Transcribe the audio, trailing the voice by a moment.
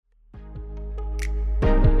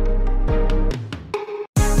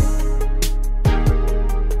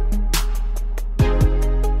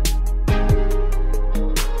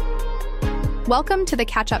Welcome to the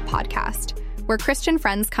Catch Up Podcast, where Christian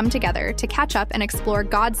friends come together to catch up and explore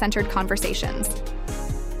God-centered conversations.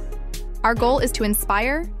 Our goal is to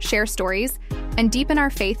inspire, share stories, and deepen our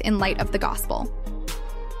faith in light of the gospel.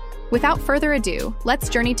 Without further ado, let's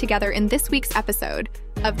journey together in this week's episode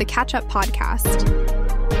of the Catch Up Podcast.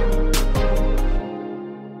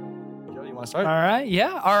 All right.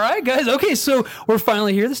 Yeah. All right, guys. Okay. So we're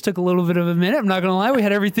finally here. This took a little bit of a minute. I'm not going to lie. We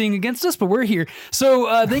had everything against us, but we're here.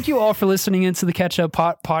 So thank you all for listening into the Catch Up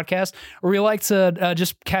podcast, where we like to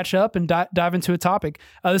just catch up and dive into a topic.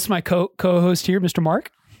 This is my co-host here, Mr. Mark.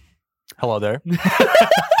 Hello there.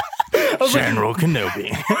 General Kenobi.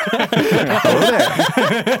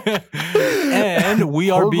 Hello there. And we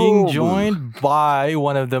are being joined by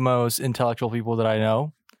one of the most intellectual people that I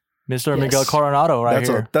know. Mr. Miguel Coronado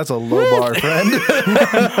here. That's a low bar, friend.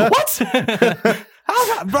 What?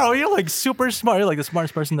 Bro, you're like super smart. You're like the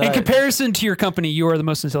smartest person that In comparison to your company, you are the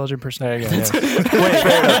most intelligent person. There you go. Yeah.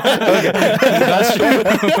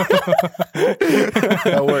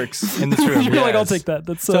 That works. In this room. You're like, I'll take that.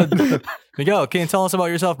 That's so Miguel, can you tell us about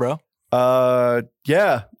yourself, bro?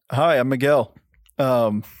 Yeah. Hi, I'm Miguel.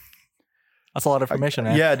 That's a lot of information,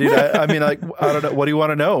 man. Yeah, dude. I mean, like, I don't know. What do you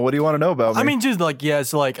want to know? What do you want to know about me? I mean, just like,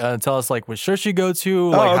 tell us like what church you go to,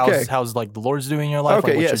 like okay. how's like the Lord's doing in your life.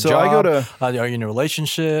 Okay, like, yeah. what's So your I job? go to. Are you in a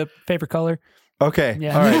relationship? favorite color. Okay.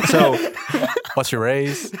 Yeah. All right. So. What's your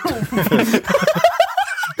race?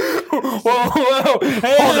 Whoa.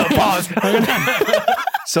 Hey, hold up, pause.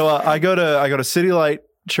 So I go to City Light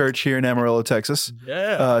Church here in Amarillo, Texas.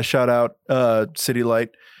 Yeah. Shout out City Light.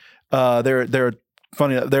 They're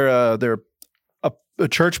funny. They're a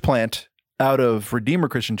church plant out of Redeemer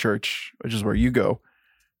Christian Church, which is where you go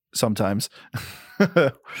sometimes.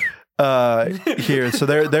 Here, so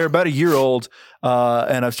they're about a year old,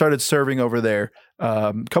 and I've started serving over there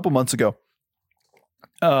a couple months ago.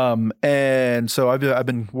 And so I've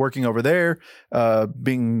been working over there,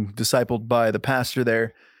 being discipled by the pastor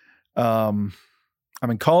there. I'm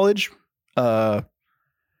in college,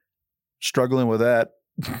 struggling with that.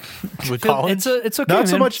 With college? It's okay. Not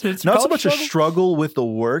so man. much. It's Not so college much a struggle with the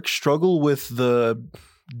work. Struggle with the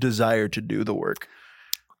desire to do the work.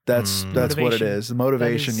 That's what it Motivation. is. The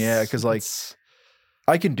motivation. Yeah, because like it's-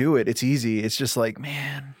 I can do it. It's easy. It's just like,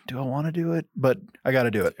 man, do I want to do it? But I got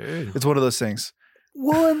to do it. It's one of those things.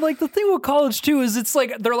 Well, and like the thing with college too is it's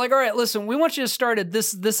like they're like, all right, listen, we want you to start at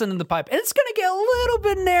this end of the pipe, and it's gonna get a little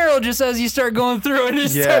bit narrow just as you start going through, and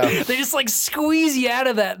they just like squeeze you out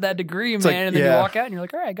of that degree, man, like, and then you walk out and you're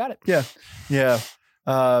like, all right, I got it. Yeah, yeah.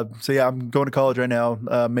 So yeah, I'm going to college right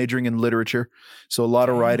now, majoring in literature. So a lot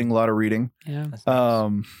of writing, a lot of reading. Yeah.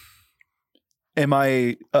 Am I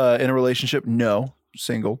in a relationship? No,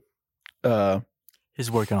 single. He's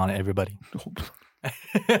working on it, everybody.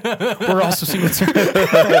 We're also single too.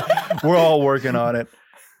 We're all working on it.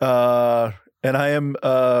 And I am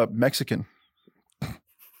Mexican.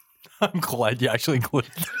 I'm glad you actually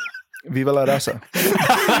included. Viva la raza.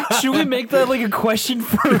 Should we make that like a question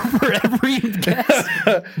for every guest?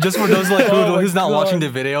 Just for those like who's not God. watching the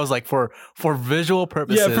videos, like for visual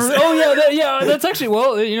purposes. That's actually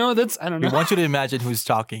that's I don't know. We want you to imagine who's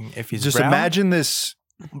talking. If he's Just brown, imagine this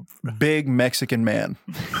big Mexican man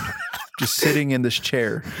just sitting in this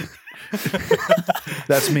chair.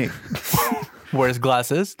 That's me. wears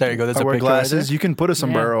glasses. There you go. There's I a wear picture glasses. Right You can put a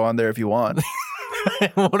sombrero on there if you want.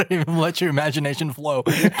 Won't even let your imagination flow.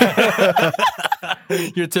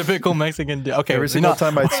 Your typical Mexican. Okay, Every single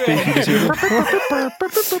time I speak, you just hear.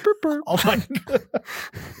 Oh my God.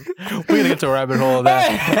 We're gonna get to a rabbit hole of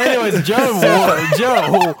that. Anyways,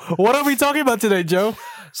 Joe, what are we talking about today, Joe?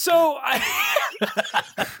 So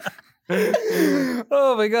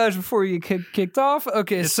oh my gosh! Before you get kicked off,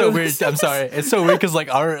 okay. It's so weird. I'm sorry. It's so weird because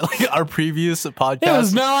like our previous podcast, it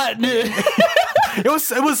was not. It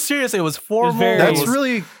was serious. It was formal. That's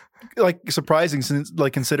really like surprising, since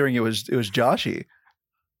like considering it was Joshy.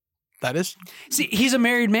 That is. See, he's a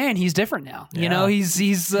married man. He's different now. Yeah. You know,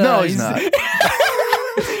 he's No, he's not.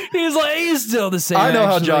 he's still the same. I know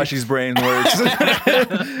actually. how Joshy's brain works.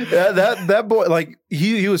 that boy, like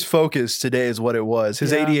he was focused today, is what it was.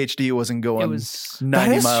 His Yeah. ADHD wasn't going It was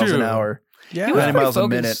 90 is miles an true. hour, Yeah. He was 90 pretty miles a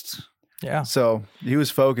minute. focused. Yeah. So he was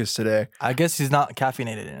focused today. I guess he's not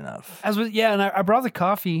caffeinated enough. And I brought the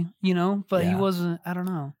coffee, but he Yeah. wasn't. I don't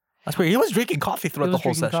know. That's weird. He was drinking coffee throughout He the was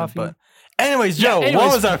whole drinking session. coffee. But anyways, Joe,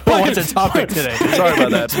 anyways, what's our topic today? Sorry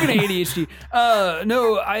about that. Speaking of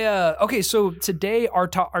ADHD, okay. So today our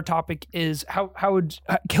topic is how would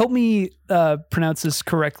help me pronounce this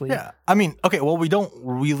correctly. Yeah. I mean, okay, well, we don't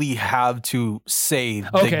really have to say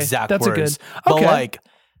the Okay, exact that's a words. good- But okay. like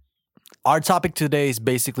our topic today is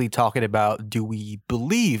basically talking about, do we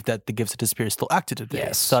believe that the gifts of the Spirit is still active today?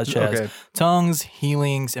 Yes. Such as tongues,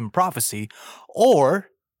 healings, and prophecy, or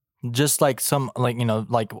just like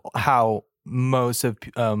like how most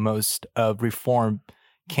of Reformed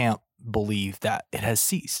camp believe that it has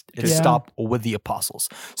ceased. It stopped with the apostles.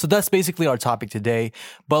 So that's basically our topic today.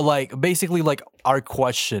 But basically our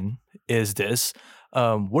question is this: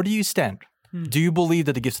 where do you stand? Do you believe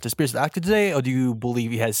that the gifts of the Spirit is active today, or do you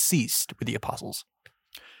believe it has ceased with the apostles?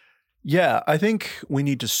 Yeah, I think we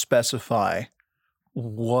need to specify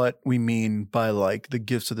what we mean by the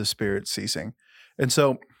gifts of the Spirit ceasing. And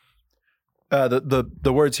so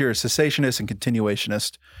the words here are cessationist and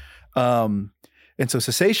continuationist. And so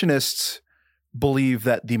cessationists believe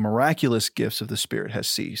that the miraculous gifts of the Spirit has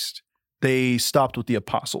ceased. They stopped with the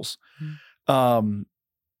apostles.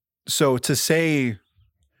 So to say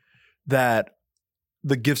that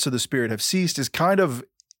the gifts of the Spirit have ceased is kind of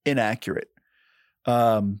inaccurate.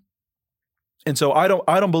 And so I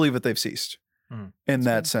don't believe that they've ceased in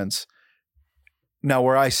that sense. Now,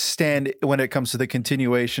 where I stand when it comes to the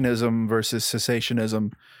continuationism versus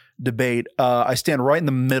cessationism debate, I stand right in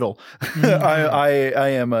the middle. I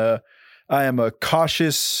am a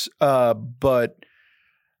cautious, but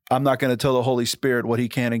I'm not going to tell the Holy Spirit what he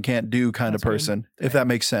can and can't do kind of person, if that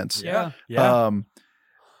makes sense. Yeah.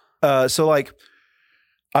 So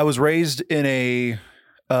I was raised in a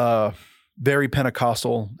very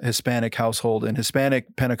Pentecostal Hispanic household, and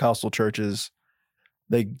Hispanic Pentecostal churches,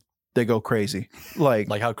 they go crazy.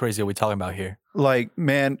 Like how crazy are we talking about here?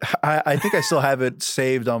 Man, I think I still have it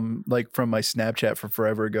saved on from my Snapchat from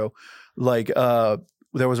forever ago.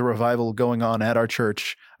 There was a revival going on at our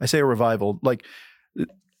church. I say a revival.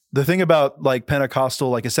 The thing about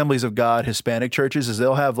Pentecostal, Assemblies of God, Hispanic churches is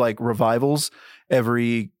they'll have revivals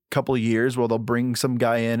every couple of years where they'll bring some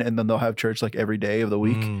guy in and then they'll have church every day of the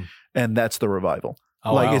week. And that's the revival.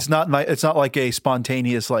 Oh, wow. It's not like a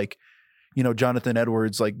spontaneous, Jonathan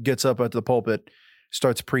Edwards, gets up at the pulpit,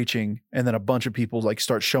 starts preaching, and then a bunch of people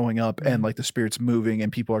start showing up and the Spirit's moving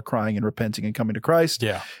and people are crying and repenting and coming to Christ.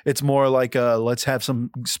 Yeah. It's more let's have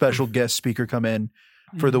some special guest speaker come in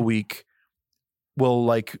for the week.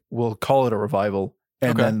 We'll call it a revival,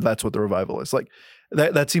 and then that's what the revival is.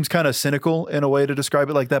 That seems kind of cynical in a way to describe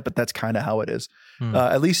it like that, but that's kind of how it is.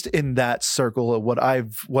 At least in that circle of what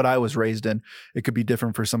I was raised in. It could be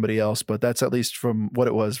different for somebody else, but that's at least from what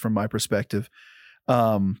it was from my perspective.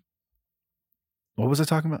 What was I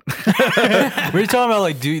talking about? We were talking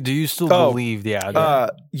about do you still believe?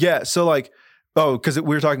 Yeah. So because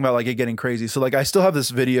we were talking about it getting crazy. So I still have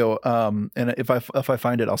this video, and if I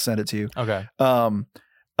find it, I'll send it to you. Okay.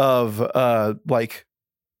 Of a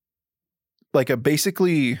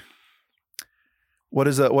basically, what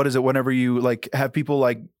is it whenever you have people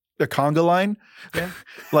a conga line,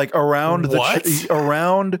 around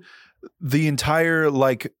around the entire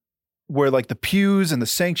where the pews and the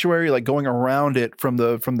sanctuary, going around it from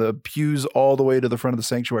the pews all the way to the front of the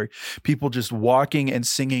sanctuary, people just walking and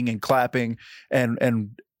singing and clapping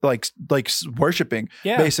and worshiping,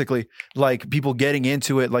 basically, people getting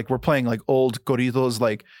into it, we're playing old corridos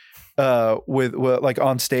with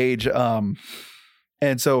on stage, and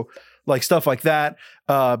so stuff like that.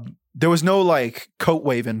 There was no coat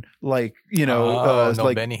waving, no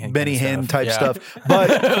Benny Hinn Hinn type stuff.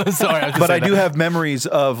 But sorry, but I do have memories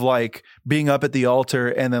of being up at the altar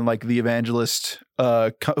and then the evangelist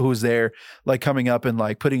who was there coming up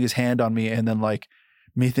and putting his hand on me and then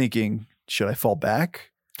me thinking, should I fall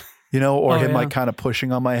back? Or him kind of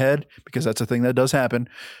pushing on my head, because that's a thing that does happen.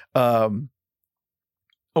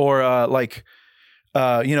 Or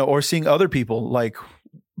seeing other people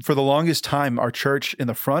for the longest time, our church in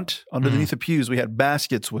the front, underneath the pews, we had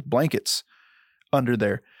baskets with blankets under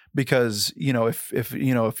there because,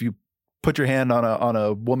 if you put your hand on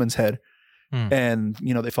a woman's head and,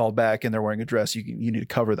 they fall back and they're wearing a dress, you need to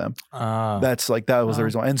cover them. That's that was the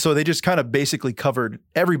reason why. And so they just kind of basically covered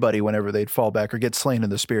everybody whenever they'd fall back or get slain in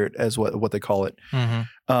the Spirit, as what they call it.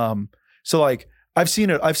 So I've seen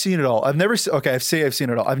it all. I've never seen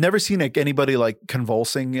it all. I've never seen anybody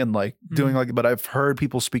convulsing and doing but I've heard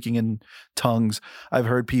people speaking in tongues. I've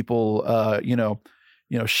heard people,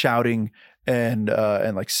 shouting and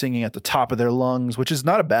singing at the top of their lungs, which is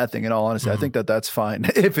not a bad thing in all honesty. I think that's fine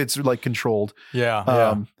if it's controlled.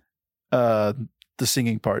 Yeah. The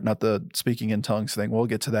singing part, not the speaking in tongues thing. We'll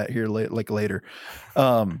get to that here later.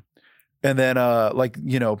 And then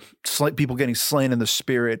people getting slain in the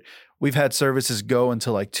Spirit. We've had services go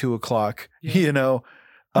until 2:00,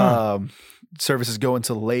 services go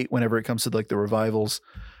until late whenever it comes to the revivals,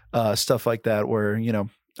 stuff like that, where,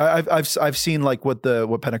 I've seen like what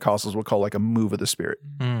Pentecostals would call like a move of the Spirit.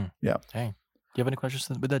 Yeah. Hey, do you have any questions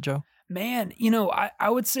with that, Joe? Man, I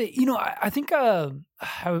would say, I think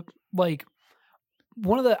how like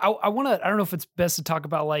one of the I don't know if it's best to talk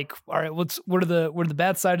about like, all right, what are the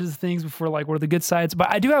bad sides of things before like what are the good sides, but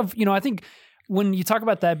I do have, I think when you talk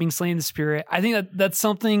about that being slain in the Spirit, I think that's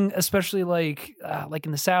something, especially like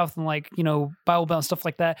in the South and like, Bible Belt and stuff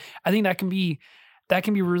like that. I think that can be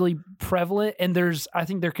really prevalent. And I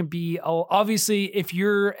think there can be, obviously if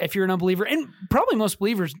you're an unbeliever, and probably most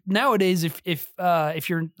believers nowadays, if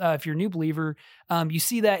you're a new believer, you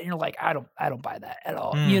see that and you're like, I don't buy that at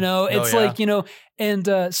all. It's like,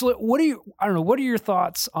 and so what are your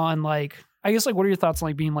thoughts on like, I guess like, what are your thoughts on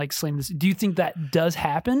like being like slain? Do you think that does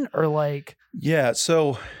happen or like? Yeah.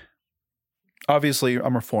 So obviously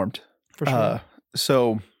I'm Reformed. For sure.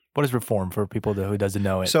 So what is Reformed for people who doesn't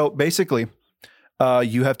know it? So basically,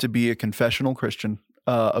 you have to be a confessional Christian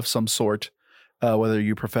of some sort, whether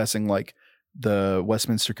you're professing like the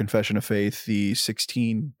Westminster Confession of Faith, the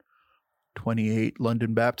 1628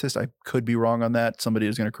 London Baptist. I could be wrong on that. Somebody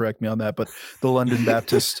is going to correct me on that, but the London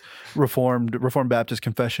Baptist Reformed Baptist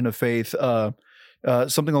Confession of Faith,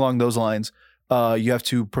 something along those lines. You have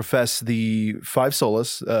to profess the five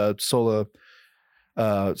solas, sola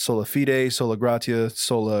fide, sola gratia,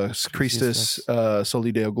 sola Christus,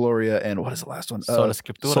 soli Deo gloria, and what is the last one? Sola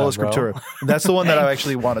scriptura. Sola scriptura. That's the one that I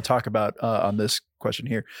actually want to talk about on this question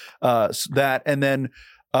here. That, and then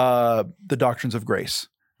the doctrines of grace,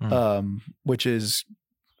 which is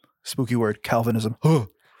spooky word, Calvinism.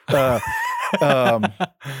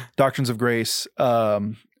 Doctrines of grace.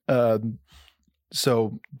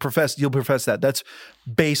 So you'll profess that. That's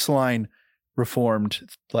baseline Reformed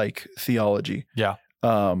like theology. Yeah.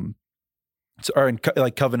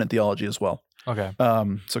 Like covenant theology as well. Okay.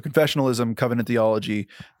 So confessionalism, covenant theology,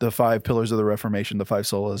 the five pillars of the Reformation, the five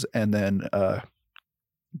solas, and then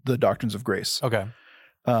the doctrines of grace. Okay.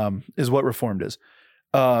 Is what Reformed is.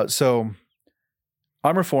 So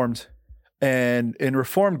I'm Reformed, and in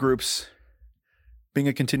Reformed groups, being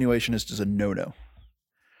a continuationist is a no-no.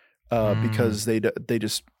 Because they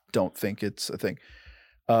just don't think it's a thing.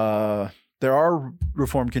 There are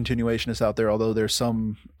Reformed continuationists out there, although there's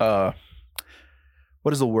some, what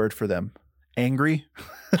is the word for them? Angry,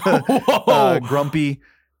 grumpy,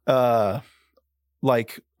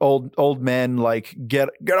 like old men, like get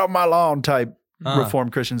off my lawn type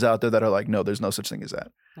Reformed Christians out there that are like, no, there's no such thing as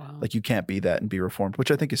that. Wow. Like you can't be that and be Reformed, which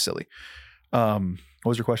I think is silly. What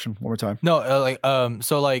was your question? One more time. No,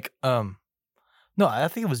 no, I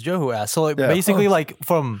think it was Joe who asked. So like basically like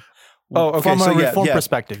from a Reformed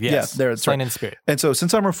perspective, yes. Yeah, that's slain right. in spirit. And so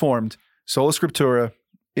since I'm Reformed, sola scriptura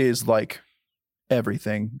is like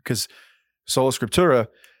everything, because sola scriptura,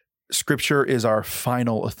 scripture is our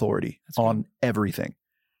final authority on everything.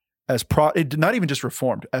 Not even just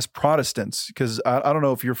Reformed, as Protestants, because I don't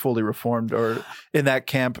know if you're fully Reformed or in that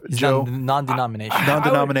camp, Joe. Non-denominational.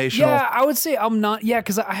 Non-denominational. I would say I'm not. Yeah,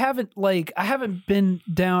 because I haven't been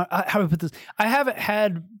down. How do I put this? I haven't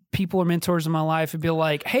had people or mentors in my life and be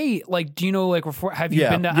like, hey, like, do you know, like, have you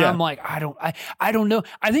been down? Yeah. I'm like, I don't know.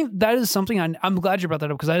 I think that is something I'm glad you brought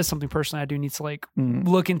that up, because that is something personally I do need to like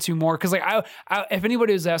look into more. Because like I if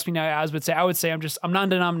anybody was asking me now, I would say I'm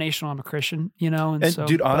non-denominational. I'm a Christian, and so,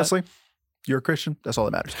 dude, honestly, you're a Christian. That's all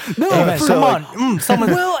that matters. No, come on, someone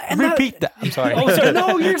repeat that. I'm sorry. Oh, sorry.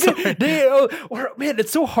 No, you're good. Man,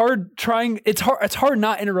 it's so hard trying. It's hard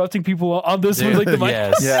not interrupting people on this one. Like the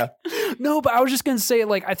yes. Yeah. No, but I was just gonna say,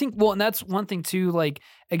 like, I think, and that's one thing too. Like,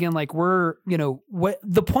 again, like one of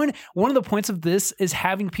the points of this is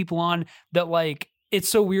having people on that, like, it's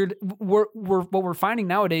so weird. What we're finding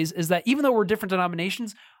nowadays is that even though we're different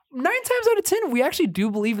denominations, 9 times out of 10, we actually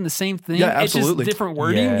do believe in the same thing. Yeah, absolutely. It's just different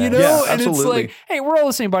wording, Yeah, and absolutely. it's like, hey, we're all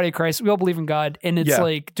the same body of Christ. We all believe in God, and it's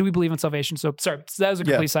like, do we believe in salvation? So, sorry, so that was a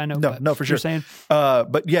complete side note. No, for sure. You're saying,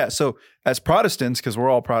 but yeah, so as Protestants, because we're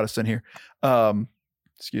all Protestant here,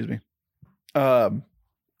 excuse me, sola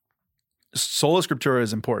scriptura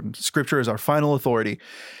is important. Scripture is our final authority,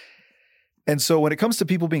 and so when it comes to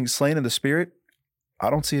people being slain in the Spirit, I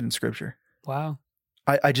don't see it in Scripture. wow.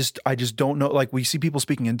 I just don't know. Like, we see people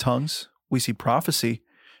speaking in tongues. We see prophecy.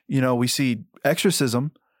 We see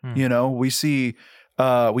exorcism. We see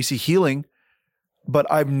healing.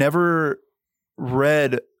 But I've never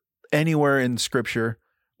read anywhere in Scripture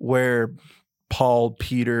where Paul,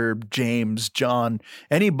 Peter, James, John,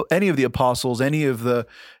 any of the apostles, any of the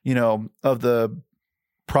of the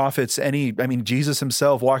prophets, Jesus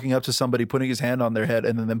himself walking up to somebody, putting his hand on their head,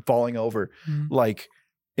 and then them falling over, like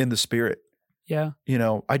in the Spirit. Yeah.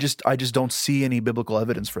 I just don't see any biblical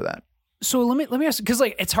evidence for that. So let me ask, because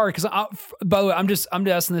like it's hard, because by the way, I'm just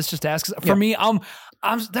asking this just to ask. For me,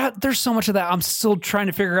 there's so much of that I'm still trying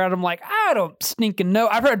to figure out. I'm like, I don't stinking know.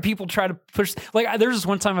 I've heard people try to push, like there's this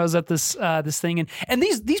one time I was at this thing, and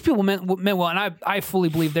these people meant well, and I fully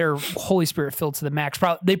believe they're Holy Spirit filled to the max.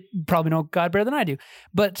 They probably know God better than I do.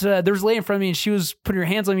 But there was a lady in front of me, and she was putting her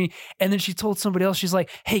hands on me, and then she told somebody else, she's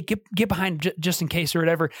like, hey, get behind just in case or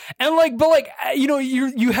whatever. And like, but like,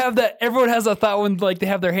 you have that, everyone has that thought when like they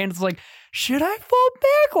have their hands, like, should I fall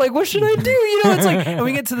back? Like, what should I do? It's like, and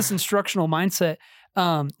we get to this instructional mindset.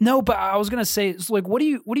 No, but I was going to say, it's like, what do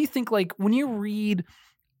you think, like, when you read,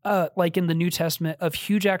 like in the New Testament of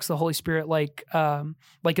huge acts of the Holy Spirit, like in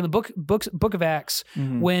the book of Acts, do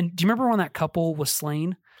you remember when that couple was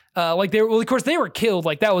slain? Like of course they were killed.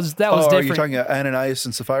 Like that was different. Are you talking about Ananias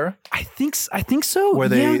and Sapphira? I think so. Where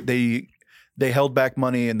they held back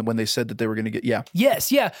money, and when they said that they were going to get,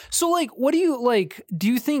 Yes. Yeah. So like, what do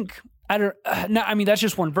you think, I mean, that's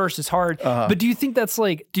just one verse. It's hard, but do you think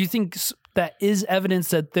that is evidence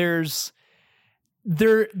that there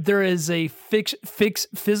is a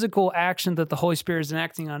physical action that the Holy Spirit is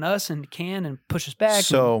enacting on us and can and push us back?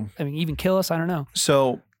 So, and, even kill us. I don't know.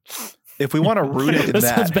 So if we want to root it in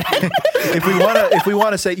that, if we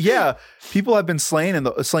want to say, people have been slain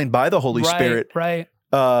by the Holy Spirit. Right.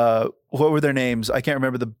 What were their names? I can't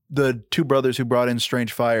remember the two brothers who brought in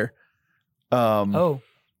strange fire.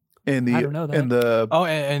 In the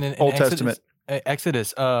in Old Testament.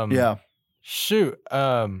 Exodus. Shoot.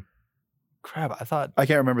 Crap. I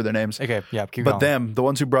can't remember their names. Okay. Yeah. Keep going. But the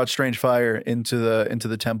ones who brought strange fire into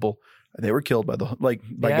the temple, they were killed by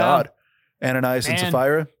God. Ananias and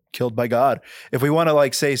Sapphira, killed by God. If we want to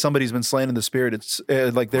like say somebody's been slain in the Spirit, it's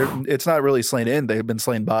it's not really slain they've been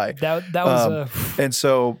slain by. That was and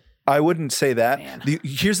so I wouldn't say that.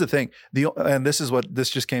 Here's the thing. And this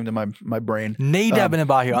just came to my brain. Nadab and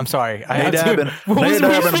Abihu. I'm sorry. Nadab and Abihu.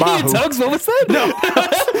 What was that? No.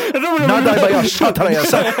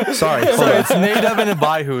 Sorry. It's Nadab and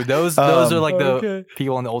Abihu. Those are like the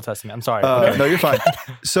people in the Old Testament. I'm sorry. No, you're fine.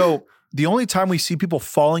 So the only time we see people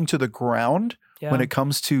falling to the ground when it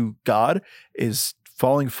comes to God is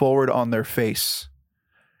falling forward on their face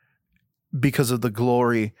because of the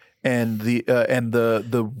glory and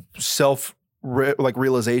the self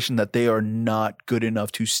realization that they are not good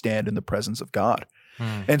enough to stand in the presence of God.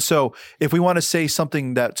 And so if we want to say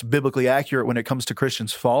something that's biblically accurate when it comes to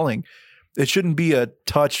Christians falling, it shouldn't be a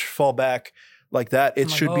touch, fall back like that. It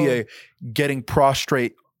should be a getting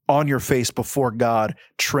prostrate on your face before God,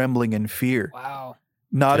 trembling in fear. Wow.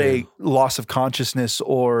 Not a loss of consciousness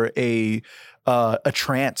or a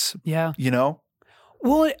trance. Yeah.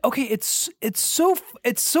 Well, okay, it's so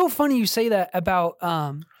funny you say that about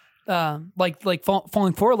like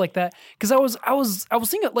falling forward like that, because I was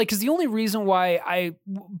thinking, like, because the only reason why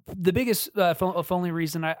the biggest only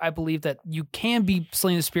reason I believe that you can be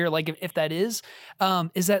slain in the Spirit, like if that is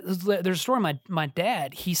that there's a story. My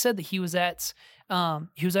dad, he said that he was at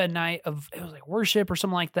a night of, it was like worship or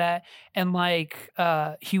something like that, and like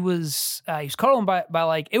he was called by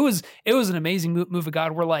like it was an amazing move of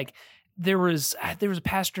God where like there was a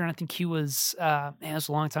pastor, and I think he was it was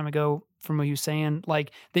a long time ago from what he was saying,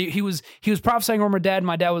 like he was prophesying over my dad, and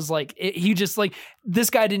my dad was like, he just like,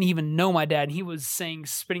 this guy didn't even know my dad, and he was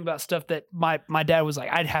spitting about stuff that my dad was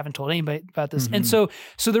like, I haven't told anybody about this. And so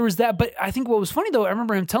there was that. But I think what was funny though, I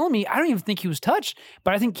remember him telling me, I don't even think he was touched,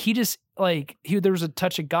 but I think he just like there was a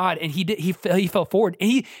touch of God, and he fell forward,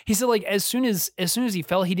 and he said like as soon as he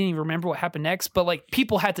fell, he didn't even remember what happened next, but like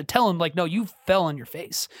people had to tell him like, no, you fell on your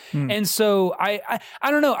face. And so I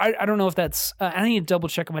don't know, I don't know if that's I need to double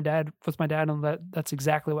check with my dad on that. That's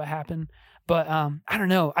exactly what happened, but I don't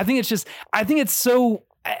know. I think it's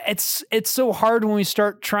so hard when we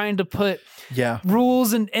start trying to put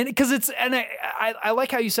rules and because I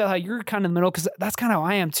like how you said how you're kind of in the middle, because that's kind of how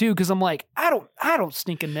I am too, because I'm like, I don't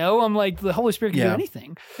stinking know. I'm like, the Holy Spirit can do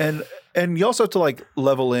anything. And you also have to like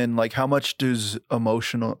level in like how much does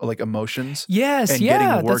emotions and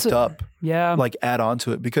getting worked up like add on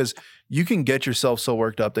to it, because you can get yourself so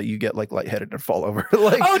worked up that you get like lightheaded and fall over.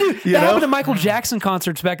 Like, oh, dude, that happened to Michael Jackson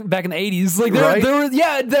concerts back in the 80s. Like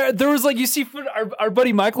there was like, you see, our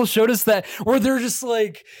buddy Michael showed us that where they're just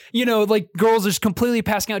like, like girls are just completely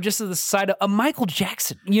passing out just to the side of a Michael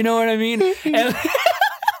Jackson. You know what I mean? And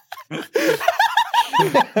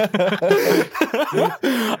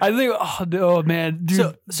I think, oh man,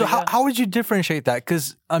 dude. So how would you differentiate that?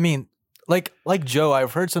 Because I mean, like Joe,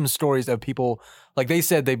 I've heard some stories of people, like they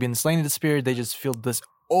said they've been slain in the Spirit. They just feel this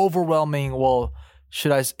overwhelming. Well,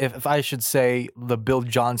 if I should say the Bill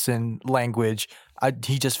Johnson language,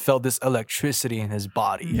 he just felt this electricity in his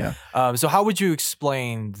body. Yeah. So how would you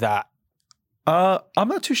explain that I'm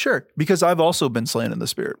not too sure because I've also been slain in the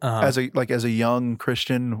spirit as a young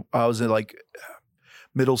Christian. I was in like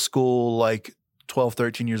middle school, like 12,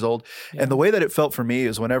 13 years old. Yeah. And the way that it felt for me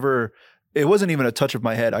is whenever it wasn't even a touch of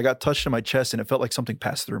my head, I got touched in my chest and it felt like something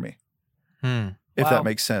passed through me. If that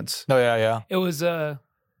makes sense. No, yeah. It was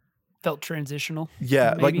felt transitional.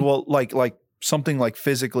 Yeah, maybe? like something like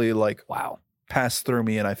physically like passed through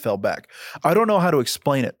me and I fell back. I don't know how to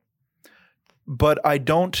explain it, but I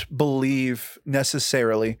don't believe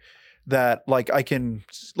necessarily that like I can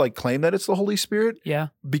like claim that it's the Holy Spirit. Yeah,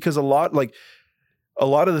 because a lot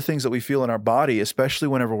of the things that we feel in our body, especially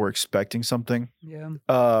whenever we're expecting something,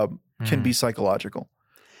 can be psychological,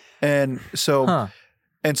 and so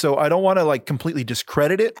I don't want to like completely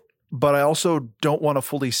discredit it. But I also don't want to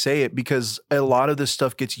fully say it because a lot of this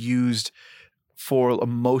stuff gets used for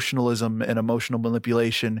emotionalism and emotional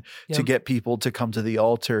manipulation to get people to come to the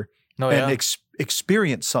altar and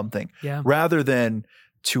experience something rather than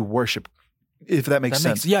to worship, if that makes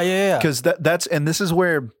sense. Yeah. Because that's and this is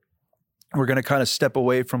where we're going to kind of step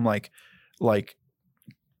away from like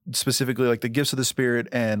specifically like the gifts of the Spirit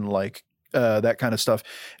and like that kind of stuff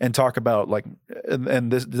and talk about like and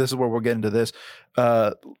this is where we'll get into this.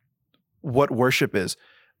 What worship is.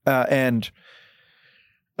 And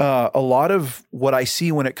a lot of what I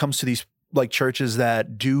see when it comes to these like churches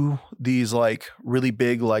that do these like really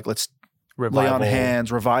big, like let's lay on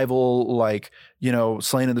hands, revival, like, you know,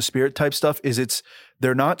 slain in the spirit type stuff is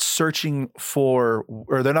they're not searching for,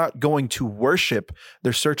 or they're not going to worship.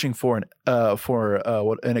 They're searching for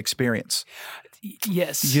an experience.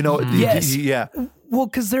 Yes. You know, yes. Yeah. Well,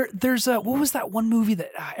 because there's what was that one movie that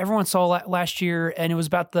everyone saw last year, and it was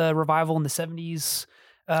about the revival in the 70s.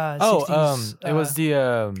 60s, it was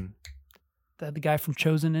the guy from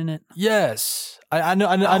Chosen in it. Yes, I know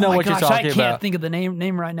what you're talking about. I can't think of the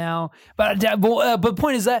name right now, but the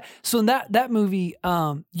point is that so in that movie,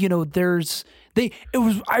 you know,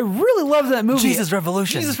 I really loved that movie. Jesus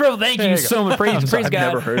Revolution. Thank you so much. Praise God. I've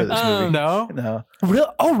never heard of this movie. No. Really?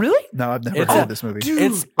 Oh, really? No, I've never heard of this movie.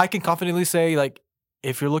 Dude. I can confidently say, like,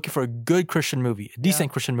 if you're looking for a good Christian movie, a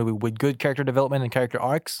decent Christian movie with good character development and character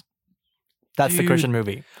arcs, that's the Christian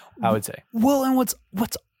movie, I would say. Well, and what's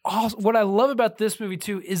awesome, what I love about this movie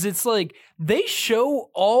too is it's like they show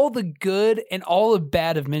all the good and all the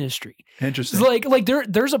bad of ministry. Interesting. It's like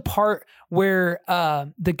there's a part where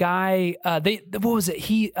the guy what was it?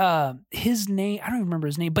 His name, I don't even remember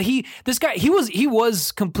his name, but he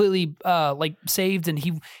was completely like saved, and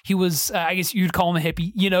he was I guess you'd call him a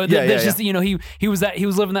hippie, you know. Just you know, he was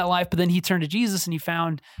living that life, but then he turned to Jesus and he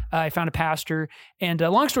found a pastor, and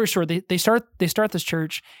long story short, they start this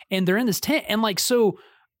church, and they're in this tent, and like so.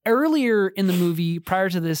 Earlier in the movie, prior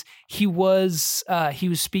to this, he was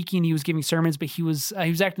speaking, he was giving sermons, but he was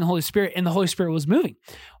acting the Holy Spirit, and the Holy Spirit was moving.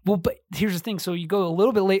 Well, but here's the thing: so you go a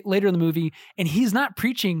little bit later in the movie, and he's not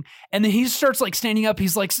preaching, and then he starts like standing up.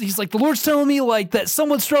 He's like, the Lord's telling me like that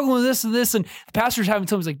someone's struggling with this and this, and the pastor's having to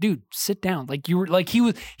tell him, he's like, dude, sit down. Like you were like he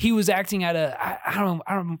was acting at I don't know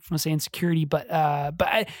if I'm gonna say insecurity, but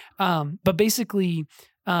basically.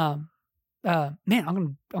 Man,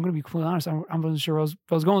 I'm gonna be completely honest. I wasn't sure I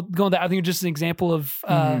was going with that. I think it's just an example of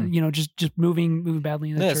you know, just moving badly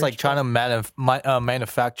in the church. It's like trying to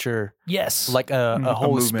manufacture like a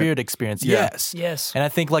Holy Spirit experience. Yes. And I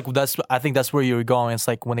think that's where you're going. It's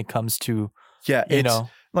like when it comes to you know,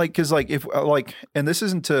 like because like if like, and this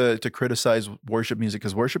isn't to criticize worship music,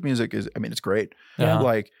 because worship music is, I mean, it's great.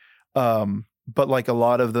 Like but like a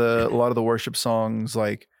lot of the worship songs,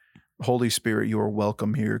 like Holy Spirit, you are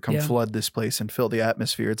welcome here. Come flood this place and fill the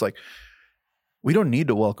atmosphere. It's like, we don't need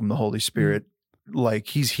to welcome the Holy Spirit. Like,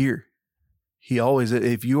 he's here. He always,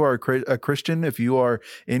 if you are a Christian, if you are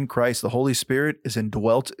in Christ, the Holy Spirit is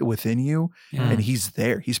indwelt within you and he's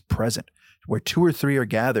there. He's present. Where 2 or 3 are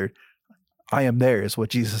gathered, I am there is what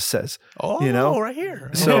Jesus says. Oh, you know? Right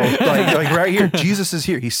here. So like right here, Jesus is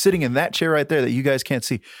here. He's sitting in that chair right there that you guys can't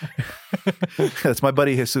see. That's my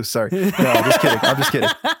buddy Jesus. Sorry. No, I'm just kidding.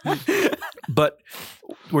 But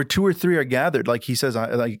where 2 or 3 are gathered, like he says,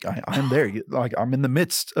 I'm there. Like I'm in the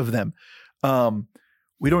midst of them.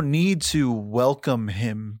 We don't need to welcome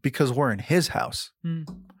him because we're in his house. You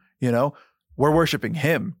know, we're worshiping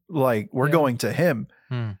him. Like we're going to him.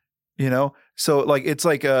 You know, so like it's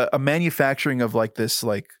like a manufacturing of like this,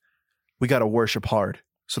 like we got to worship hard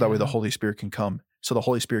so that way the Holy Spirit can come, so the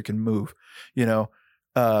Holy Spirit can move, you know,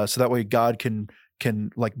 so that way God can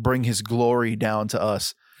like bring his glory down to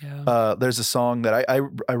us. There's a song that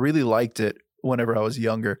I really liked it whenever I was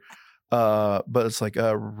younger, but it's like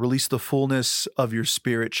release the fullness of your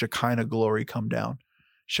spirit, Shekinah glory come down.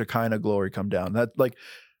 Shekinah glory come down. That like, I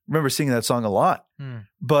remember singing that song a lot,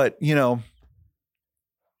 but you know,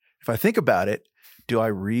 if I think about it, do I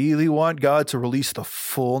really want God to release the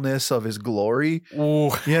fullness of his glory?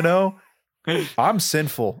 Ooh. You know, I'm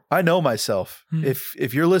sinful. I know myself.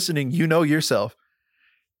 If you're listening, you know yourself.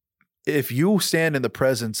 If you stand in the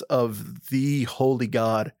presence of the holy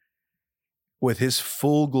God with his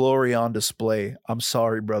full glory on display, I'm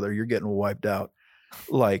sorry, brother, you're getting wiped out.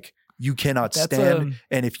 Like, you cannot stand.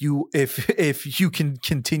 And if you can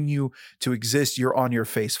continue to exist, you're on your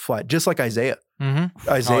face flat, just like Isaiah. Mm-hmm.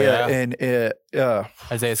 Isaiah and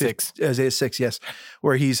Isaiah 6. Isaiah 6, yes,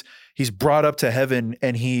 where he's brought up to heaven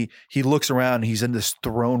and he looks around and he's in this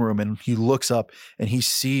throne room and he looks up and he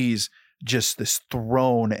sees just this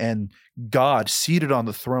throne and God seated on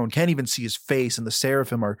the throne, can't even see his face, and the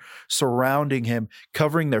seraphim are surrounding him,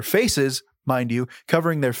 covering their faces, mind you,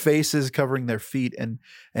 covering their faces, covering their feet, and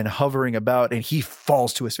hovering about, and he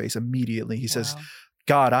falls to his face immediately. He says,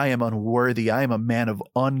 God, I am unworthy. I am a man of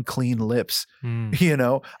unclean lips. You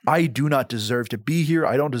know, I do not deserve to be here.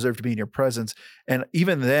 I don't deserve to be in your presence. And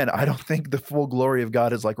even then, I don't think the full glory of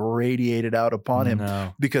God is like radiated out upon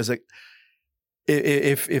him, because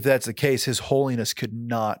if that's the case, his holiness could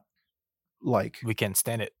not, like, we can't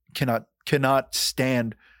stand it. Cannot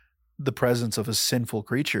stand the presence of a sinful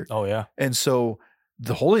creature. Oh yeah. And so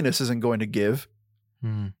the holiness isn't going to give.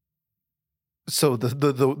 So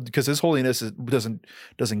the because his holiness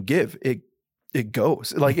doesn't give, it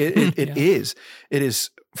goes. Like it is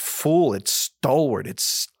full, it's stalwart,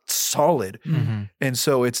 it's solid. And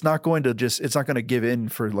so it's not going to give in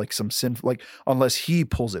for like some sin, like, unless he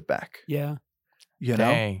pulls it back. Yeah. You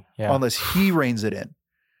know? Dang, yeah. Unless he reins it in.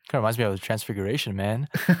 Kind of reminds me of the Transfiguration, man.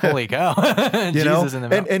 Holy cow! You know, Jesus in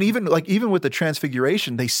the and even with the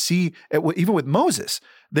Transfiguration, they see, even with Moses,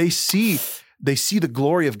 they see the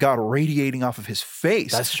glory of God radiating off of his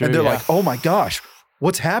face. That's true. And they're like, "Oh my gosh,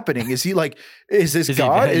 what's happening? Is this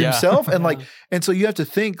God himself?" And like, and so you have to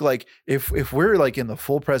think, like, if we're like in the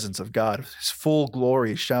full presence of God, his full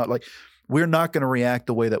glory shout, like, we're not going to react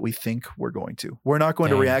the way that we think we're going to. We're not going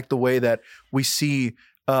to react the way that we see.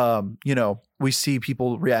 We see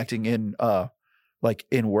people reacting in like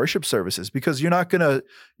in worship services, because you're not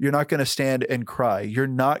gonna stand and cry. You're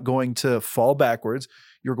not going to fall backwards.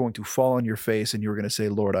 You're going to fall on your face and you're going to say,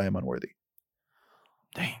 Lord, I am unworthy.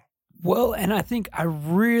 Dang. Well, and I think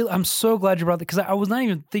I'm so glad you brought that, because I was not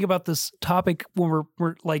even thinking about this topic when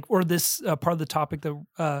we're like, or this part of the topic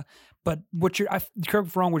that, but correct me if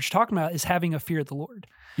I'm wrong, what you're talking about is having a fear of the Lord.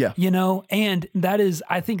 Yeah. You know, and that is,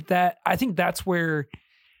 I think that's where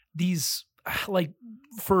these, like,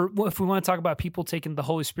 if we want to talk about people taking the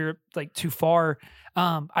Holy Spirit like too far,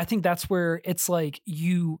 I think that's where it's like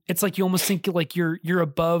you almost think like you're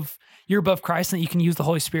above Christ, and that you can use the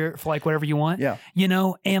Holy Spirit for like whatever you want. Yeah. You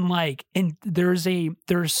know, and like, and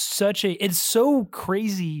it's so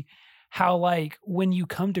crazy how, like, when you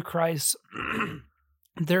come to Christ,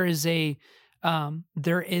 there is an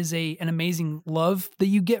amazing love that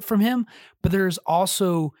you get from him, but there's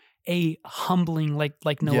also a humbling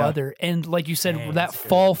like no other. And like you said, that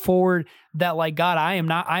fall forward, that like, God, I am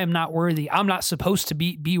not worthy. I'm not supposed to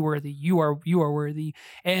be worthy. You are worthy.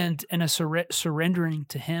 And a surrendering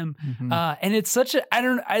to him. And it's such a,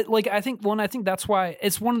 I think that's why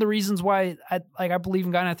it's one of the reasons why I believe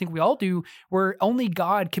in God. And I think we all do, where only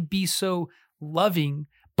God could be so loving,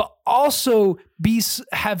 but also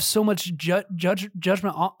have so much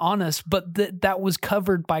judgment on us, but that was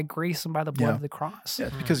covered by grace and by the blood of the cross. Yeah,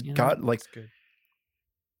 because God, like,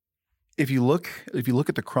 if you look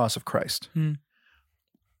at the cross of Christ,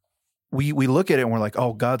 we look at it and we're like,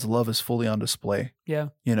 oh, God's love is fully on display. Yeah.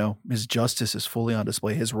 You know, his justice is fully on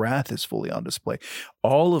display. His wrath is fully on display.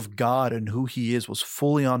 All of God and who he is was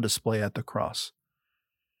fully on display at the cross.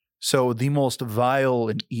 So the most vile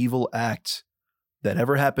and evil act that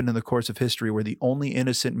ever happened in the course of history, where the only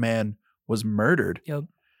innocent man was murdered,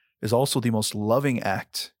 is also the most loving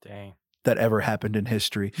act that ever happened in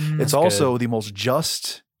history. It's also the most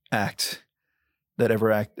just act that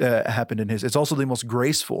ever happened in history. It's also the most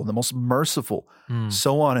graceful, the most merciful,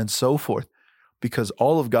 so on and so forth, because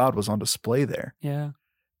all of God was on display there. Yeah.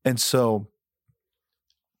 And so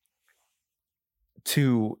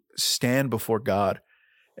to stand before God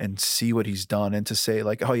and see what he's done, and to say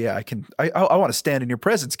like, oh yeah, I want to stand in your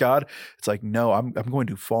presence, God. It's like, no, I'm going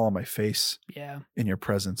to fall on my face in your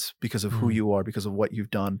presence because of who you are, because of what you've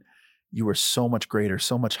done. You are so much greater,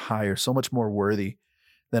 so much higher, so much more worthy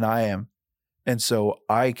than I am. And so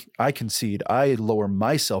I concede, I lower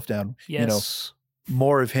myself down, you know,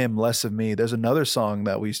 more of him, less of me. There's another song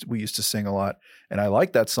that we used to sing a lot, and I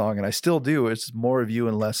like that song and I still do. It's more of you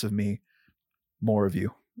and less of me, more of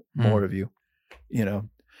you, more of you, you know.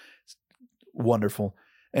 Wonderful.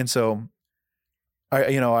 And so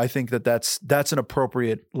I think that's an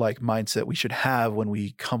appropriate like mindset we should have when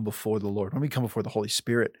we come before the Lord, when we come before the Holy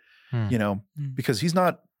Spirit, because he's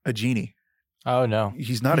not a genie. Oh no.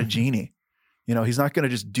 He's not a genie. He's not going to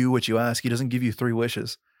just do what you ask. He doesn't give you 3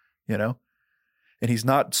 wishes, and he's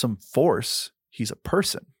not some force. He's a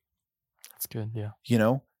person. That's good. Yeah.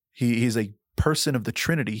 He's a person of the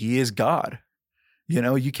Trinity. He is God.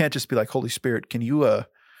 You can't just be like, Holy Spirit, can you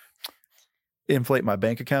inflate my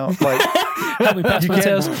bank account? Like, you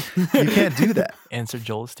can't do that. Answer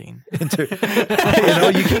Joelstein.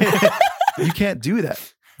 You can't do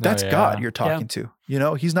that. That's God you're talking to.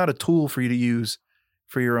 He's not a tool for you to use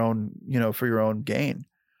for your own, for your own gain.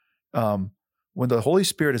 When the Holy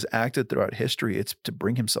Spirit has acted throughout history, it's to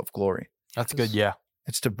bring himself glory. That's good. Yeah.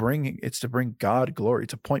 It's to bring God glory,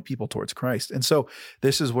 to point people towards Christ. And so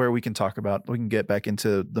this is where we can get back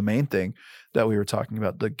into the main thing that we were talking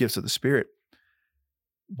about, the gifts of the Spirit.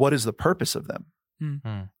 What is the purpose of them?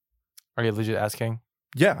 Are you legit asking?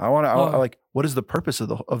 Yeah. I want to, what is the purpose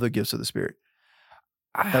of the gifts of the Spirit?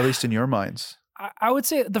 At least in your minds. I would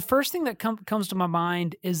say the first thing that comes to my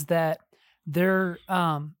mind is that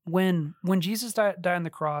when Jesus died on the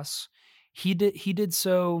cross, he did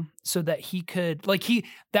so that he could,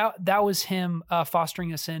 that was him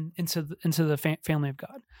fostering us into the family of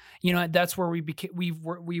God. That's where we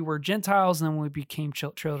were Gentiles, and then we became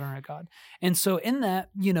children of God. And so in that,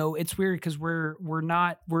 it's weird because we're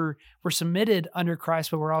submitted under Christ,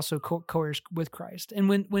 but we're also co-heirs with Christ. And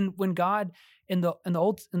when God in the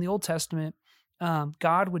Old Testament,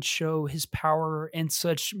 God would show his power in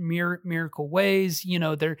such miracle ways.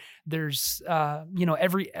 There's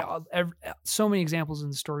every so many examples in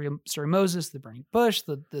the story of Moses, the burning bush,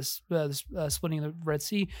 the splitting of the Red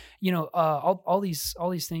Sea, all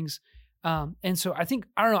these things. And so I think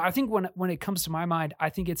when it comes to my mind, I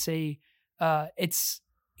think it's it's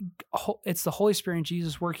the Holy Spirit and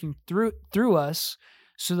Jesus working through us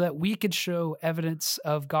so that we could show evidence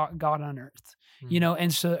of God on earth.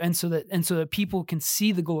 And so that people can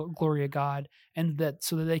see the glory of God, and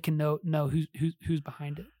so that they can know who's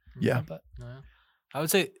behind it. Yeah. But I would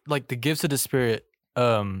say like the gifts of the Spirit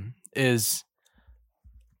is,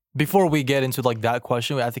 before we get into like that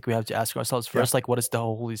question, I think we have to ask ourselves first, like, what does the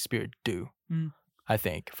Holy Spirit do? I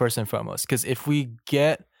think first and foremost, because if we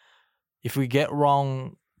get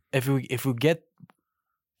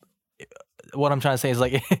what I'm trying to say is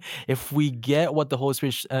like, if we get what the Holy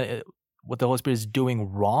Spirit is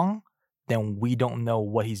doing wrong, then we don't know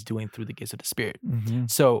what he's doing through the gifts of the Spirit. Mm-hmm.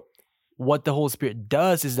 So what the Holy Spirit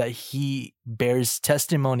does is that he bears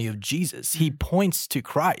testimony of Jesus. He points to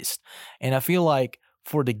Christ. And I feel like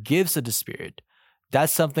for the gifts of the Spirit,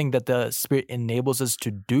 that's something that the Spirit enables us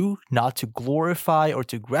to do, not to glorify or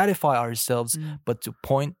to gratify ourselves, but to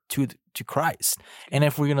point to Christ. And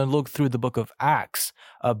if we're going to look through the book of Acts,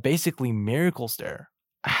 basically miracles there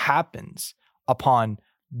happens upon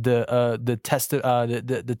the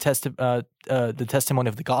testimony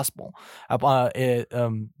of the gospel,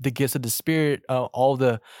 the gifts of the Spirit, all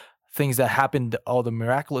the things that happened, all the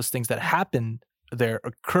miraculous things that happened there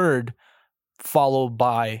occurred, followed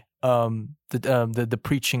by the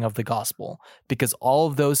preaching of the gospel, because all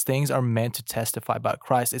of those things are meant to testify about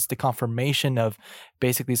Christ. It's the confirmation of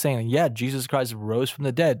basically saying, yeah, Jesus Christ rose from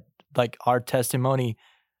the dead. Like our testimony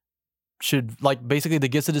should, like basically the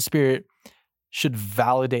gifts of the Spirit should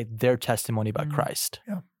validate their testimony about Christ.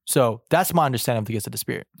 Yeah. So that's my understanding of the gifts of the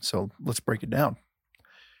Spirit. So let's break it down.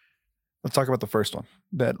 Let's talk about the first one.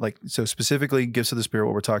 So specifically gifts of the Spirit,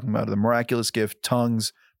 what we're talking about are the miraculous gift,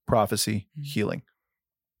 tongues, prophecy, healing.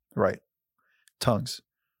 Right. Tongues.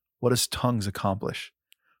 What does tongues accomplish?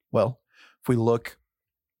 Well, if we look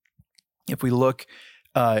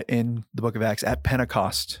in the book of Acts at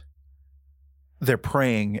Pentecost, they're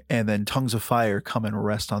praying and then tongues of fire come and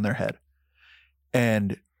rest on their head.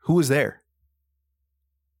 And who was there?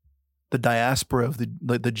 The diaspora of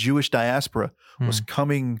the Jewish diaspora was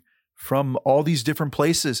coming from all these different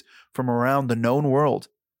places from around the known world.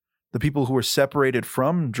 The people who were separated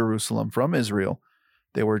from Jerusalem, from Israel,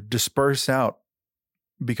 they were dispersed out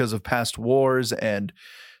because of past wars and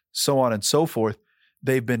so on and so forth.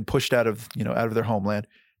 They've been pushed out of their homeland,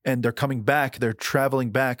 and they're coming back. They're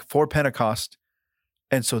traveling back for Pentecost.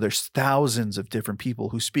 And so there's thousands of different people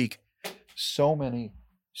who speak so many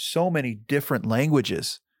different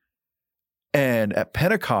languages. And at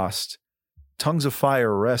Pentecost, tongues of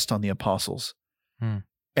fire rest on the apostles. And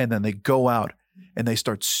then they go out and they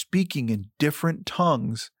start speaking in different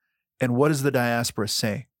tongues. And what does the diaspora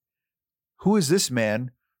say? Who is this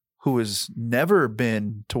man who has never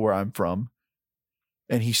been to where I'm from?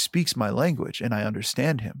 And he speaks my language and I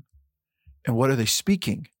understand him. And what are they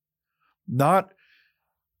speaking? Not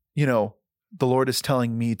the Lord is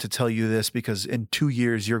telling me to tell you this because in 2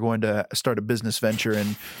 years you're going to start a business venture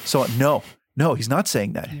and so on. No, he's not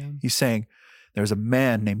saying that. Yeah. He's saying there's a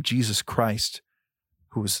man named Jesus Christ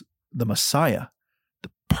who was the Messiah,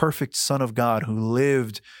 the perfect Son of God who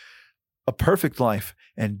lived a perfect life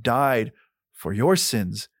and died for your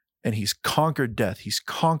sins. And he's conquered death. He's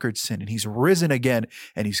conquered sin and he's risen again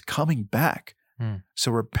and he's coming back.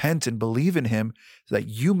 So repent and believe in him so that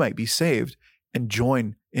you might be saved and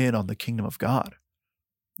join in on the kingdom of God.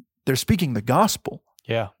 They're speaking the gospel.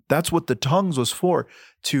 Yeah. That's what the tongues was for,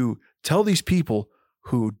 to tell these people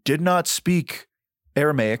who did not speak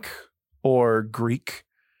Aramaic or Greek,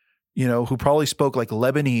 who probably spoke like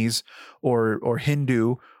Lebanese or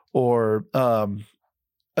Hindu or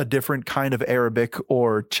a different kind of Arabic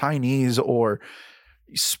or Chinese or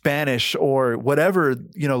Spanish or whatever,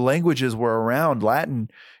 languages were around, Latin,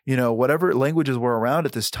 whatever languages were around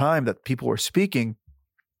at this time that people were speaking,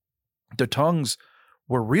 the tongues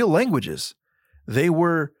were real languages. They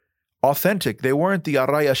were authentic. They weren't the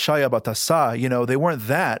Araya Shaya Batasa, they weren't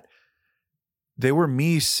that. They were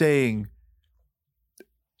me saying,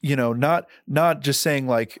 not just saying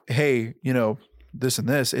like, hey, this and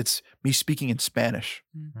this. It's me speaking in Spanish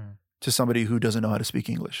to somebody who doesn't know how to speak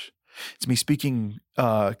English. It's me speaking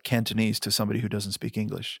Cantonese to somebody who doesn't speak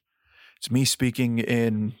English. It's me speaking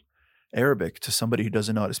in Arabic to somebody who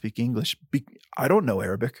doesn't know how to speak English. I don't know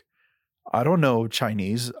Arabic. I don't know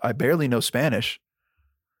Chinese. I barely know Spanish,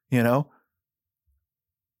 But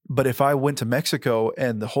if I went to Mexico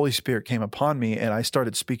and the Holy Spirit came upon me and I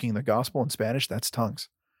started speaking the gospel in Spanish, that's tongues.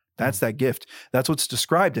 That's that gift. That's what's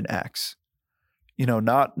described in Acts.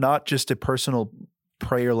 Not just a personal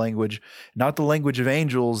prayer language, not the language of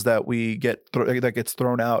angels that we that gets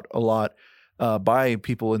thrown out a lot by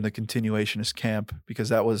people in the continuationist camp, because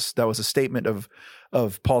that was a statement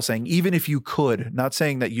of Paul saying, even if you could, not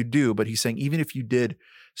saying that you do, but he's saying even if you did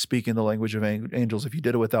speak in the language of angels, if you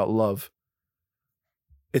did it without love,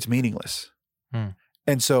 it's meaningless.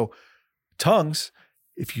 And so tongues,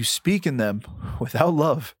 if you speak in them without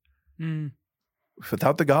love,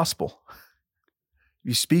 without the gospel,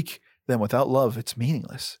 you speak them without love, it's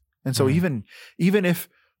meaningless. And so even if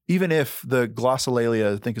the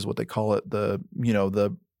glossolalia, I think is what they call it,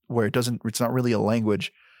 where it's not really a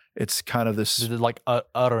language, it's kind of this like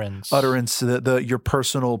utterance, your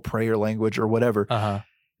personal prayer language or whatever.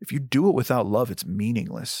 If you do it without love, it's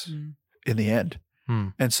meaningless in the end.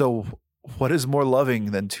 And so what is more loving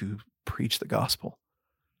than to preach the gospel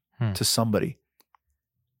to somebody?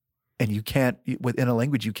 And you can't, in a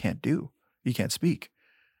language you can't speak.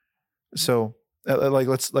 So that's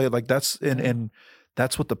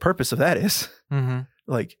what the purpose of that is.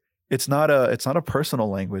 Like it's not a personal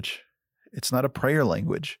language. It's not a prayer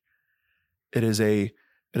language. It is a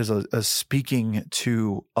speaking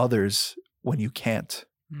to others when you can't.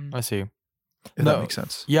 I see. If that makes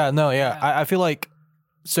sense. Yeah, no, yeah. I feel like,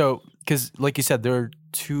 so, because like you said, there are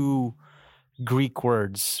two Greek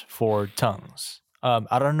words for tongues.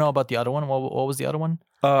 I don't know about the other one. What was the other one?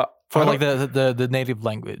 For like the native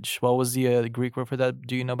language. What was the Greek word for that?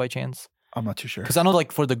 Do you know by chance? I'm not too sure. Because I know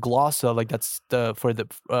like for the glossa, like that's for the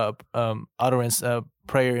utterance,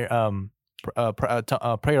 prayer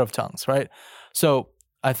of tongues, right? So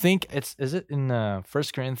I think is it in 1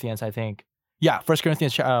 Corinthians, I think. Yeah, 1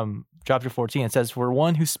 Corinthians chapter 14, it says, "For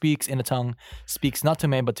one who speaks in a tongue speaks not to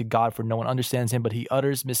man but to God, for no one understands him, but he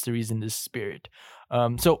utters mysteries in the spirit."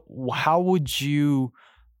 So how would you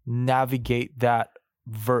navigate that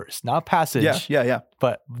verse? Not passage. Yeah.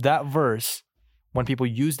 But that verse, when people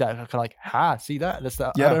use that, kind of like, see that? That's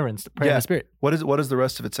the utterance, the prayer in the spirit. What does the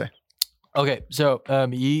rest of it say? Okay, so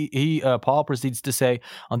Paul proceeds to say,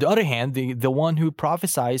 on the other hand, the one who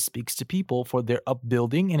prophesies speaks to people for their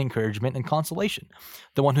upbuilding and encouragement and consolation.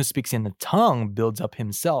 The one who speaks in the tongue builds up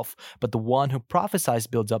himself, but the one who prophesies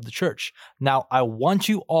builds up the church. Now, I want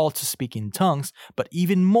you all to speak in tongues, but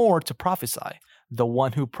even more to prophesy. The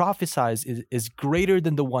one who prophesies is greater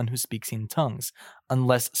than the one who speaks in tongues,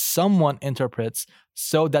 unless someone interprets,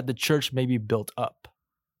 so that the church may be built up.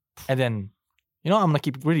 And then, I'm going to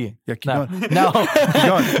keep reading. Yeah, keep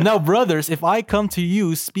going. Now, brothers, if I come to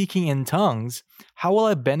you speaking in tongues, how will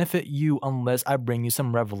I benefit you unless I bring you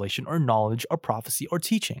some revelation or knowledge or prophecy or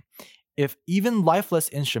teaching? If even lifeless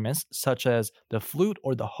instruments, such as the flute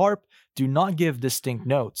or the harp, do not give distinct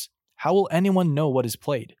notes, how will anyone know what is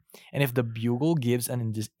played? And if the bugle gives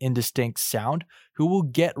an indistinct sound, who will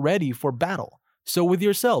get ready for battle? So with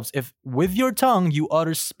yourselves, if with your tongue you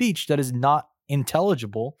utter speech that is not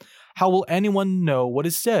intelligible, how will anyone know what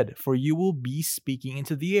is said? For you will be speaking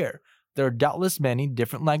into the air. There are doubtless many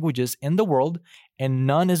different languages in the world, and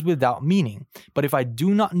none is without meaning. But if I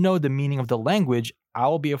do not know the meaning of the language, I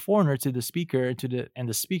will be a foreigner to the speaker, and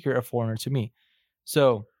the speaker a foreigner to me.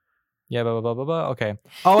 So, yeah, blah, blah, blah, blah, blah. Okay.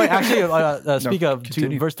 Oh, wait, actually,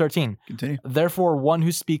 to verse 13. Continue. Therefore, one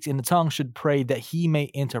who speaks in a tongue should pray that he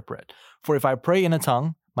may interpret. For if I pray in a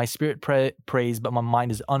tongue, my spirit prays, but my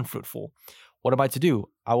mind is unfruitful. What am I to do?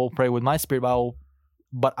 I will pray with my spirit,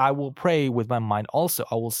 but I will pray with my mind also.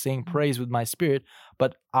 I will sing praise with my spirit,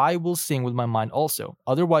 but I will sing with my mind also.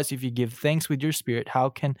 Otherwise, if you give thanks with your spirit, how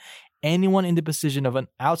can anyone in the position of an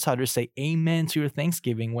outsider say amen to your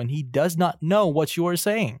thanksgiving when he does not know what you are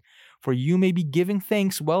saying? For you may be giving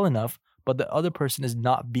thanks well enough, but the other person is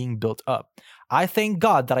not being built up. I thank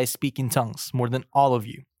God that I speak in tongues more than all of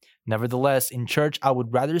you. Nevertheless, in church, I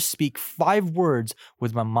would rather speak 5 words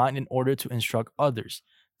with my mind in order to instruct others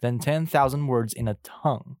than 10,000 words in a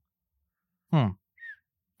tongue. Do you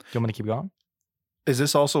want me to keep going? Is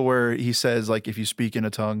this also where he says, like, if you speak in a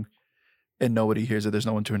tongue and nobody hears it, there's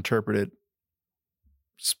no one to interpret it,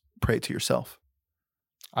 pray it to yourself?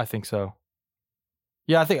 I think so.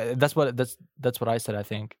 Yeah, I think that's what I said, I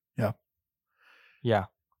think. Yeah. Yeah.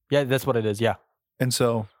 Yeah, that's what it is. Yeah. And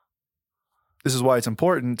so this is why it's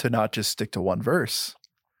important to not just stick to one verse,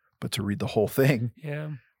 but to read the whole thing. Yeah.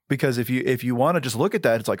 Because if you want to just look at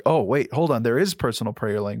that, it's like, oh, wait, hold on. There is personal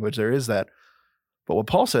prayer language. There is that. But what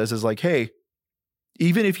Paul says is like, hey,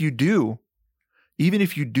 even if you do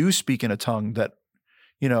speak in a tongue that,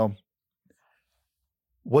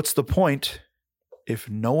 what's the point if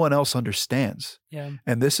no one else understands? Yeah.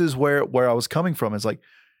 And this is where I was coming from. Is like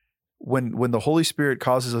when the Holy Spirit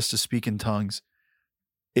causes us to speak in tongues,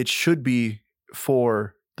 it should be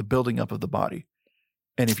for the building up of the body.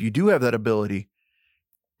 And if you do have that ability,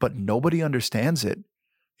 but nobody understands it,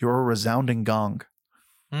 you're a resounding gong.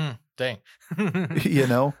 Dang.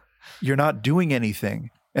 You're not doing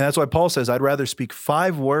anything. And that's why Paul says, I'd rather speak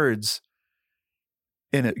 5 words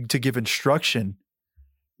to give instruction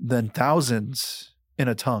than thousands in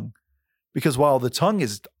a tongue. Because while the tongue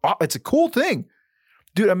it's a cool thing.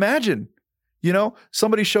 Dude, imagine,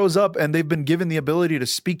 somebody shows up and they've been given the ability to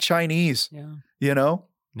speak Chinese,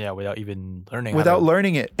 Yeah, without even learning.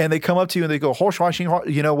 Learning it. And they come up to you and they go,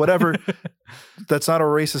 whatever. That's not a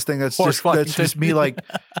racist thing. That's just me like,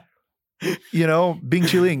 being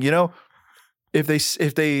Chilean, if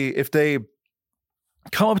they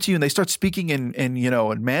come up to you and they start speaking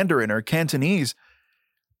in Mandarin or Cantonese,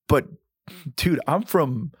 but dude, I'm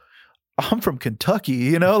from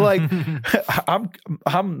Kentucky, like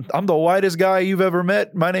I'm the whitest guy you've ever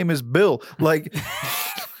met. My name is Bill. Like,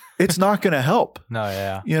 it's not going to help. No,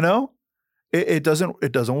 yeah. It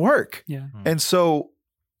doesn't work. Yeah. And so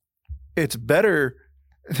it's better,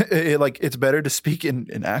 it's better to speak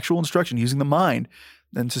in actual instruction using the mind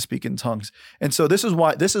than to speak in tongues. And so this is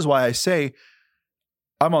why I say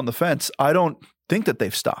I'm on the fence. I don't think that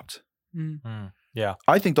they've stopped. Yeah.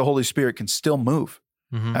 I think the Holy Spirit can still move.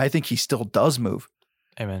 Mm-hmm. I think he still does move.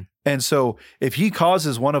 Amen. And so if he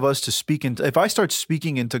causes one of us to speak if I start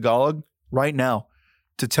speaking in Tagalog right now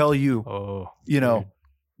to tell you,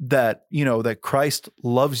 that Christ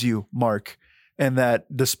loves you, Mark, and that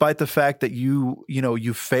despite the fact that you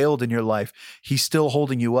failed in your life, he's still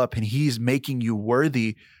holding you up and he's making you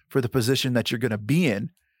worthy for the position that you're going to be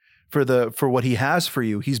in, for what he has for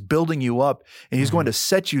you. He's building you up and he's going to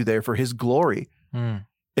set you there for his glory.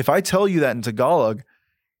 If I tell you that in Tagalog,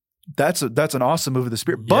 that's an awesome move of the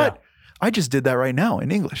Spirit. Yeah. But I just did that right now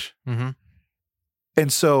in English. Mm-hmm.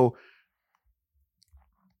 And so,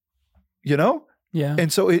 Yeah.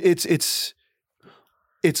 and so it's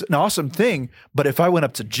an awesome thing. But if I went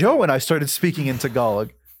up to Joe and I started speaking in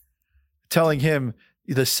Tagalog, telling him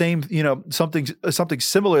the same, something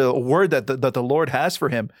similar, a word that the Lord has for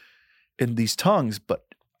him in these tongues, but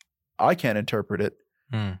I can't interpret it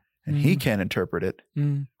and he can't interpret it.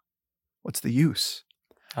 What's the use?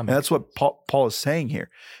 And that's what Paul is saying here.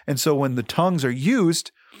 And so when the tongues are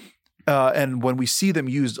used, and when we see them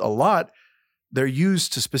used a lot, they're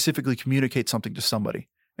used to specifically communicate something to somebody.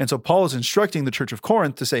 And so Paul is instructing the church of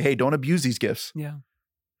Corinth to say, hey, don't abuse these gifts. Yeah.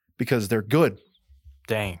 Because they're good.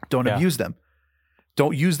 Dang. Don't abuse them.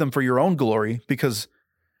 Don't use them for your own glory, because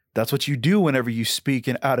that's what you do whenever you speak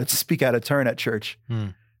out of turn at church.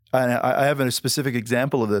 And I have a specific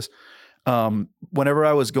example of this. Whenever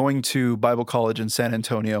I was going to Bible college in San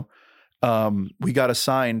Antonio, we got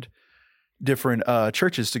assigned different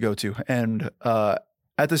churches to go to. And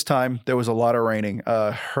at this time, there was a lot of raining.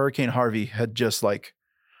 Hurricane Harvey had it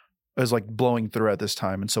was blowing through at this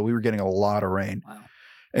time. And so we were getting a lot of rain. Wow.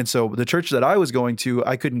 And so the church that I was going to,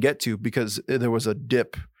 I couldn't get to because there was a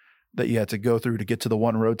dip that you had to go through to get to the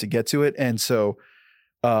one road to get to it. And so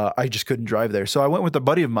I just couldn't drive there. So I went with a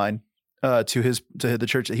buddy of mine to the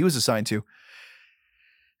church that he was assigned to.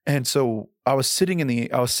 And so I was sitting in the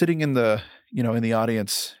in the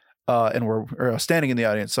audience, and I was standing in the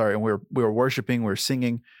audience, sorry, and we were worshiping, we were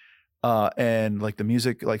singing, and like the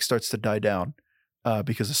music like starts to die down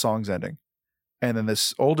because the song's ending. And then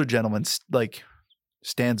this older gentleman like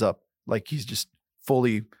stands up, like he's just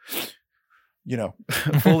fully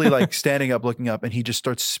like standing up, looking up, and he just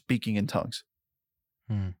starts speaking in tongues.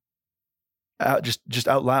 Just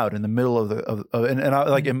out loud in the middle of and I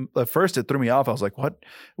like at first it threw me off. I was like, what?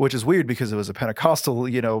 Which is weird because it was a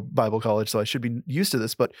Pentecostal, Bible college, so I should be used to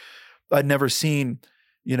this, but I'd never seen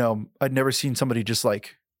somebody just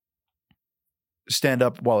like stand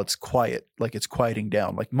up while it's quiet, like it's quieting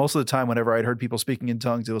down. Like most of the time, whenever I'd heard people speaking in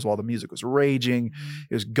tongues, it was while the music was raging,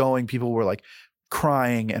 it was going, people were like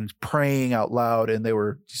crying and praying out loud, and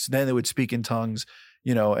then they would speak in tongues,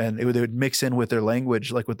 and they would mix in with their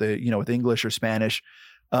language, like with with English or Spanish.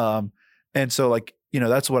 And so like,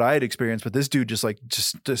 that's what I had experienced, but this dude just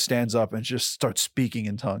stands up and just starts speaking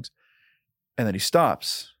in tongues. And then he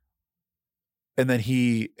stops. And then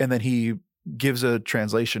he gives a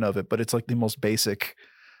translation of it, but it's like the most basic,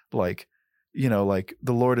 like, like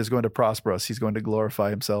the Lord is going to prosper us. He's going to glorify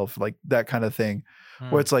himself, like that kind of thing,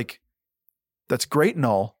 where it's like, that's great and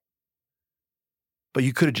all, but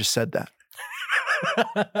you could have just said that.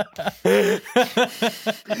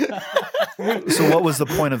 So what was the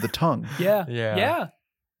point of the tongue? Yeah.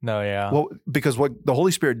 No, yeah. Well, because what the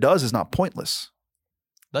Holy Spirit does is not pointless.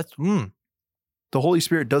 That's The Holy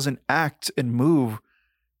Spirit doesn't act and move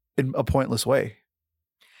in a pointless way.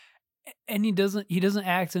 And he doesn't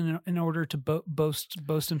act in order to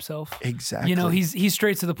boast himself. Exactly. He's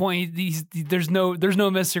straight to the point. There's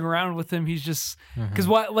no messing around with him. He's just because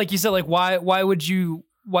why, like you said, like why would you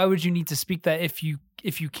need to speak that if you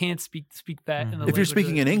can't speak that in the if you're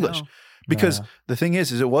speaking in English? Because the thing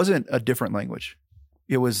is it wasn't a different language.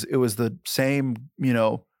 It was the same,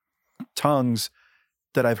 tongues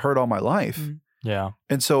that I've heard all my life. Mm-hmm. Yeah.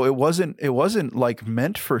 And so it wasn't like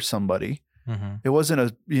meant for somebody. It wasn't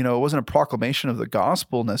a proclamation of the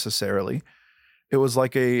gospel necessarily. It was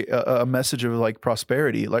like a message of like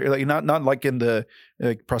prosperity, like not like in the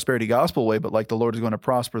prosperity gospel way, but like the Lord is going to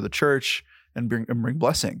prosper the church and bring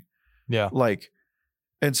blessing. Yeah. Like,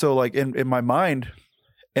 and so like in my mind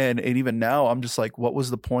and even now, I'm just like, what was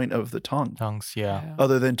the point of the tongue? Tongues. Yeah.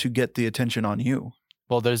 Other than to get the attention on you.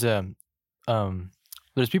 Well, there's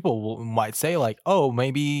people who might say like, oh,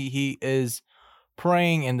 maybe he is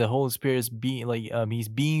praying and the Holy Spirit is being like, he's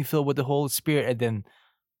being filled with the Holy Spirit. And then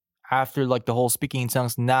after like the whole speaking in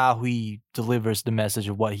tongues, now he delivers the message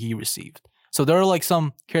of what he received. So there are like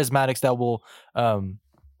some charismatics that will,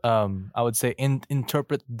 I would say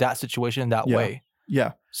interpret that situation that way.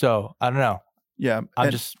 Yeah. So I don't know. Yeah.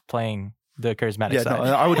 I'm just playing the charismatic side.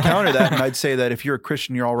 No, I would counter that. And I'd say that if you're a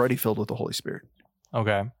Christian, you're already filled with the Holy Spirit.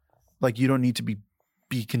 Okay. Like you don't need to be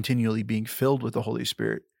continually being filled with the Holy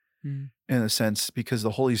Spirit in a sense, because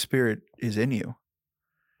the Holy Spirit is in you.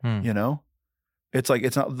 It's like,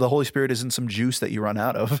 it's not, the Holy Spirit isn't some juice that you run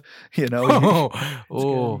out of, he's not a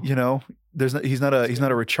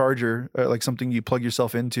recharger, like something you plug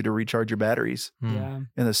yourself into to recharge your batteries. In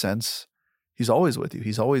a sense, he's always with you.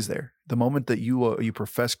 He's always there. The moment that you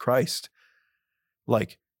profess Christ,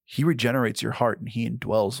 like he regenerates your heart and he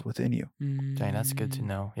indwells within you. Dang, that's good to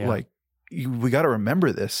know. Yeah. Like we got to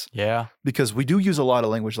remember this. Yeah. Because we do use a lot of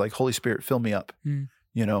language like Holy Spirit, fill me up.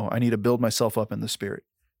 I need to build myself up in the Spirit,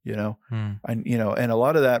 and a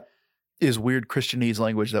lot of that is weird Christianese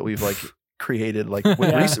language that we've like created like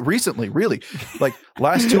recently, really like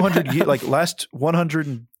last 200 years, like last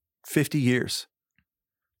 150 years,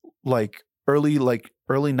 like early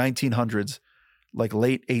 1900s, like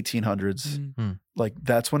late 1800s, like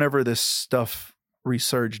that's whenever this stuff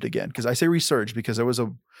resurged again. Because I say resurged because there's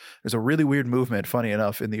a really weird movement, funny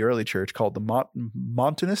enough, in the early church called the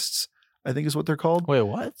Montanists, I think is what they're called. Wait,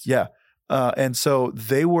 what? Yeah. And so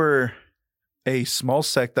they were a small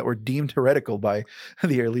sect that were deemed heretical by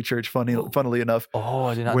the early church, funnily enough. Oh,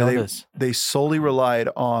 I did not know this. They solely relied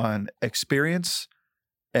on experience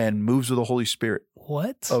and moves of the Holy Spirit.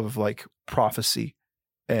 What? Of like prophecy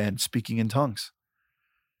and speaking in tongues.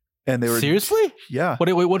 And they were seriously? Yeah.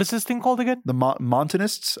 Wait, what is this thing called again? The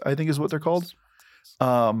Montanists, I think is what they're called.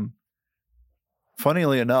 Funnily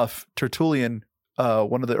enough, Tertullian,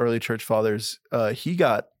 one of the early church fathers, he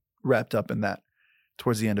got wrapped up in that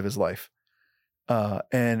towards the end of his life.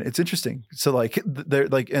 And it's interesting. So like they're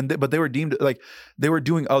like, but they were deemed like they were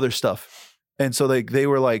doing other stuff. And so they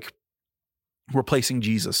were like replacing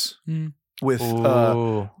Jesus with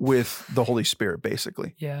Ooh. with the Holy Spirit,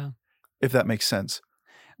 basically. Yeah. If that makes sense.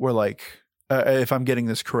 Where like, if I'm getting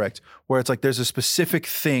this correct, where it's like there's a specific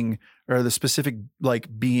thing or the specific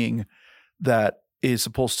like being that is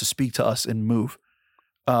supposed to speak to us and move.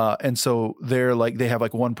 And so they're like, they have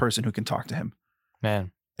like one person who can talk to him.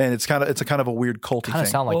 Man. And it's a kind of a weird culty Kind of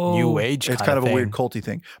thing. sound like New Age. It's kind of a weird culty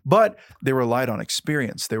thing. But they relied on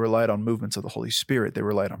experience. They relied on movements of the Holy Spirit. They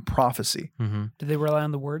relied on prophecy. Mm-hmm. Did they rely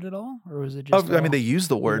on the word at all? Or was it just I mean, they used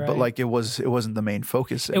the word, but Right. like it wasn't the main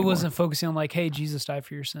focus anymore. it wasn't focusing on like, hey, Jesus died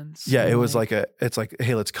for your sins. Yeah, it And, was it's like,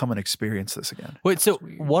 hey, let's come and experience this again. Wait, so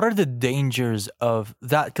weird. what are the dangers of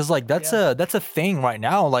that? Because like that's a thing right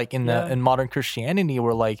now, like in in modern Christianity,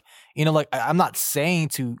 where like, you know, like I'm not saying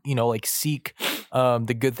to, you know, like seek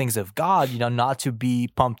the good things of God, you know, not to be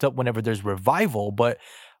pumped up whenever there's revival, but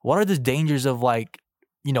what are the dangers of like,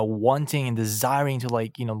 you know, wanting and desiring to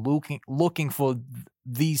like, you know, looking for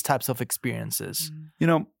these types of experiences? You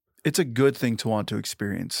know, it's a good thing to want to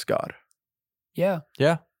experience God. Yeah.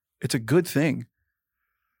 Yeah. It's a good thing.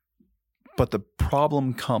 But the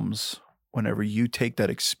problem comes whenever you take that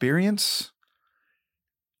experience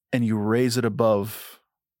and you raise it above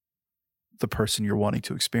the person you're wanting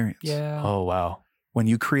to experience. Yeah. Oh, wow. When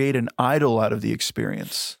you create an idol out of the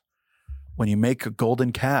experience, when you make a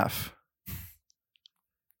golden calf,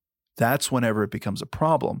 that's whenever it becomes a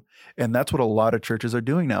problem. And that's what a lot of churches are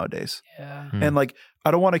doing nowadays. Yeah. Hmm. And like,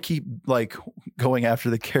 I don't want to keep like going after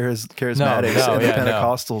the charismatics and the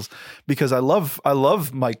Pentecostals because I love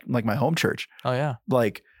my home church. Oh, yeah.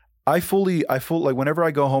 Like I fully like whenever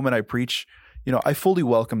I go home and I preach, you know, I fully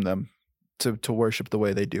welcome them to worship the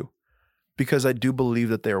way they do because I do believe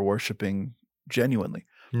that they are worshiping genuinely.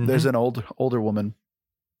 Mm-hmm. There's an older woman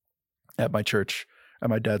at my church, at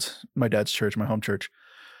my dad's church, my home church,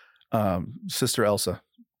 Sister Elsa.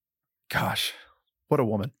 Gosh, what a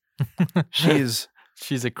woman. She's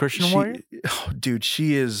a Christian warrior? Dude,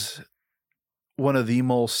 she is one of the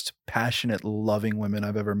most passionate, loving women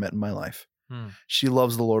I've ever met in my life. She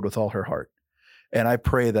loves the Lord with all her heart. And I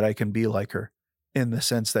pray that I can be like her in the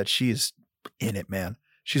sense that she's in it, man.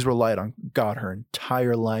 She's relied on God her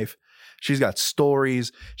entire life. She's got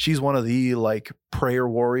stories. She's one of the like prayer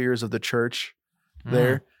warriors of the church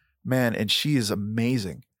there, man. And she is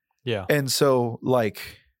amazing. Yeah. And so like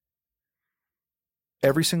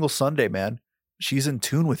every single Sunday, man, she's in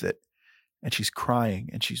tune with it and she's crying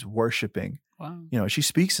and she's worshiping. Wow. You know, she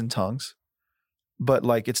speaks in tongues, but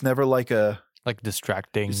like, it's never like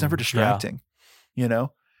distracting. It's never distracting, you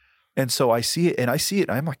know? And so I see it and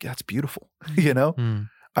I'm like, that's beautiful. You know,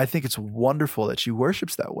 I think it's wonderful that she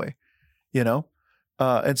worships that way, you know?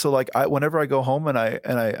 And so like whenever I go home and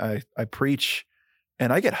I preach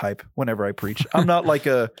and I get hype whenever I preach, I'm not like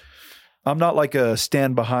a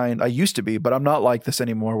stand behind. I used to be, but I'm not like this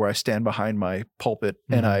anymore where I stand behind my pulpit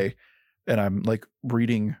and I'm like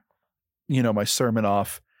reading, you know, my sermon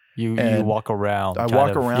off. You walk around. I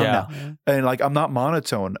walk around now. Yeah. And like, I'm not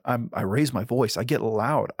monotone. I raise my voice. I get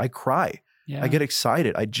loud. I cry. Yeah. I get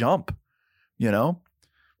excited. I jump, you know,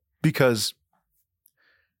 because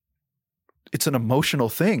it's an emotional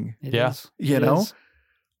thing, It Yeah. is. you It know? is.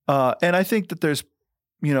 And I think that there's,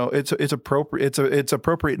 you know, it's appropriate. It's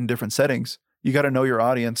appropriate in different settings. You got to know your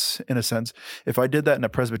audience in a sense. If I did that in a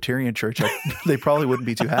Presbyterian church, they probably wouldn't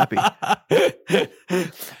be too happy.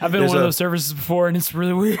 I've been in one of those services before and it's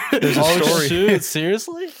really weird. There's a story. Shoot,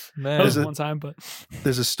 seriously? Man. That was one time, but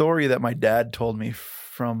There's a story that my dad told me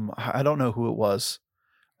from, I don't know who it was,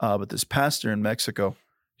 but this pastor in Mexico,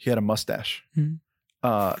 he had a mustache. Mhm.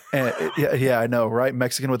 Yeah, I know, right?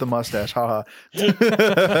 Mexican with a mustache. Haha.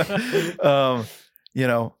 You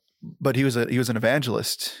know, but he was an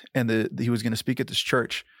evangelist and he was going to speak at this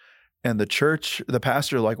church, and the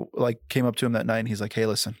pastor like came up to him that night and he's like, "Hey,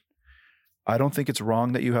 listen, I don't think it's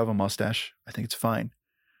wrong that you have a mustache. I think it's fine.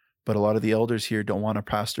 But a lot of the elders here don't want a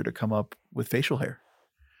pastor to come up with facial hair.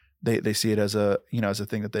 They see it as a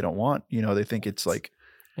thing that they don't want. You know, they think it's like,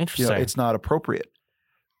 Interesting. it's not appropriate.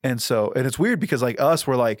 And so, and it's weird because like us,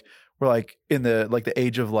 we're like in the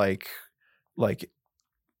age of like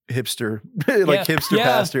hipster, like hipster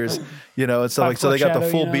pastors, you know, and stuff like, so they got the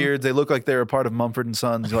full beards. They look like they're a part of Mumford &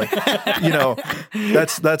 Sons. Like, you know,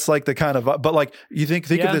 that's like the kind of, but like you think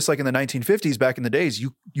of this like in the 1950s, back in the days,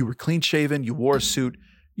 you were clean shaven, you wore a suit,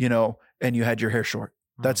 you know, and you had your hair short.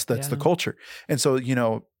 That's the culture. And so, you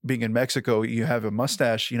know, being in Mexico, you have a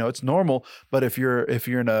mustache, you know, it's normal. But if you're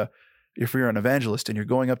an evangelist and you're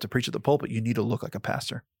going up to preach at the pulpit, you need to look like a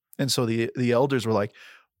pastor. And so the elders were like,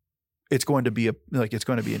 it's going to be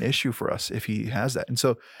an issue for us if he has that. And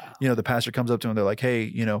so, you know, the pastor comes up to him, they're like, "Hey,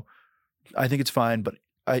 you know, I think it's fine, but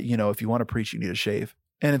if you want to preach, you need to shave."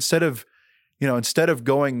 And instead of you know, instead of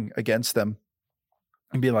going against them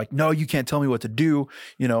and being like, no, you can't tell me what to do.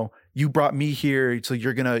 You know, you brought me here, so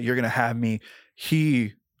you're gonna have me.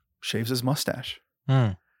 He shaves his mustache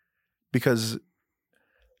because,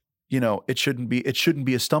 you know, it shouldn't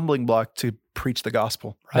be a stumbling block to preach the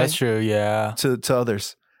gospel. Right? That's true. Yeah. To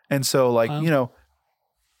others. And so like, you know,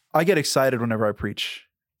 I get excited whenever I preach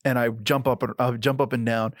and I jump up and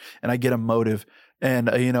down and I get a motive and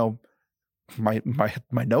you know, my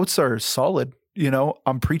notes are solid. You know,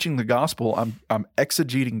 I'm preaching the gospel. I'm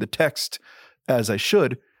exegeting the text as I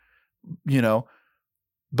should, you know,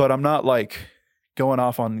 but I'm not like going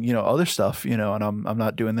off on, you know, other stuff, you know, and I'm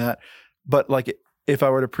not doing that. But like if I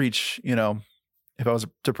were to preach, you know, if I was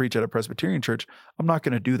to preach at a Presbyterian church, I'm not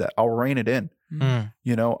going to do that. I'll rein it in.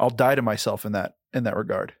 You know, I'll die to myself in that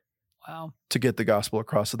regard. Wow. To get the gospel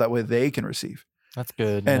across so that way they can receive. That's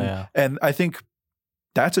good. And I think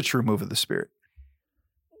that's a true move of the Spirit.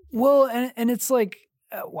 Well, and it's like,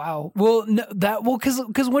 wow. Well, no,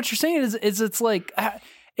 because what you're saying is it's like,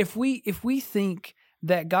 if we think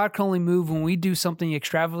that God can only move when we do something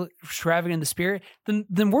extravagant in the Spirit,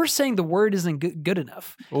 then we're saying the word isn't good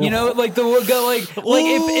enough. Ooh. You know, like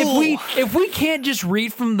if we can't just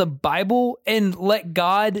read from the Bible and let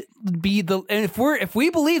God be and if we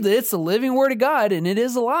believe that it's the living word of God and it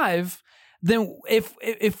is alive, then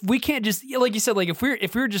if we can't just, like you said, like if we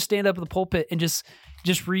were just stand up at the pulpit and just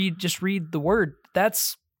read the word,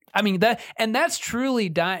 that's truly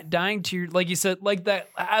dying to your, like you said, like that.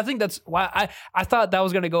 I think that's why I thought that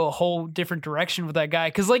was going to go a whole different direction with that guy.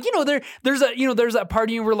 Cause like, you know, there's that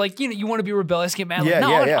party where like, you know, you want to be rebellious, get mad. Like,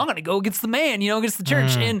 I'm going to go against the man, you know, against the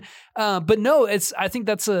church. And, but no, I think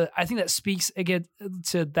that speaks again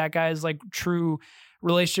to that guy's like true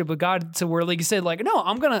relationship with God, to where, like you said, like, no,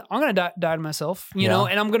 I'm gonna die to myself, you know,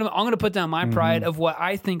 and I'm gonna put down my pride of what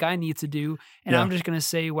I think I need to do, and I'm just gonna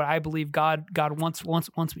say what I believe God wants me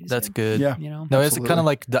to That's say. good. Yeah, you know. No, it's kind of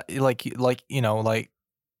like you know, like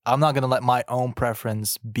I'm not gonna let my own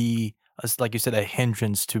preference be, like you said, a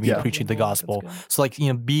hindrance to me preaching the gospel. So like,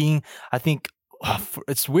 you know, I think.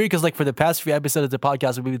 It's weird because like for the past few episodes of the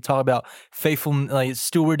podcast, we would talk about faithful, like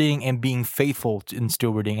stewarding and being faithful in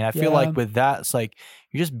stewarding. And I feel like with that, it's like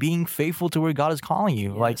you're just being faithful to where God is calling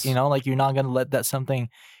you. Yes. Like, you know, like you're not going to let that something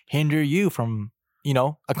hinder you from, you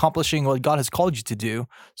know, accomplishing what God has called you to do.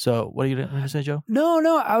 So what are you going to say, Joe?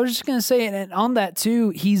 No, I was just going to say, and on that too,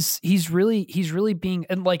 he's really being,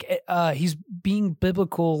 and like, he's being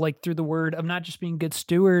biblical, like through the word of not just being a good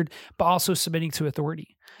steward, but also submitting to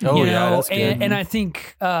authority. Oh, you yeah, know? that's good. And I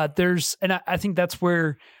think I think that's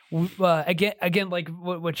where again, like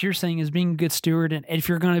what you're saying is being a good steward, and if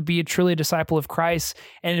you're going to be truly a disciple of Christ,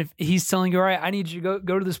 and if He's telling you, all right, I need you to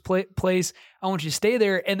go to this place, I want you to stay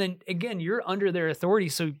there, and then again, you're under their authority,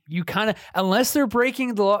 so you kind of, unless they're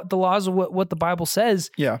breaking the laws of what the Bible says,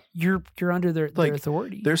 you're under their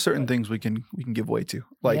authority. There's certain things we can give way to,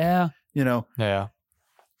 like you know,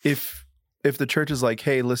 If the church is like,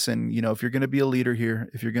 hey, listen, you know, if you're going to be a leader here,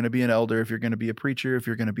 if you're going to be an elder, if you're going to be a preacher, if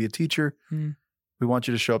you're going to be a teacher, we want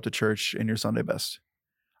you to show up to church in your Sunday best.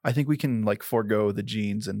 I think we can like forego the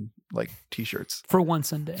jeans and like t-shirts for one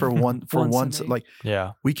Sunday. For one Sunday. Like,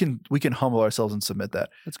 we can humble ourselves and submit that.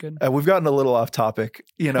 That's good. We've gotten a little off topic,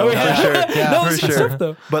 you know, for sure. For sure. Stuff,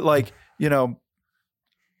 though. But like, you know,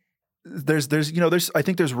 there's I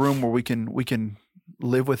think there's room where we can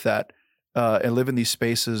live with that. And live in these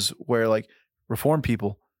spaces where like Reformed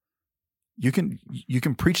people, you can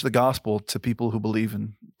preach the gospel to people who believe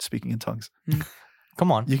in speaking in tongues. Come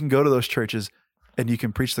on. You can go to those churches and you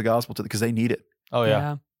can preach the gospel to them because they need it. Oh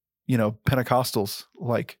yeah. You know, Pentecostals,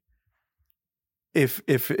 like if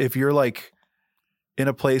you're like in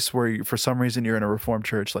a place where for some reason you're in a Reformed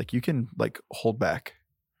church, like you can like hold back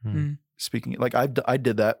speaking. Like I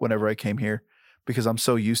did that whenever I came here because I'm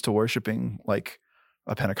so used to worshiping like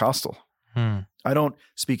a Pentecostal. I don't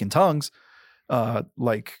speak in tongues,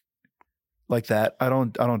 like that. I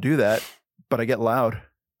don't do that, but I get loud,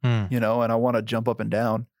 you know, and I want to jump up and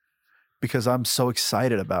down because I'm so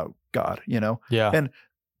excited about God, you know? Yeah. And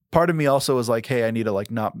part of me also is like, hey, I need to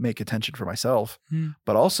like not make attention for myself,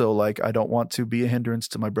 but also like, I don't want to be a hindrance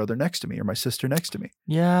to my brother next to me or my sister next to me.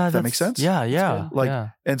 Yeah. Does that make sense? Yeah.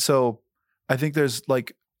 Like, and so I think there's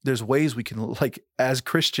ways we can like, as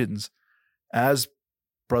Christians, as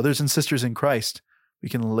brothers and sisters in Christ, we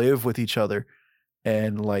can live with each other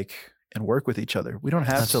and work with each other. We don't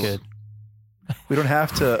have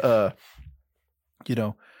to you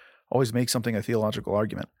know, always make something a theological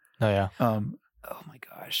argument. Oh yeah. Oh my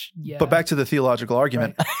gosh. Yeah. But back to the theological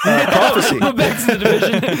argument. Prophecy. Back to the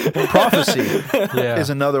division. Prophecy is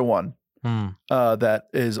another one that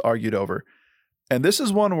is argued over. And this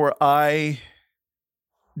is one where I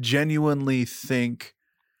genuinely think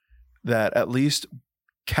that at least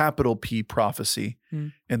capital P prophecy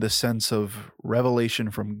in the sense of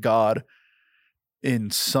revelation from God in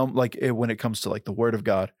some, like when it comes to like the word of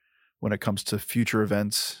God, when it comes to future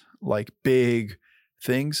events, like big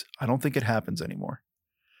things, I don't think it happens anymore.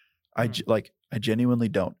 I genuinely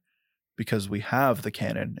don't, because we have the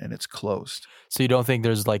canon and it's closed. So you don't think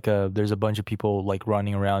there's a bunch of people like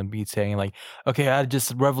running around saying like, okay, I had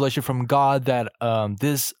just revelation from God that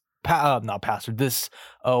this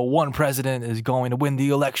one president is going to win the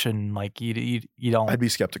election. Like you don't. I'd be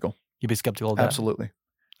skeptical. You'd be skeptical of that? Absolutely.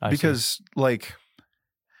 Because like,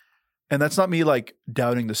 and that's not me like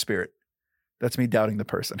doubting the spirit. That's me doubting the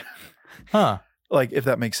person. Huh. Like, if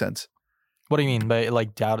that makes sense. What do you mean by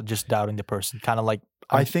like doubting the person? Kind of like,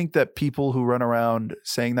 I think that people who run around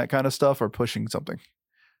saying that kind of stuff are pushing something,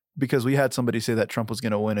 because we had somebody say that Trump was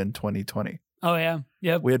going to win in 2020. Oh yeah.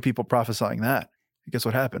 Yep. We had people prophesying that. Guess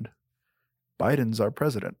what happened? Biden's our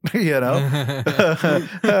president, you know?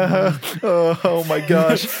 Oh my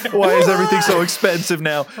gosh. Why is everything so expensive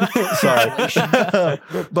now? Sorry.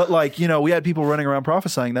 But like, you know, we had people running around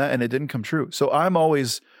prophesying that and it didn't come true. So I'm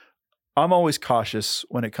always cautious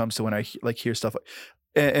when it comes to when I like hear stuff.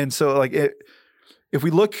 And so like if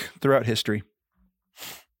we look throughout history,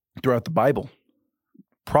 throughout the Bible,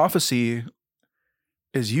 prophecy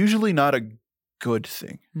is usually not a good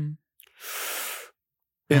thing.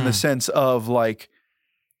 In the sense of like,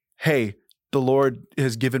 hey, the Lord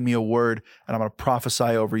has given me a word and I'm going to prophesy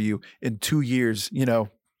over you in 2 years, you know,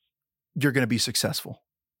 you're going to be successful.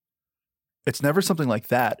 It's never something like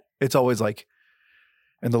that. It's always like,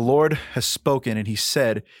 and the Lord has spoken and he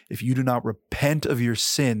said, if you do not repent of your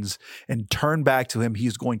sins and turn back to him, he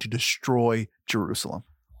is going to destroy Jerusalem.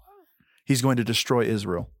 He's going to destroy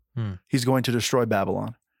Israel. He's going to destroy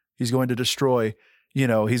Babylon. He's going to destroy, you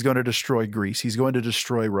know, he's going to destroy Greece. He's going to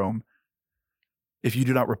destroy Rome. If you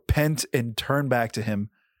do not repent and turn back to him,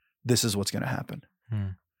 this is what's going to happen.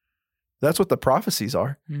 That's what the prophecies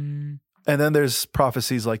are. And then there's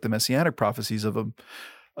prophecies like the messianic prophecies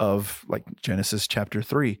of like Genesis chapter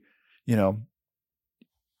 3, you know,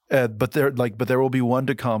 but there will be one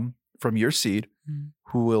to come from your seed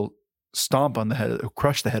who will stomp on the head,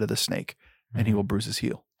 crush the head of the snake, and he will bruise his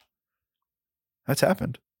heel. That's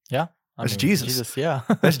happened. Yeah. That's Jesus. Yeah.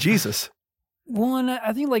 That's Jesus. One,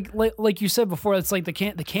 I think like you said before, it's like the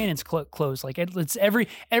canon's closed. Like it's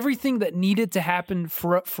everything that needed to happen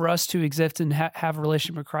for us to exist and have a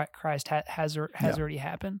relationship with Christ has already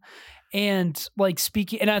happened. And like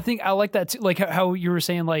speaking, and I think I like that too, like how you were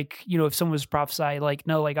saying, like, you know, if someone was prophesy, like,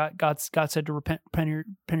 no, like God said to repent your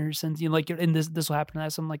sins, you know, like, and this will happen,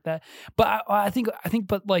 something like that. But I think,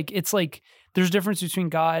 but like, it's like, there's a difference between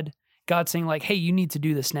God saying like, hey, you need to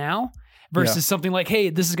do this now, versus something like, hey,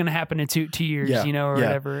 this is going to happen in 2 years, you know, or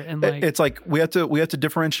whatever. And like, it's like, we have to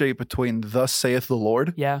differentiate between thus saith the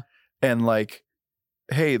Lord. Yeah. And like,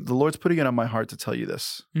 hey, the Lord's putting it on my heart to tell you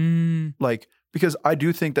this. Like, because I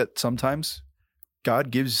do think that sometimes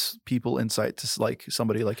God gives people insight to like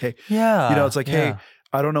somebody like, hey, you know, it's like, hey,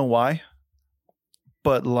 I don't know why,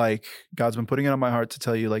 but like God's been putting it on my heart to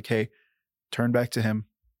tell you like, hey, turn back to him.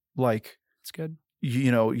 Like, it's good.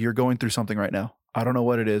 You know, you're going through something right now. I don't know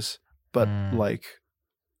what it is, but like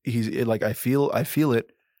I feel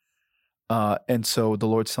it. And so the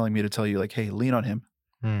Lord's telling me to tell you like, hey, lean on him,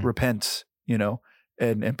 repent, you know,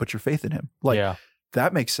 and put your faith in him. Like,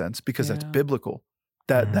 that makes sense because that's biblical.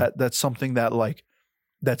 That's something that like,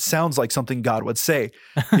 that sounds like something God would say,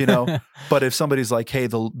 you know. But if somebody's like, hey,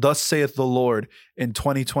 thus saith the Lord in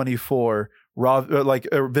 2024,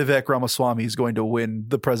 Vivek Ramaswamy is going to win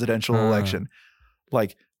the presidential election.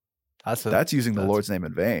 Like, that's using the Lord's name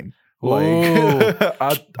in vain.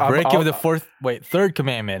 Like, breaking with the third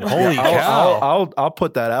commandment. Holy cow! I'll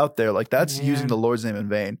put that out there. Like, that's using the Lord's name in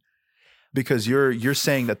vain, because you're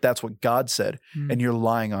saying that that's what God said, and you're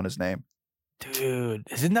lying on his name. Dude,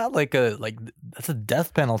 isn't that like that's a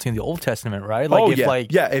death penalty in the Old Testament, right? Like,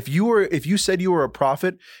 if you said you were a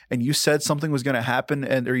prophet and you said something was going to happen,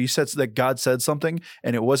 or you said that God said something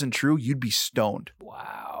and it wasn't true, you'd be stoned.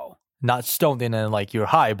 Wow. Not stoned in like you're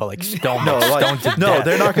high, but like stoned. Stoned to death.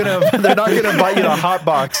 They're not gonna invite you to a hot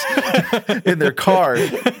box in their car.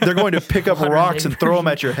 They're going to pick up rocks and throw them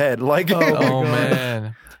at your head. Like, oh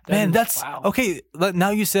man, that's okay. Now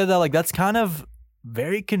you said that, like, that's kind of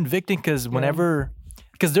very convicting, because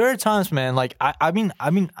there are times, man, like I've been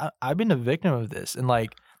a victim of this, and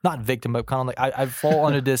like, not victim, but kind of like I fall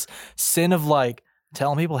under this sin of like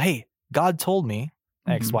telling people, hey, God told me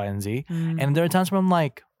X, Y, and Z, and there are times where I'm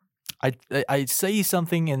like, I say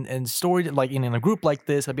something in story, like in a group like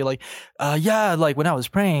this, I'd be like, yeah, like when I was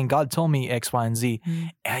praying, God told me X, Y, and Z.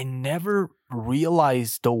 And I never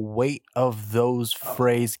realized the weight of those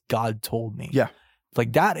phrase God told me. Yeah.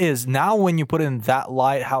 Like that is now when you put it in that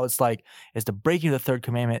light, how it's like, it's the breaking of the third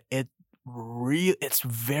commandment. It's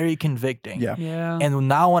very convicting. Yeah. Yeah. And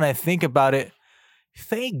now when I think about it,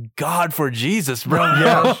 thank God for Jesus, bro.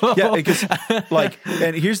 Yeah, because like,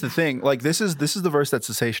 and here's the thing, like this is the verse that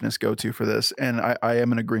cessationists go to for this, and I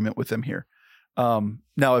am in agreement with them here.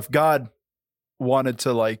 Now, if God wanted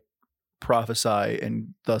to like prophesy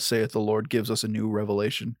and thus saith the Lord gives us a new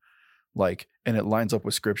revelation, like, and it lines up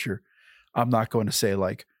with Scripture, I'm not going to say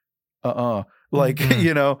like, like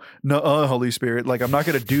no, Holy Spirit, like I'm not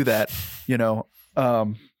going to do that,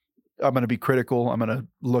 I'm going to be critical. I'm going to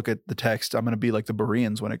look at the text. I'm going to be like the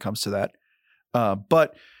Bereans when it comes to that.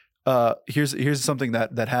 But here's something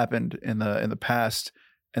that happened in the past,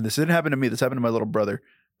 and this didn't happen to me. This happened to my little brother.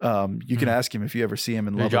 You can ask him if you ever see him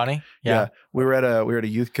in Lubbock. Johnny? Yeah. We were at a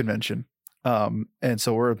youth convention. And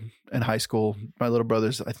so we're in high school. My little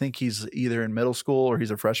brother's, I think he's either in middle school or he's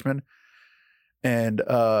a freshman. And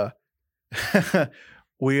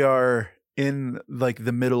we are in like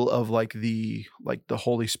the middle of like the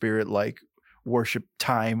Holy Spirit like worship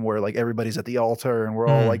time where like everybody's at the altar and we're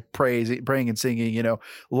all like praying and singing,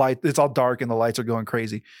 light, it's all dark and the lights are going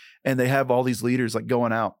crazy. And they have all these leaders like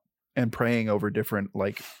going out and praying over different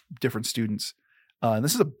students. And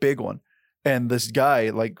this is a big one. And this guy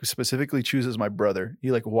like specifically chooses my brother. He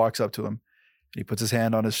like walks up to him and he puts his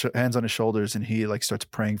hands on his shoulders and he like starts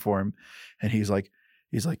praying for him. And he's like,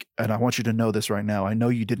 and I want you to know this right now. I know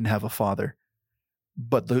you didn't have a father,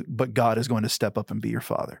 but God is going to step up and be your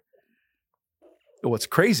father. What's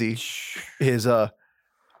crazy is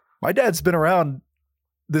my dad's been around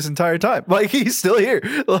this entire time. Like he's still here.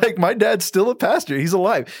 Like my dad's still a pastor. He's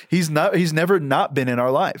alive. He's never not been in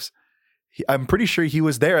our lives. I'm pretty sure he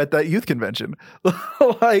was there at that youth convention.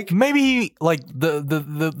 Like maybe like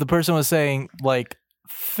the person was saying like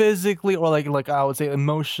physically or like I would say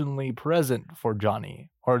emotionally present for Johnny,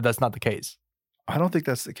 or that's not the case. I don't think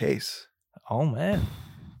that's the case. Oh man.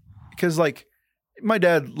 Because like my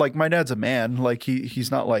dad's a man. Like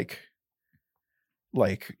he's not like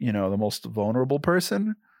the most vulnerable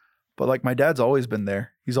person, but like my dad's always been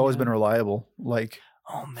there. He's always been reliable. Like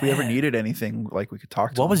if we ever needed anything, like we could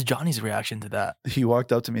talk to him. What was Johnny's reaction to that? He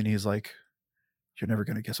walked up to me and he's like, "You're never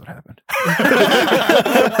gonna guess what happened."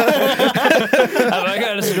 I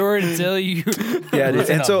got a story to tell you. Yeah, dude.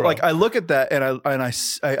 And so like I look at that and I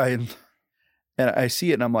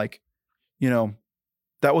see it and I'm like,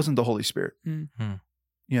 that wasn't the Holy Spirit. And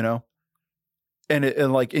you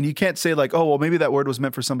can't say like, oh well, maybe that word was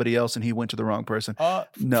meant for somebody else and he went to the wrong person.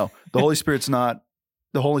 No, the Holy Spirit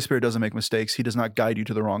doesn't make mistakes. He does not guide you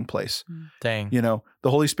to the wrong place. Dang. The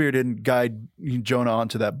Holy Spirit didn't guide Jonah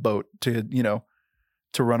onto that boat to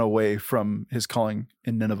run away from his calling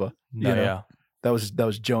in Nineveh. Yeah. That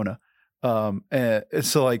was Jonah. And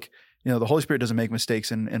so like, the Holy Spirit doesn't make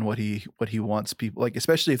mistakes in what he wants people, like,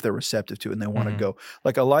 especially if they're receptive to it and they want to go.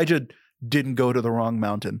 Like Elijah didn't go to the wrong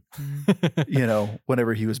mountain,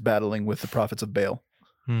 whenever he was battling with the prophets of Baal,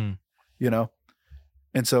 And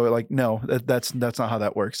so like, no, that's not how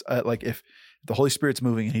that works. Like if the Holy Spirit's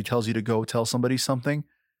moving and he tells you to go tell somebody something,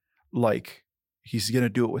 like he's going to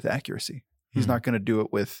do it with accuracy. He's not going to do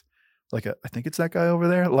it with like I think it's that guy over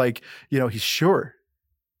there. Like, he's sure.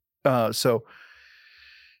 So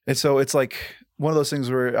it's like one of those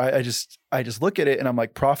things where I just look at it and I'm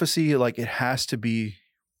like, prophecy, like it has to be,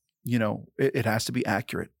 it has to be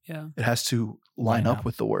accurate. Yeah. It has to line up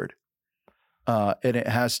with the word. And it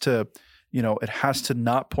has to, it has to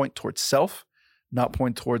not point towards self, not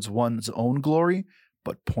point towards one's own glory,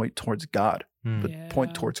 but point towards God, but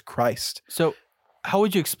point towards Christ. So how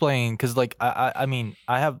would you explain? Because like, I mean,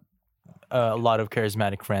 I have a lot of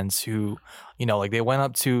charismatic friends who, like they went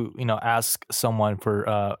up to, ask someone for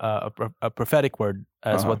a prophetic word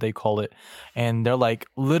as what they call it. And they're like,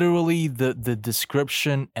 literally the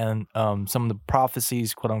description and some of the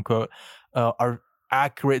prophecies, quote unquote, are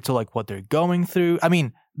accurate to like what they're going through. I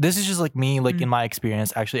mean, this is just like me, like in my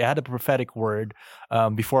experience. Actually, I had a prophetic word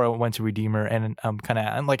before I went to Redeemer, and I'm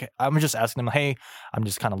just asking them, hey, I'm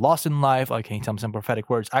just kind of lost in life. Like, can you tell me some prophetic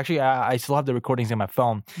words? Actually, I still have the recordings in my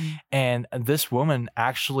phone, and this woman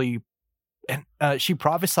actually, and she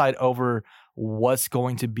prophesied over what's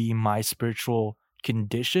going to be my spiritual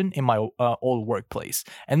condition in my old workplace.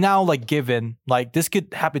 And now, like, given like this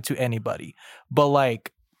could happen to anybody, but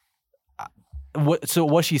like,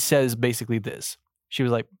 what she says is basically this. She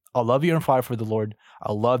was like, I love you on fire for the Lord.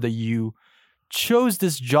 I love that you chose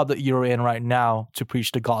this job that you're in right now to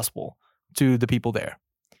preach the gospel. to the people there.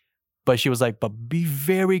 But she was like, but be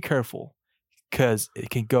very careful because it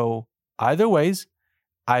can go either ways.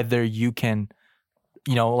 Either you can,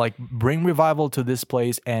 like bring revival to this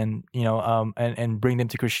place and, and bring them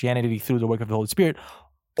to Christianity through the work of the Holy Spirit,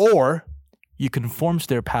 or you conform to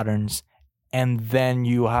their patterns and then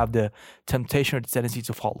you have the temptation or the tendency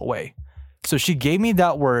to fall away. So she gave me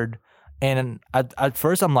that word. And at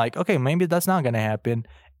first I'm like, okay, maybe that's not going to happen.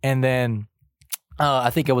 And then I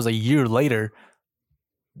think it was a year later,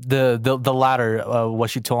 the latter, what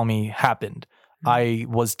she told me happened. I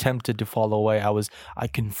was tempted to fall away. I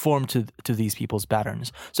conformed to these people's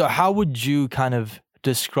patterns. So how would you kind of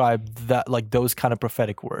describe that, like those kind of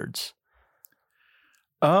prophetic words?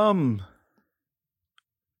 Was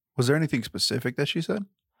there anything specific that she said?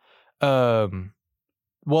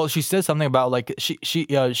 Well, she said something about like she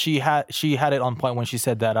had it on point when she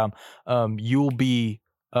said that you'll be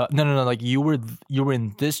no like you were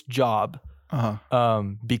in this job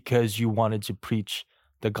because you wanted to preach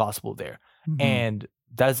the gospel there. Mm-hmm. And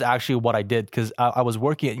that's actually what I did, because I was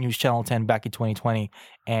working at News Channel 10 back in 2020,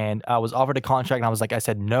 and I was offered a contract, and I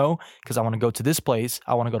said no, because I want to go to this place.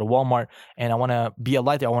 I want to go to Walmart, and I want to be a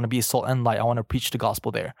light there. I want to be a salt and light. I want to preach the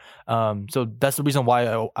gospel there. So that's the reason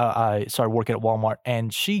why I started working at Walmart,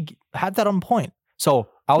 and she had that on point. So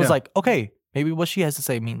I was like, okay, maybe what she has to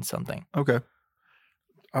say means something. Okay.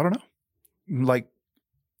 I don't know. Like,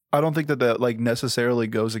 I don't think that like necessarily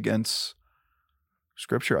goes against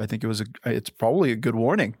Scripture. I think it's probably a good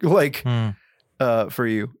warning, like for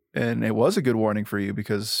you, and it was a good warning for you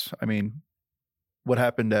because I mean, what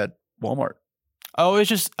happened at Walmart? Oh, it's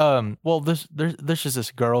just well, there's just this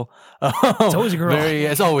girl. It's always a girl.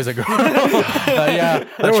 It's always a girl. Yeah,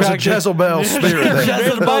 there was a Jezebel spirit.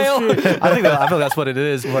 I feel that's what it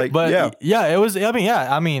is. Like, but yeah, it was.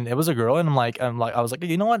 I mean, it was a girl, and I was like,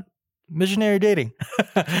 you know what? Missionary dating.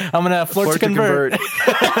 I'm gonna flirt to convert.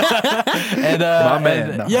 And my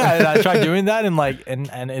man. And I tried doing that,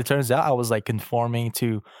 and it turns out I was like conforming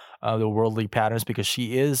to the worldly patterns, because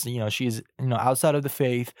she is outside of the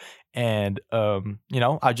faith, and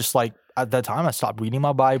I just like at that time I stopped reading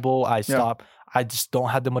my Bible. I just don't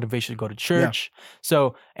have the motivation to go to church.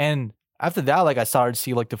 So, and after that, like I started to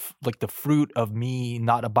see like the fruit of me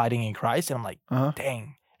not abiding in Christ, and I'm like,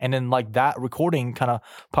 dang. And then like that recording kind of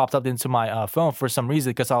popped up into my phone for some reason,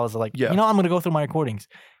 because I was like, I'm going to go through my recordings.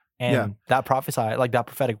 And that that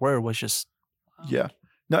prophetic word was just. Yeah.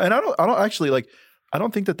 No, and I don't actually like, I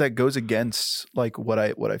don't think that goes against like what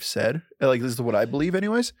I've said. Like this is what I believe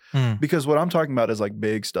anyways, because what I'm talking about is like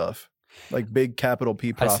big stuff, like big capital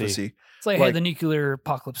P prophecy. It's like, hey, the nuclear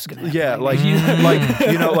apocalypse is going to happen.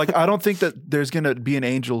 Yeah. Like, I don't think that there's going to be an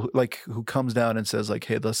angel like who comes down and says like,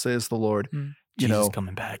 hey, thus says the Lord. Jesus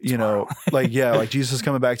coming back tomorrow. Like Jesus is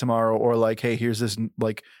coming back tomorrow, or like, hey, here's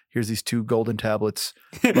these 2 golden tablets,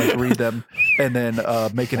 like read them and then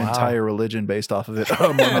make an entire religion based off of it.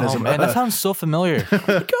 Mormonism. Oh, man, that sounds so familiar.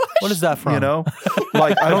 What is that from?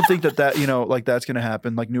 Like I don't think that like that's going to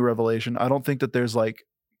happen, like New Revelation. I don't think that there's like,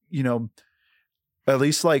 at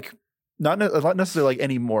least like not necessarily like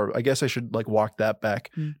anymore. I guess I should like walk that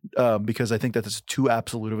back because I think that that's too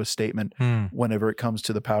absolute of a statement whenever it comes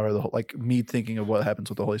to the power of the like me thinking of what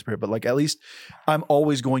happens with the Holy Spirit. But like at least I'm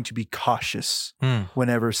always going to be cautious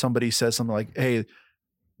whenever somebody says something like, hey,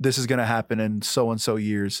 this is going to happen in so and so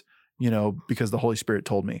years, because the Holy Spirit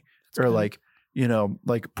told me, or like,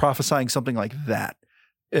 like prophesying something like that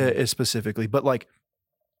specifically. But like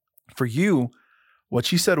for you, what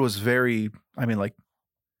she said was very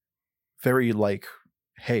like,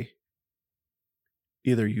 hey,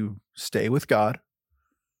 either you stay with God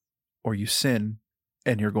or you sin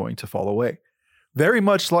and you're going to fall away. Very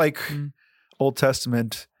much like Old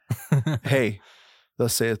Testament, hey,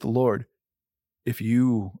 thus saith the Lord, if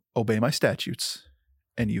you obey my statutes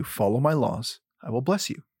and you follow my laws, I will bless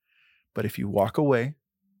you. But if you walk away,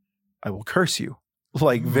 I will curse you.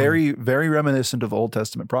 Like very, very reminiscent of Old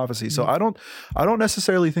Testament prophecy. So I don't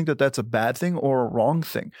necessarily think that that's a bad thing or a wrong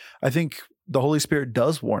thing. I think the Holy Spirit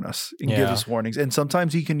does warn us and gives us warnings, and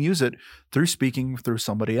sometimes he can use it through speaking through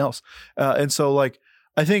somebody else. And so like,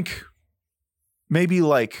 I think maybe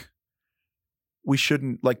like we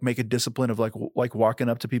shouldn't like make a discipline of like walking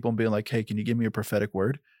up to people and being like, hey, can you give me a prophetic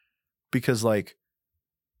word? Because like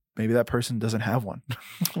maybe that person doesn't have one.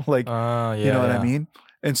 Like, you know what I mean?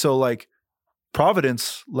 And so like,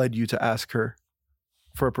 Providence led you to ask her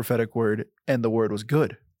for a prophetic word, and the word was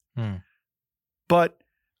good. But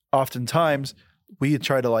oftentimes we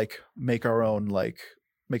try to like make our own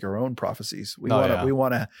prophecies. We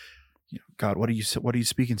want to, God, what are you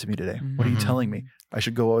speaking to me today? What are you telling me? I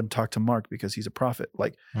should go and talk to Mark because he's a prophet.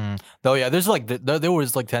 Like, though, yeah, there's like there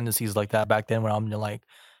was like tendencies like that back then where I'm like,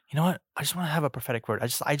 you know what? I just want to have a prophetic word.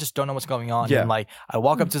 I just don't know what's going on. Yeah. And like I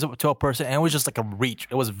walk up to a person and it was just like a reach.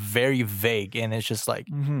 It was very vague and it's just like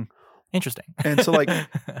interesting. And so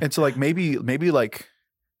like maybe like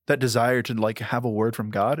that desire to like have a word from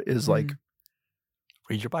God is like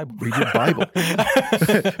read your Bible.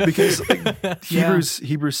 Because like,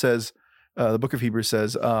 Hebrews says, the book of Hebrews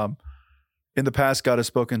says, in the past, God has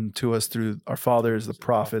spoken to us through our fathers, the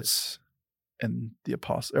prophets, and the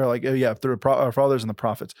apostles, or like, through our fathers and the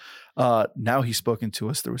prophets. Now he's spoken to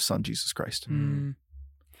us through his son, Jesus Christ.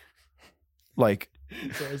 Like,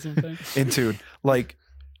 into like,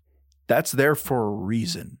 that's there for a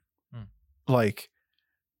reason. Like,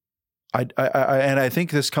 I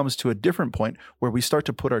think this comes to a different point where we start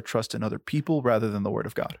to put our trust in other people rather than the word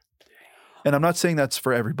of God. And I'm not saying that's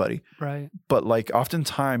for everybody, right? But like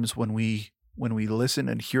oftentimes when we listen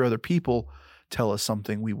and hear other people tell us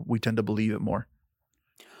something, we tend to believe it more.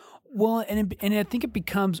 Well, and I think it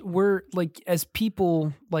becomes, we're like, as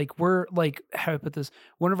people, like we're like, how do I put this?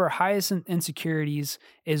 One of our highest insecurities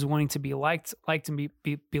is wanting to be liked and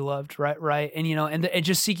be loved, right? And and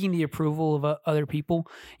just seeking the approval of other people,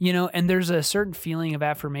 And there's a certain feeling of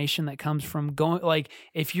affirmation that comes from going, like,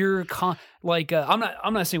 if you're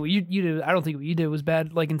I'm not saying what you did. I don't think what you did was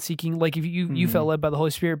bad. Like in seeking, like if you felt led by the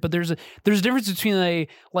Holy Spirit, but there's a difference between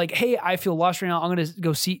like, hey, I feel lost right now. I'm going to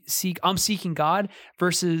go seek. I'm seeking God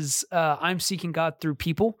versus I'm seeking God through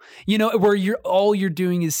people, where all you're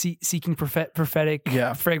doing is seeking prophetic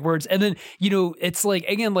words. And then, it's like,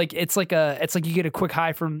 again, like, it's like you get a quick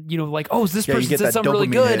high from, like, oh, this person said something really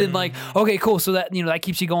good. Hit. And like, okay, cool. So that, that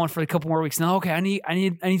keeps you going for a couple more weeks. Now, okay, I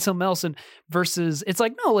need something else. And versus it's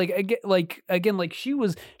like, no, like she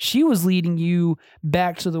was leading you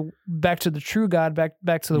back to the true God,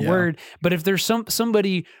 back to the word. But if there's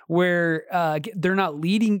somebody where they're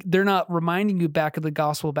not reminding you back of the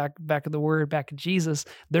gospel, back of the word, back of Jesus,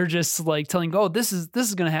 they're just like telling you, oh, this is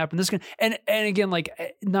going to happen. And again,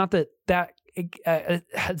 like, not that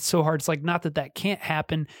it's so hard. It's like, not that can't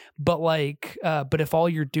happen, but like, but if all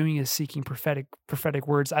you're doing is seeking prophetic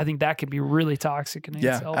words, I think that could be really toxic in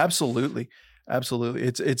itself. Absolutely.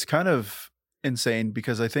 It's kind of insane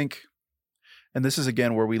because I think, and this is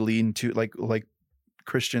again where we lean to like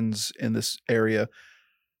Christians in this area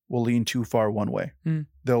will lean too far one way.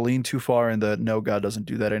 They'll lean too far in the no, God doesn't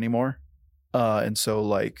do that anymore. And so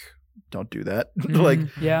like, don't do that.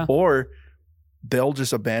 Or they'll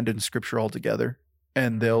just abandon scripture altogether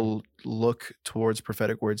and they'll look towards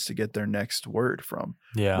prophetic words to get their next word from.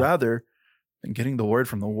 Rather than getting the word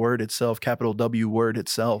from the word itself, capital W word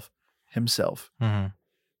itself, himself.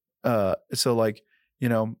 So like,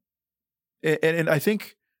 and I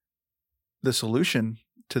think the solution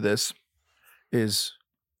to this is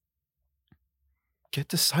get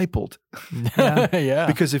discipled.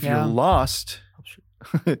 Because if you're lost,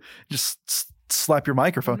 just slap your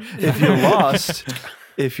microphone. If you're lost,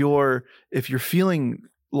 if you're feeling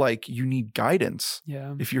like you need guidance,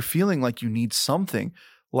 if you're feeling like you need something,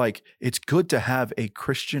 like it's good to have a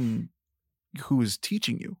Christian who is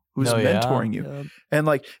teaching you, who's mentoring you.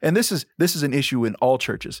 And this is an issue in all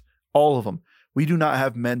churches, all of them. We do not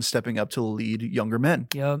have men stepping up to lead younger men.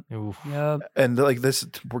 And like this,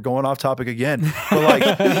 we're going off topic again. But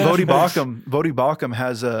like Bodhi Baucham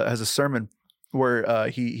has a sermon where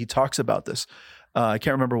he talks about this. I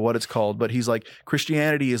can't remember what it's called, but he's like,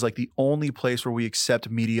 Christianity is like the only place where we accept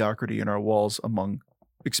mediocrity in our walls among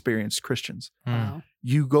experienced Christians. Wow.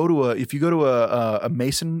 If you go to a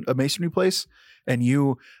masonry place and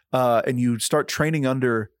you start training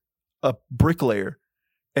under a bricklayer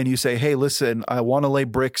and you say, hey, listen, I want to lay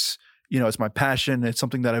bricks. It's my passion. It's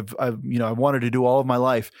something that I've wanted to do all of my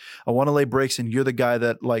life. I want to lay bricks. And you're the guy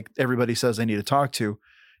that like everybody says I need to talk to.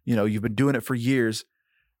 You've been doing it for years.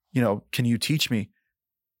 Can you teach me?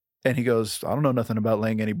 And he goes, I don't know nothing about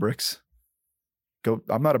laying any bricks.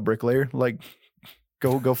 I'm not a bricklayer. Like,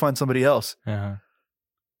 go find somebody else.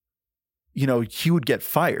 He would get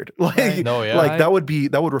fired.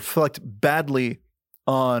 That would reflect badly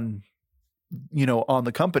on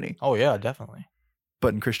the company. Oh yeah, definitely.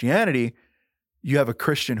 But in Christianity, you have a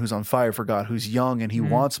Christian who's on fire for God, who's young and he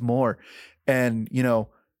wants more. And,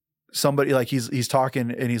 somebody like he's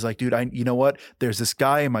talking and he's like, dude, you know what? There's this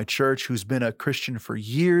guy in my church who's been a Christian for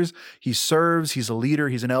years. He serves, he's a leader,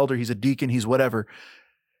 he's an elder, he's a deacon, he's whatever.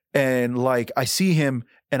 And like, I see him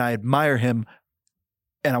and I admire him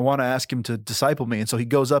and I want to ask him to disciple me. And so he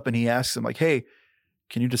goes up and he asks him like, hey,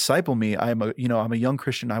 can you disciple me? I'm a young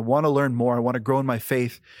Christian. I want to learn more. I want to grow in my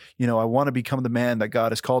faith. I want to become the man that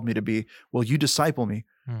God has called me to be. Will you disciple me?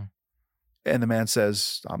 And the man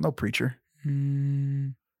says, I'm no preacher.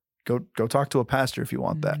 Go talk to a pastor if you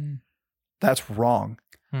want that. That's wrong.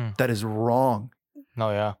 That is wrong.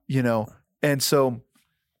 Oh yeah. And so,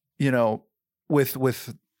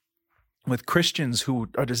 with Christians who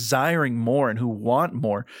are desiring more and who want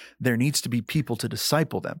more, there needs to be people to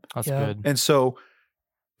disciple them. That's good. And so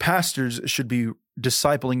pastors should be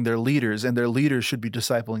discipling their leaders, and their leaders should be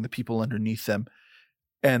discipling the people underneath them.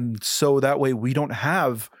 And so that way we don't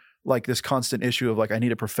have like this constant issue of like, I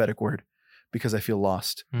need a prophetic word because I feel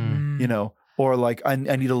lost, or like I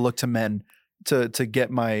need to look to men to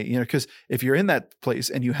get my, because if you're in that place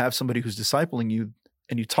and you have somebody who's discipling you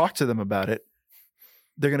and you talk to them about it,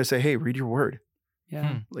 they're going to say, hey, read your word.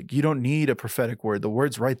 Yeah. Like you don't need a prophetic word. The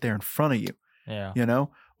word's right there in front of you. Yeah.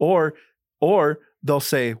 Or they'll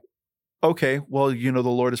say, okay, well, the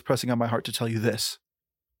Lord is pressing on my heart to tell you this.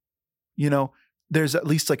 There's at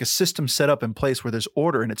least like a system set up in place where there's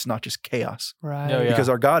order and it's not just chaos. Right. Yeah. Because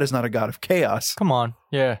our God is not a God of chaos. Come on.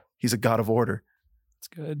 Yeah. He's a God of order. That's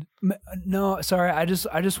good. No, sorry. I just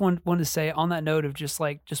want to say on that note of just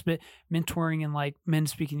mentoring and like men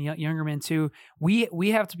speaking to younger men too. We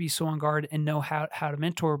have to be so on guard and know how to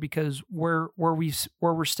mentor, because where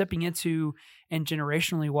we're stepping into, and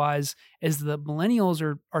generationally wise, is the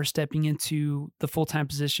millennials are stepping into the full-time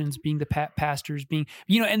positions, being the pastors, being,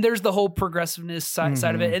 and there's the whole progressiveness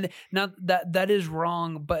side of it. And not that is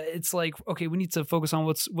wrong, but it's like, okay, we need to focus on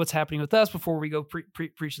what's happening with us before we go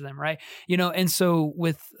preach to them. Right. And so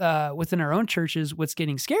within our own churches, what's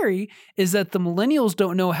getting scary is that the millennials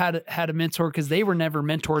don't know how to mentor because they were never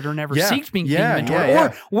mentored or never seeked being mentored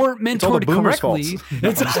or weren't mentored correctly.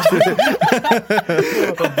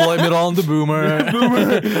 Blame it on the boomer.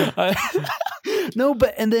 No,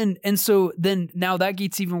 but and so now that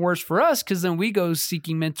gets even worse for us, because then we go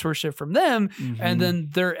seeking mentorship from them, and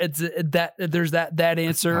then there's that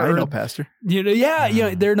answer. I know pastor.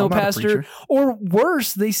 They're no pastor, or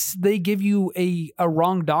worse, they give you a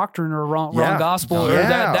wrong doctrine or wrong gospel. Or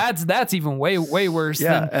that's even way worse.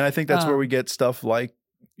 Yeah, and I think that's where we get stuff like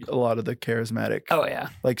a lot of the charismatic. Oh yeah,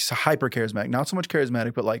 like hyper charismatic, not so much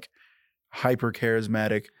charismatic, but like hyper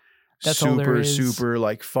charismatic. That's super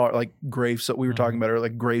like far like grave. So we were talking about it,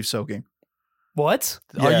 like grave soaking. What?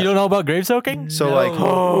 Yeah. Oh, you don't know about grave soaking? So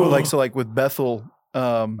like with Bethel,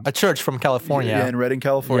 a church from California, in Redding,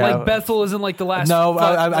 California. Like Bethel isn't like the last. No,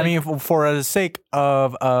 I mean for the sake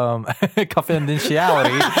of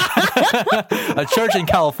confidentiality, a church in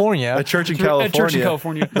California, a church in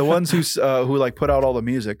California, the ones who like put out all the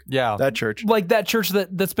music. Yeah, that church, like that church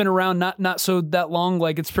that's been around not so that long,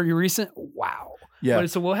 like it's pretty recent. Wow. Yeah.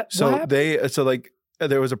 So what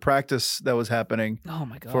there was a practice that was happening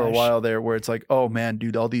for a while there where it's like, oh man,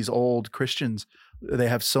 dude, all these old Christians, they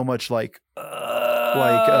have so much like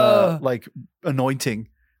anointing.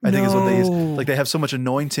 I think is what they use. Like they have so much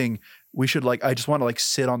anointing. We should I just want to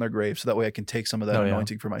sit on their grave so that way I can take some of that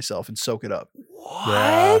anointing for myself and soak it up. What?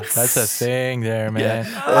 Yeah, that's a thing there, man.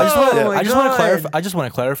 Yeah. I just want to clarify. I just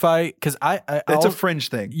want to clarify because it's a fringe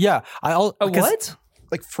thing. Yeah, what?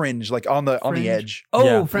 Like fringe, like on the edge. Oh,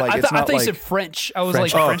 yeah. I thought you said French. I was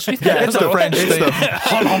French. like, French? Yeah, it's the French thing.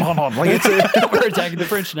 Hold on. We're attacking the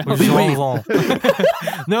French now.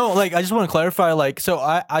 No, I just want to clarify. So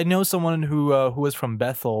I know someone who was from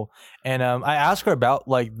Bethel, and I asked her about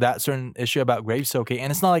that certain issue about grave soaking,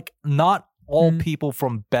 and it's not all people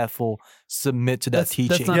from Bethel submit to that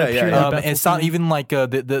teaching. That's not it's not even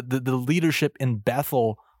the leadership in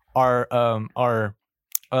Bethel are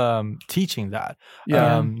teaching that.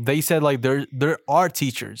 They said there are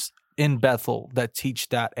teachers in Bethel that teach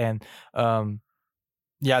that, and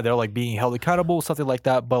they're being held accountable, something like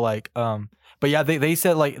that. But they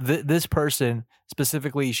said this person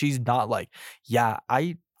specifically, she's not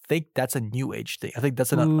I think that's a new age thing. I think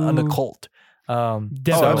that's an occult.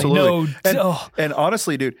 Absolutely. And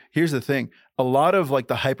honestly, dude, here's the thing. A lot of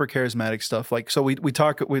the hyper charismatic stuff, so we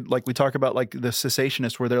talk about the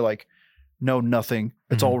cessationists where they're no, nothing.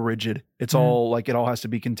 It's all rigid. It's all it all has to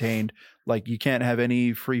be contained. You can't have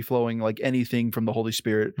any free flowing anything from the Holy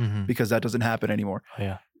Spirit because that doesn't happen anymore.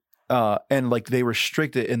 Yeah. And they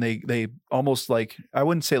restrict it, and they almost I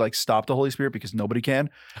wouldn't say stop the Holy Spirit because nobody can,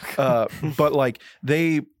 but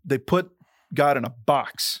they put God in a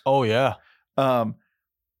box. Oh yeah.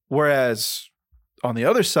 Whereas on the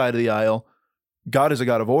other side of the aisle, God is a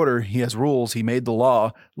God of order. He has rules. He made the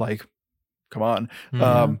law. Come on.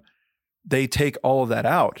 They take all of that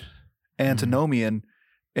out. Antinomian,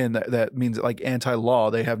 and that means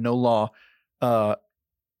anti-law. They have no law. Is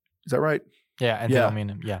that right?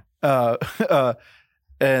 Antinomian. Yeah.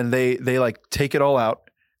 And they like take it all out.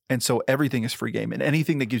 And so everything is free game. And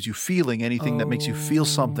anything that gives you feeling, anything that makes you feel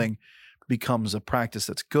something becomes a practice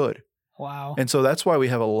that's good. Wow. And so that's why we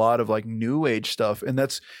have a lot of like new age stuff. And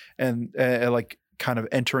that's, and like kind of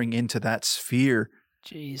entering into that sphere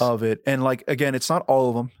of it. And like, again, it's not all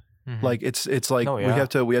of them. Mm-hmm. Like it's like we have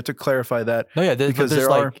to clarify that. No, yeah, because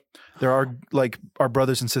there are like our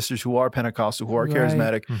brothers and sisters who are Pentecostal, who are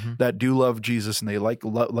charismatic, that do love Jesus, and they they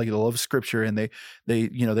love Scripture, and they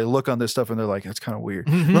look on this stuff and they're like, that's kind of weird,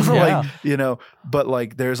 But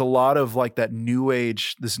like there's a lot of like that new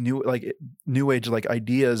age like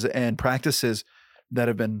ideas and practices that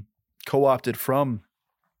have been co-opted from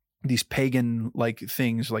these pagan like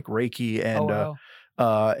things like Reiki and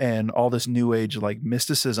and all this new age like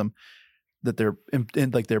mysticism that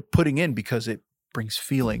they're putting in because it brings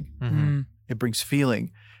feeling. Mm-hmm. It brings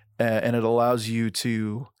feeling, and it allows you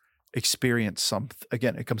to experience something.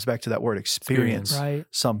 Again, it comes back to that word experience.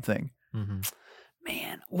 Something. Mm-hmm.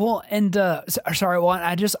 Man, well, and sorry, well,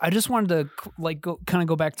 I just wanted to like go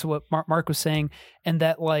back to what Mark was saying, and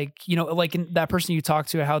that like like in that person you talked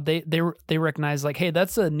to, how they recognize like, hey,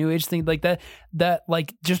 that's a new age thing, like that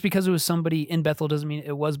like just because it was somebody in Bethel doesn't mean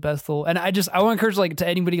it was Bethel. And I want to encourage like to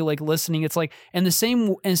anybody like listening, it's like in the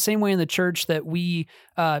same way in the church that we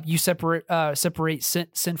you separate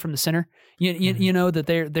sin from the sinner. You know that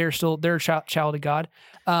they're a child of God.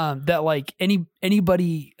 That like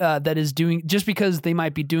anybody that is doing, just because they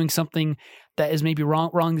might be doing something that is maybe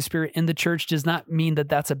wrong the spirit in the church, does not mean that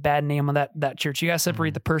that's a bad name on that church. You got to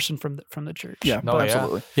separate the person from the church. Yeah,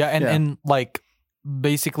 absolutely. Yeah, and like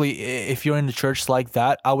basically, if you're in the church like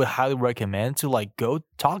that, I would highly recommend to like go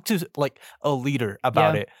talk to like a leader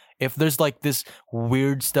about it. If there's like this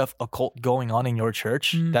weird stuff occult going on in your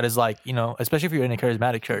church, that is like, especially if you're in a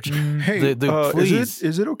charismatic church. Hey, please.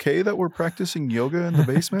 Is it okay that we're practicing yoga in the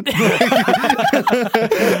basement?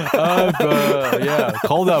 Yeah,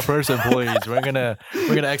 call that person, please. We're gonna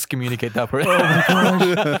excommunicate that person. Oh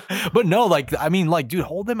my gosh. But no, like, I mean, like, dude,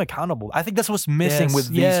 hold them accountable. I think that's what's missing with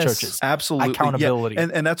these churches. Absolutely. Accountability. Yeah.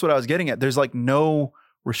 And that's what I was getting at. There's like no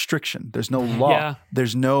restriction. There's no law. Yeah.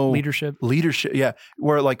 There's no leadership. Yeah.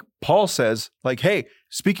 Where like Paul says, like, hey,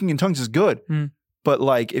 speaking in tongues is good. But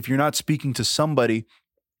like, if you're not speaking to somebody,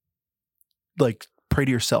 like, pray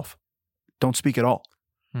to yourself. Don't speak at all.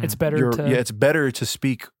 It's better it's better to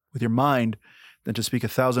speak with your mind than to speak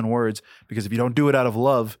 1,000 words, because if you don't do it out of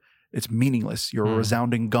love, it's meaningless. You're a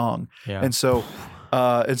resounding gong. Yeah. And so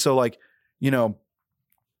like,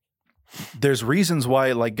 there's reasons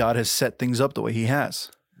why like God has set things up the way he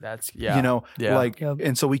has.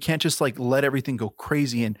 And so we can't just like let everything go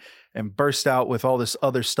crazy and burst out with all this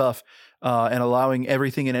other stuff, and allowing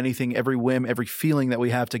everything and anything, every whim, every feeling that we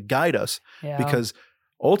have to guide us, because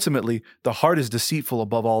ultimately the heart is deceitful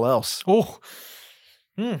above all else.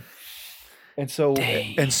 And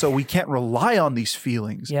so we can't rely on these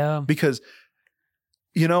feelings, because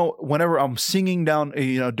whenever I'm singing down,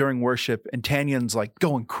 during worship, and Tanyan's like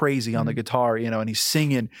going crazy on the guitar, and he's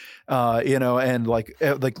singing, and like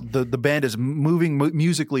the band is moving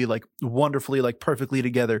musically, like wonderfully, like perfectly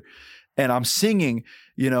together. And I'm singing,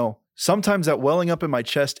 sometimes that welling up in my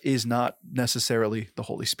chest is not necessarily the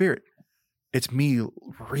Holy Spirit. It's me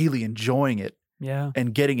really enjoying it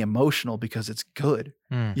and getting emotional because it's good.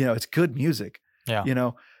 It's good music,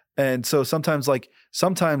 and so sometimes I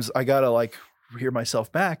gotta like hear myself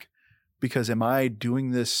back, because am I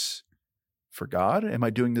doing this for God? Am I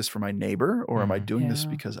doing this for my neighbor? Or am I doing this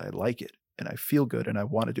because I like it and I feel good and I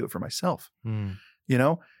want to do it for myself? You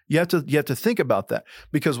have to think about that,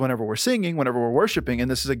 because whenever we're singing, whenever we're worshiping, and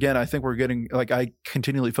this is, again, I think we're getting like, I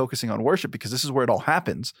continually focusing on worship because this is where it all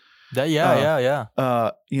happens.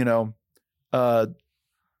 Whenever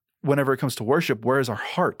it comes to worship, where is our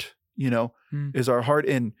heart? Is our heart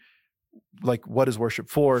in like, what is worship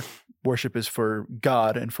for? Worship is for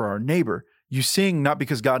God and for our neighbor. You sing not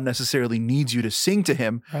because God necessarily needs you to sing to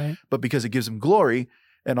him, but because it gives him glory.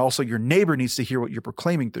 And also your neighbor needs to hear what you're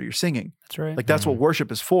proclaiming through your singing. That's right. Like that's what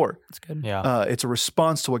worship is for. That's good. Yeah. It's a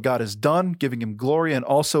response to what God has done, giving him glory, and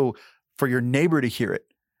also for your neighbor to hear it.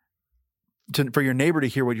 For your neighbor to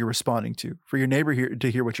hear what you're responding to, for your neighbor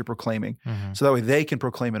to hear what you're proclaiming. So that way they can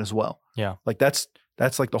proclaim it as well. Yeah. Like that's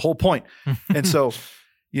like the whole point. And so,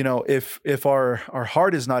 if our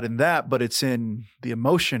heart is not in that, but it's in the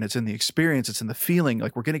emotion, it's in the experience, it's in the feeling,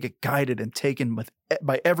 like we're going to get guided and taken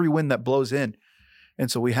by every wind that blows in. And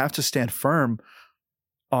so we have to stand firm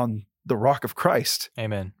on the rock of Christ.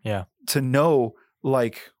 Amen. Yeah. To know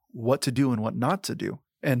like what to do and what not to do.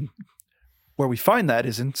 And where we find that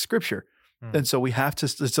is in Scripture. And so we have to,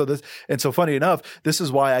 so funny enough, this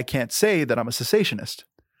is why I can't say that I'm a cessationist,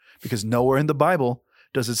 because nowhere in the Bible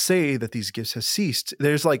does it say that these gifts have ceased.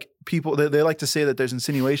 There's like people, they like to say that there's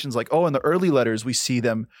insinuations like, oh, in the early letters, we see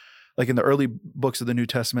them, like in the early books of the New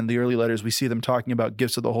Testament, the early letters, we see them talking about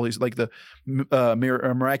gifts of the Holy, like the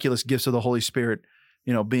miraculous gifts of the Holy Spirit,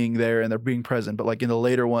 being there and they're being present. But like in the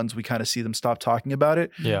later ones, we kind of see them stop talking about it.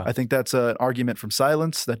 Yeah. I think that's an argument from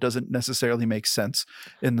silence that doesn't necessarily make sense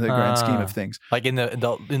in the grand scheme of things. Like in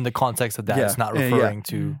the context of that, it's not referring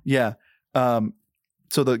to. Yeah.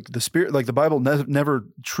 So the Spirit, like the Bible never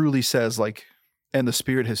truly says like, and the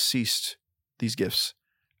Spirit has ceased these gifts.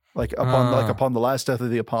 Like upon the last death of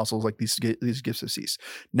the apostles, like these gifts have ceased.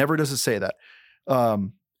 Never does it say that.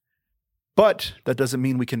 But that doesn't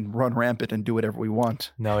mean we can run rampant and do whatever we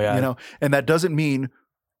want. No, yeah. And that doesn't mean,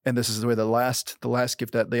 and this is the way the last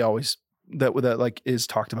gift that they always, that like is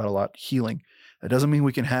talked about a lot, healing. That doesn't mean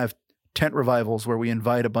we can have tent revivals where we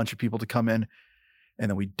invite a bunch of people to come in and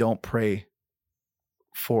then we don't pray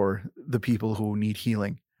for the people who need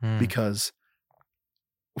healing because,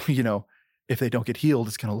 if they don't get healed,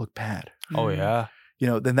 it's going to look bad. Oh yeah.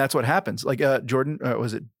 Then that's what happens. Like Jordan,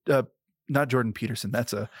 was it not Jordan Peterson?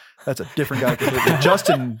 That's a different guy completely.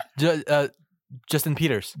 Justin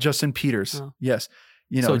Peters. Justin Peters. Oh. Yes.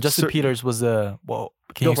 So Justin Peters was can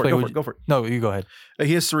you explain? Go for it. No, you go ahead.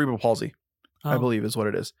 He has cerebral palsy, I believe is what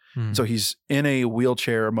it is. So he's in a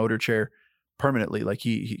wheelchair or motor chair permanently. Like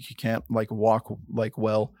he can't like walk like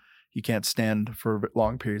well. He can't stand for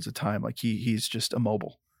long periods of time. Like he's just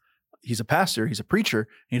immobile. He's a pastor. He's a preacher.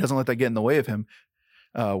 And he doesn't let that get in the way of him.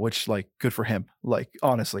 Which like good for him. Like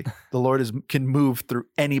honestly, the Lord can move through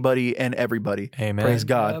anybody and everybody. Amen. Praise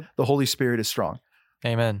God. Yep. The Holy Spirit is strong.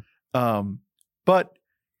 Amen. But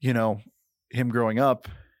him growing up,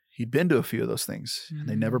 he'd been to a few of those things and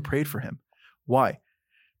they never prayed for him. Why?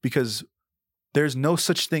 Because there's no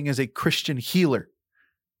such thing as a Christian healer.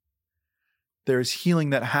 There's healing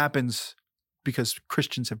that happens because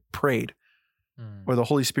Christians have prayed or the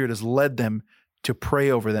Holy Spirit has led them to pray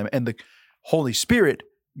over them. And the Holy Spirit,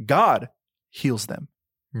 God, heals them.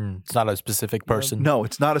 It's not a specific person. No,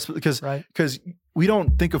 it's not because we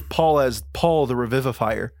don't think of Paul as Paul the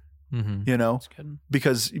revivifier.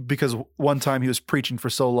 Because one time he was preaching for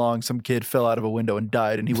so long, some kid fell out of a window and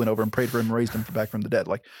died, and he went over and prayed for him and raised him back from the dead.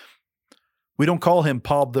 Like we don't call him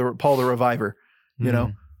Paul the reviver. We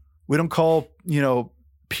don't call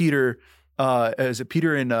Peter. Is it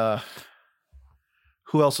Peter and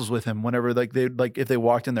who else was with him? Whenever if they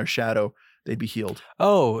walked in their shadow, they'd be healed.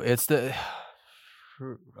 Oh, it's oh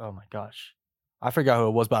my gosh, I forgot who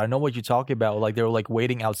it was, but I know what you're talking about. Like they were like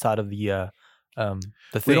waiting outside of the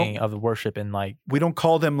thing of the worship, and like we don't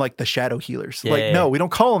call them like the shadow healers. No, we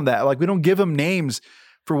don't call them that. Like we don't give them names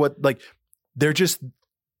for what, like they're just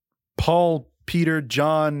Paul, Peter,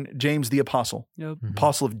 John, James, the apostle,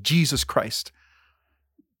 apostle of Jesus Christ.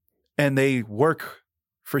 And they work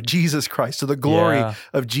for Jesus Christ, to the glory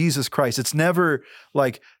of Jesus Christ. It's never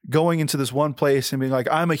like going into this one place and being like,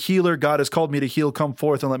 I'm a healer. God has called me to heal. Come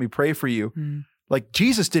forth and let me pray for you. Like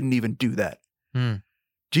Jesus didn't even do that.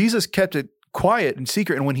 Jesus kept it quiet and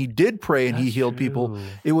secret. And when he did pray and he healed people,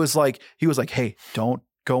 it was like, he was like, hey, don't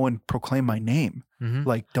go and proclaim my name.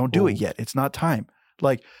 Like, don't do it yet. It's not time.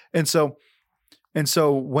 Like, and so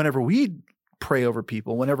whenever we pray over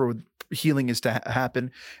people, whenever healing is to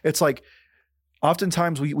happen, it's like,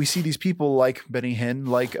 oftentimes we see these people like Benny Hinn,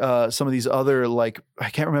 like some of these other, like, I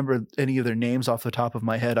can't remember any of their names off the top of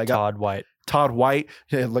my head. I got Todd White.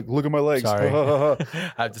 Yeah, like, look at my legs. Sorry. I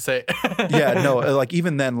have to say. Yeah, no, like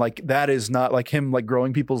even then, like that is not like him like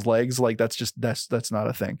growing people's legs. Like that's not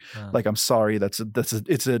a thing. Like, I'm sorry.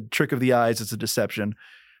 It's a trick of the eyes. It's a deception.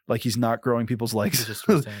 Like he's not growing people's legs.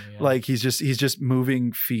 Like he's just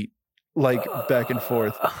moving feet like back and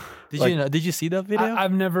forth. Did you see that video?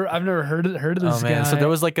 I've never heard of this guy. So there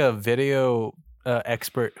was like a video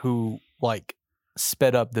expert who like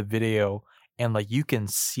sped up the video, and like you can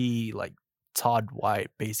see like Todd White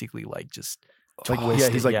basically like just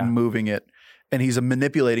twisted. He's like moving it, and he's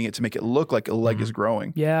manipulating it to make it look like a leg is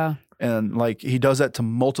growing. Yeah, and like he does that to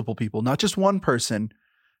multiple people, not just one person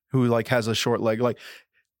who like has a short leg. Like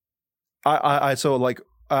I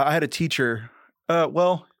had a teacher.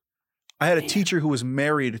 I had a teacher who was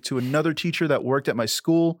married to another teacher that worked at my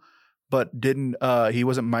school, but he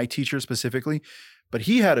wasn't my teacher specifically, but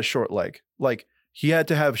he had a short leg. Like he had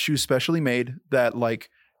to have shoes specially made that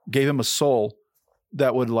like gave him a sole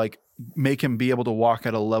that would like make him be able to walk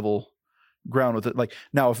at a level ground with it. Like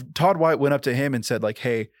now if Todd White went up to him and said like,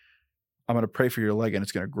 hey, I'm going to pray for your leg and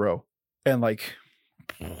it's going to grow. And like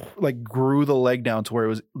like grew the leg down to where it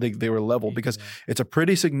was they were level, because it was a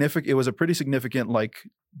pretty significant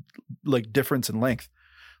like difference in length,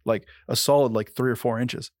 like a solid like 3 or 4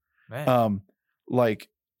 inches. Man. Like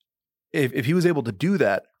if he was able to do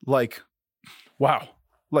that, like, wow,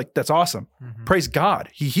 like that's awesome. Mm-hmm. Praise God,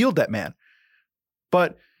 he healed that man.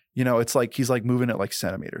 But it's like he's like moving at like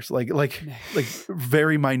centimeters, like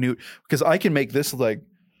very minute, because I can make this like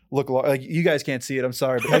look like, you guys can't see it, I'm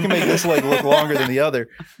sorry, but I can make this like look longer than the other,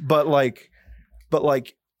 but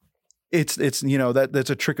it's that's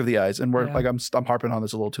a trick of the eyes, and we're like I'm harping on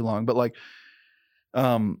this a little too long, but like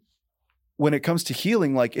when it comes to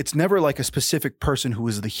healing, like it's never like a specific person who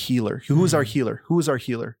is the healer. Who is our healer? Who is our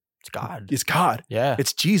healer? It's God. It's God. Yeah.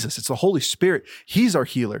 It's Jesus. It's the Holy Spirit. He's our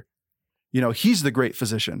healer. He's the great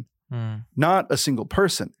physician, not a single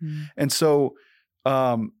person. And so,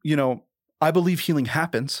 I believe healing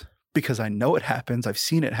happens because I know it happens. I've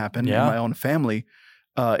seen it happen in my own family.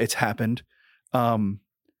 It's happened.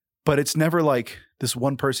 But it's never like this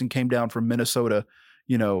one person came down from Minnesota,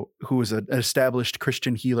 who was an established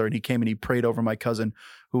Christian healer, and he came and he prayed over my cousin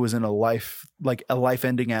who was in a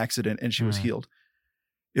life-ending accident, and she was healed.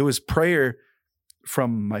 It was prayer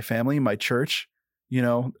from my family, my church,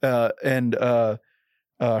 and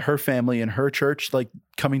her family and her church, like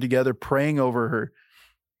coming together, praying over her.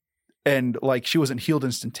 And like, she wasn't healed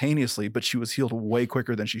instantaneously, but she was healed way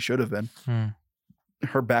quicker than she should have been.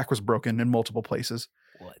 Her back was broken in multiple places.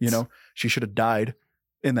 What? She should have died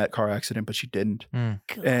in that car accident, but she didn't.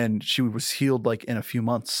 And she was healed like in a few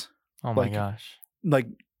months. Oh my gosh. Like,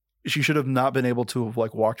 she should have not been able to have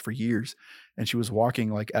like walked for years. And she was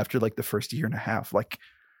walking like after like the first year and a half. Like,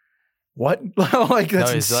 what? Like,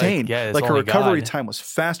 that's insane. Like her recovery time was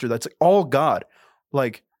faster. That's like all God.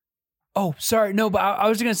 Like, oh, sorry. No, but I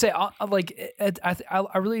was going to say, like,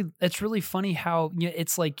 it's really funny how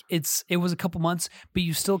it's like, it was a couple months, but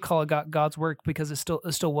you still call it God's work because it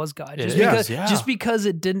still was God. Just because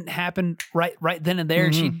it didn't happen right then and there,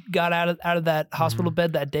 and she got out of that hospital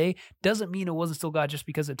bed that day, doesn't mean it wasn't still God just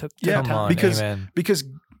because it took time. Because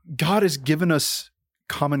God has given us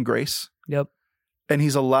common grace. Yep. And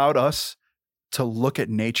he's allowed us to look at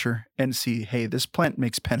nature and see, hey, this plant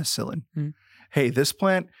makes penicillin. Hey, this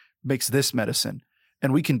plant makes this medicine,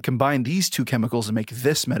 and we can combine these two chemicals and make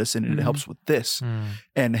this medicine, and it helps with this.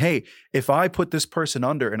 And hey, if I put this person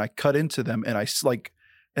under and I cut into them and I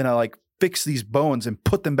fix these bones and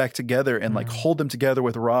put them back together and like hold them together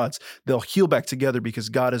with rods, they'll heal back together because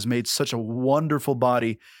God has made such a wonderful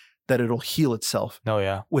body that it'll heal itself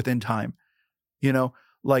within time.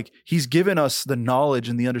 Like he's given us the knowledge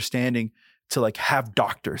and the understanding to like have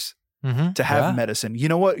doctors, to have medicine. You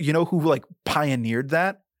know what? You know who like pioneered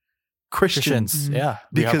that? Christians. Yeah.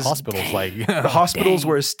 Because hospitals, like the hospitals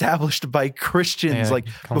were established by Christians. Like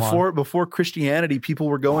before Christianity, people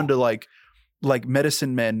were going to like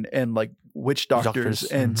medicine men and like witch doctors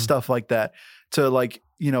and stuff like that to like,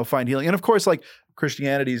 find healing. And of course, like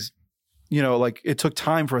Christianity's, like it took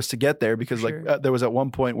time for us to get there because like there was at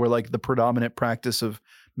one point where like the predominant practice of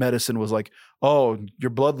medicine was like, oh, your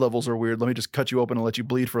blood levels are weird. Let me just cut you open and let you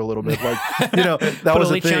bleed for a little bit. Like, that was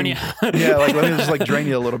a thing. Yeah. Like, let me just like drain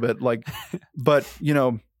you a little bit. Like, but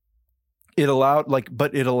it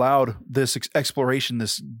allowed this exploration,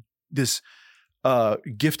 this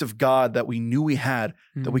gift of God that we knew we had,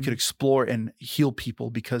 that we could explore and heal people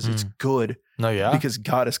because it's good. Because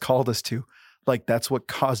God has called us to. Like that's what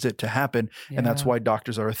caused it to happen. And that's why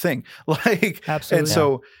doctors are a thing. Like,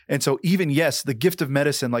 absolutely. And so even, yes, the gift of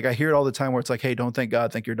medicine, like I hear it all the time where it's like, hey, don't thank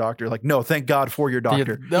God, thank your doctor. Like, no, thank God for your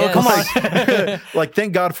doctor. Come on. Like,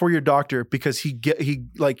 thank God for your doctor because he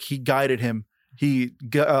guided him. He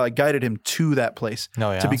guided him to that place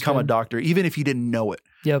to become a doctor, even if he didn't know it.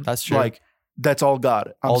 Yep. That's true. Like, that's all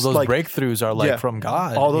God. All those breakthroughs are like from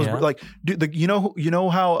God. All those, like, you know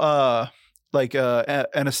how,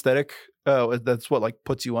 anesthetic, that's what like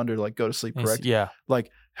puts you under, like go to sleep, correct? Yeah.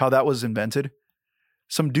 Like how that was invented.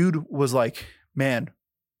 Some dude was like, man,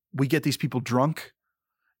 we get these people drunk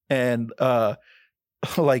and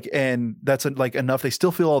and that's like enough. They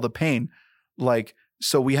still feel all the pain. Like,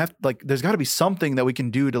 so we have like, there's gotta be something that we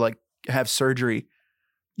can do to like have surgery,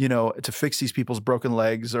 to fix these people's broken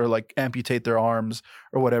legs or like amputate their arms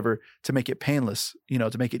or whatever to make it painless,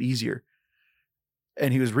 to make it easier.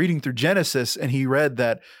 And he was reading through Genesis and he read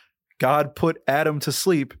that God put Adam to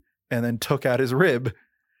sleep and then took out his rib.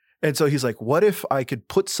 And so he's like, what if I could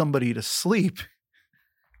put somebody to sleep?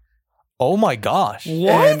 Oh my gosh. What?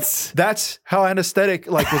 And that's how anesthetic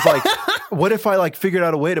like was like, what if I like figured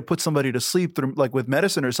out a way to put somebody to sleep through like with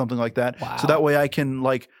medicine or something like that? Wow. So that way I can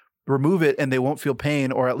like remove it and they won't feel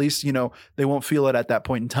pain, or at least, they won't feel it at that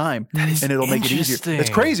point in time, and it'll make it easier. It's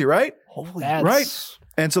crazy, right? Holy right.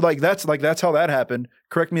 And so that's how that happened.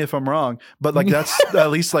 Correct me if I'm wrong, but like that's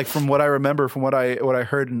at least like from what I remember, from what I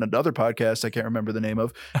heard in another podcast I can't remember the name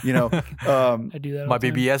of. I do that. My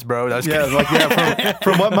BBS, bro. That's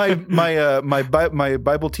from what my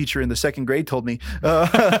Bible teacher in the second grade told me.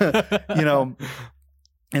 And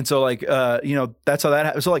so like that's how that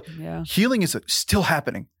happens. So like healing is still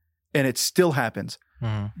happening, and it still happens.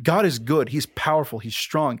 Mm-hmm. God is good. He's powerful. He's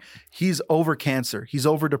strong. He's over cancer. He's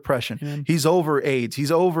over depression. Amen. He's over AIDS.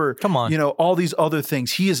 He's over, all these other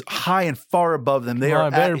things. He is high and far above them. They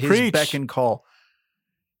are at his beck and call.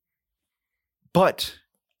 But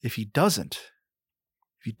if he doesn't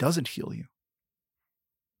heal you,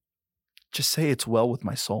 just say it's well with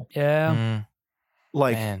my soul. Yeah. Mm.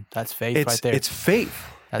 Like, man, that's faith right there. It's faith.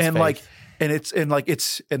 That's faith.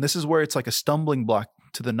 And this is where it's like a stumbling block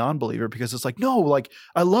to the non-believer, because it's like, no, like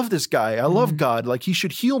I love this guy. I love God. Like he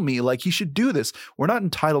should heal me. Like he should do this. We're not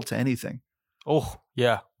entitled to anything. Oh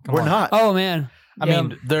yeah. We're not. Oh man. I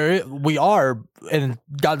mean, we are, and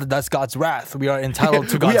God, that's God's wrath. We are entitled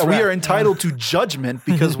to God's wrath. We are entitled to judgment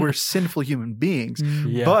because we're sinful human beings.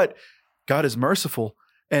 Yeah. But God is merciful,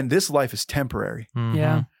 and this life is temporary. Mm-hmm.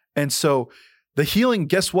 Yeah. And so the healing,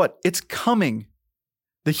 guess what? It's coming.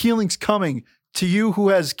 The healing's coming to you who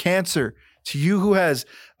has cancer, to you who has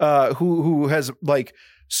who has like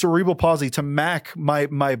cerebral palsy, to Mac,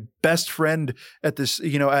 my best friend at this,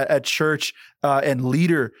 at church and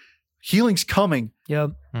leader. Healing's coming.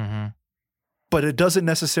 Yep. Mm-hmm. But it doesn't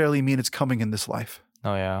necessarily mean it's coming in this life.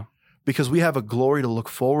 Oh yeah. Because we have a glory to look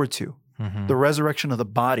forward to. Mm-hmm. The resurrection of the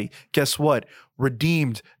body. Guess what?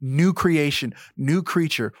 Redeemed, new creation, new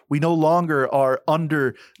creature. We no longer are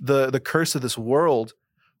under the curse of this world,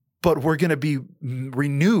 but we're going to be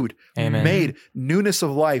renewed, Amen. Made newness of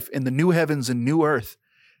life in the new heavens and new earth,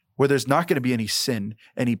 where there's not going to be any sin,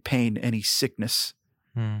 any pain, any sickness.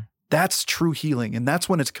 Mm. That's true healing, and that's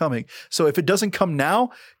when it's coming. So if it doesn't come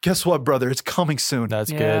now, guess what, brother? It's coming soon.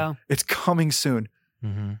 That's good. It's coming soon.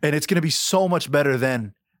 Mm-hmm. And it's going to be so much better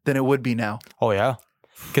then than it would be now. Oh, yeah.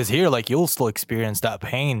 Because here, like, you'll still experience that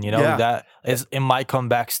pain, that it might come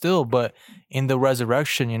back still, but in the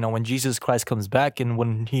resurrection, when Jesus Christ comes back and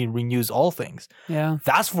when he renews all things,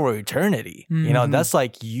 that's for eternity. Mm-hmm. That's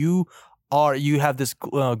like you have this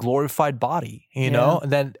glorified body, and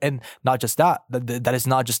not just that is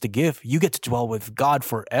not just a gift. You get to dwell with God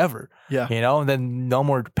forever. Yeah. And then no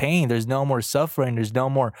more pain. There's no more suffering. There's no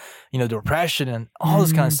more, depression and all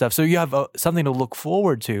this kind of stuff. So you have something to look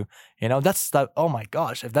forward to. That's that. Oh my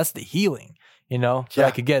gosh, if that's the healing, that I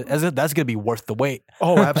could get, that's going to be worth the wait.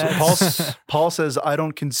 Oh, absolutely. Paul says, I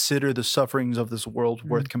don't consider the sufferings of this world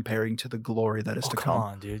worth comparing to the glory that is to come. Come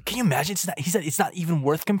on, dude. Can you imagine? He said it's not even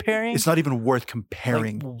worth comparing. It's not even worth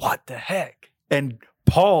comparing. Like, what the heck? And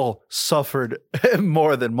Paul suffered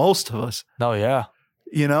more than most of us. Oh, yeah.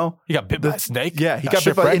 He got bit by a snake. Yeah, he got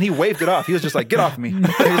bit by, and he waved it off. He was just like, "Get off me!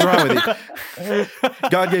 What's wrong with you?"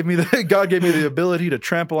 God gave me the ability to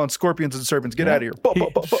trample on scorpions and serpents. Get out of here!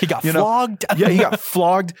 He got flogged. Yeah, he got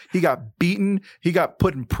flogged. He got beaten. He got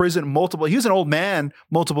put in prison multiple. He was an old man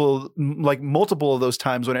multiple of those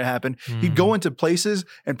times when it happened. He'd go into places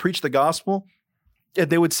and preach the gospel, and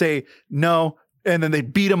they would say no. And then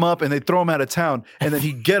they'd beat him up and they'd throw him out of town. And then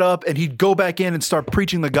he'd get up and he'd go back in and start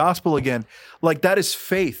preaching the gospel again. Like, that is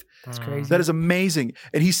faith. That's crazy. That is amazing.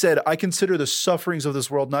 And he said, I consider the sufferings of this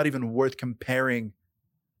world not even worth comparing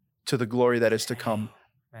to the glory that is to come.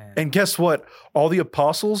 Man. And guess what? All the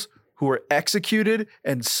apostles who were executed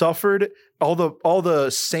and suffered, all the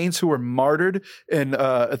saints who were martyred and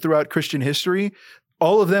throughout Christian history,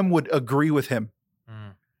 all of them would agree with him.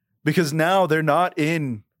 Because now they're not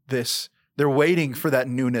in this. They're waiting for that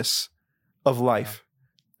newness of life.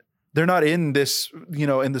 They're not in this,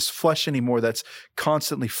 in this flesh anymore that's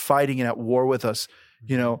constantly fighting and at war with us.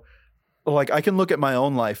 Like, I can look at my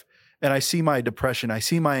own life and I see my depression. I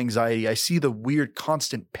see my anxiety. I see the weird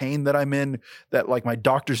constant pain that I'm in, that like my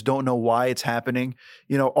doctors don't know why it's happening.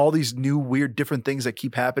 All these new weird different things that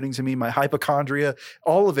keep happening to me, my hypochondria,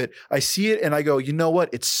 all of it. I see it and I go, you know what?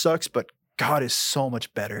 It sucks, but God is so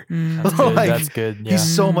much better. That's good. That's good. Yeah.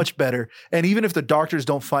 He's so much better. And even if the doctors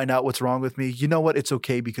don't find out what's wrong with me, you know what? It's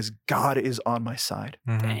okay because God is on my side.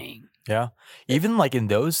 Mm-hmm. Dang. Yeah. Even like in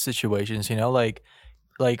those situations, like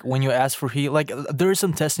when you ask for healing, like there are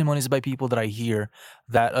some testimonies by people that I hear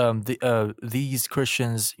that these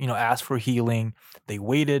Christians, asked for healing. They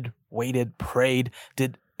waited, prayed,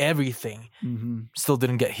 did everything, still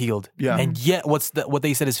didn't get healed. Yeah. And yet what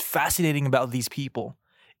they said is fascinating about these people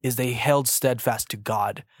is they held steadfast to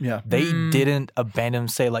God. Yeah. They didn't abandon,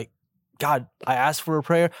 say like, God, I asked for a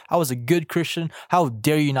prayer. I was a good Christian. How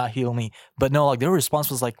dare you not heal me? But no, like their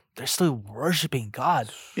response was like, they're still worshiping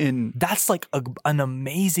God. That's like an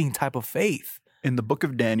amazing type of faith. In the book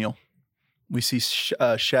of Daniel, we see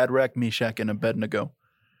Shadrach, Meshach, and Abednego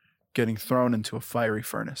getting thrown into a fiery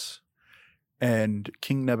furnace. And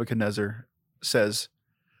King Nebuchadnezzar says,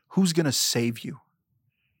 who's going to save you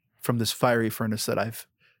from this fiery furnace that I've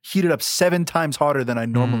heated up 7 times hotter than I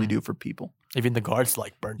normally do for people? Even the guards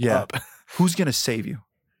like burnt up. Who's going to save you?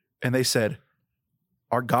 And they said,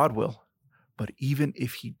 our God will. But even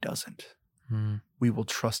if he doesn't, we will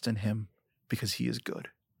trust in him because he is good.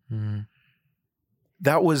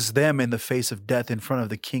 That was them in the face of death in front of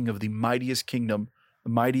the king of the mightiest kingdom, the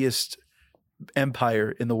mightiest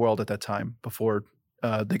empire in the world at that time before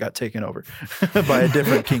they got taken over by a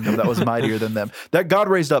different kingdom that was mightier than them. That God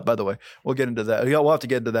raised up, by the way. We'll get into that. We'll have to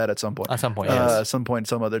get into that at some point. At some point, yes. At some point,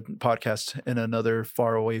 some other podcast in another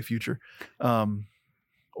far away future,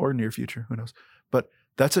 or near future. Who knows? But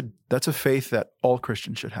that's a faith that all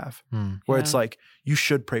Christians should have, where it's like you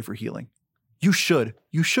should pray for healing. You should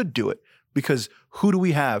do it because who do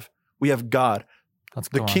we have? We have God,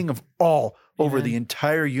 the King of all, over the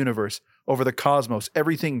entire universe, over the cosmos.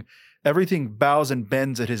 Everything bows and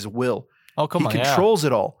bends at his will. Oh, come on. He controls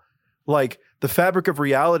it all. Like the fabric of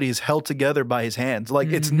reality is held together by his hands. Like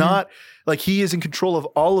it's not like he is in control of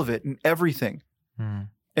all of it and everything.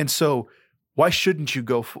 And so why shouldn't you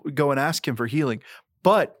go and ask him for healing?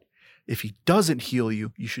 But if he doesn't heal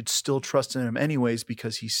you, you should still trust in him anyways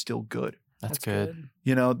because he's still good. That's good.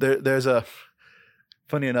 You know, there's a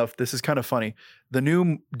funny enough, this is kind of funny. The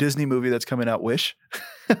new Disney movie that's coming out, Wish.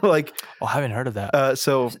 Like, I haven't heard of that.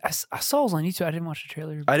 So I saw it was on YouTube. I didn't watch the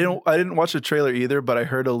trailer. I didn't watch the trailer either, but I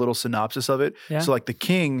heard a little synopsis of it. Yeah. So like the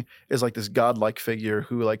king is like this godlike figure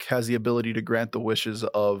who like has the ability to grant the wishes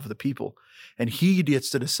of the people. And he gets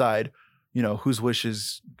to decide, you know, whose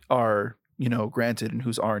wishes are, you know, granted and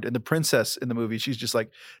whose aren't. And the princess in the movie, she's just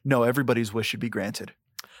like, no, everybody's wish should be granted.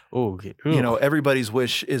 Oh, okay. You know, everybody's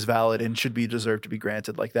wish is valid and should be deserved to be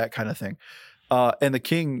granted, like that kind of thing. And the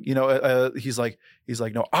king, you know, he's like,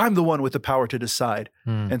 no, I'm the one with the power to decide.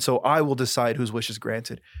 And so I will decide whose wish is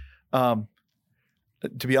granted. To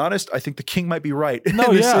be honest, I think the king might be right in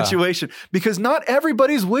this situation because not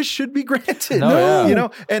everybody's wish should be granted. You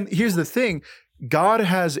know, and here's the thing. God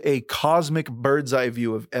has a cosmic bird's eye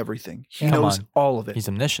view of everything. He knows all of it. He's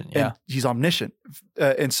omniscient. And he's omniscient.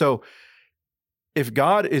 And so if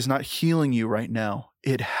God is not healing you right now,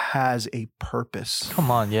 it has a purpose.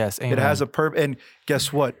 Come on, yes. Amen. It has a purpose. And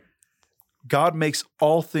guess what? God makes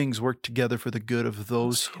all things work together for the good of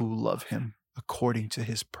those who love him according to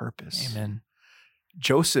his purpose. Amen.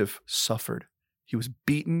 Joseph suffered. He was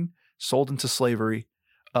beaten, sold into slavery,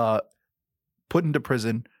 put into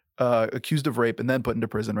prison, accused of rape, and then put into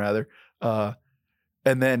prison rather, and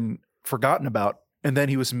then forgotten about. And then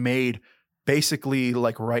he was made basically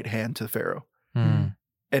like right hand to Pharaoh.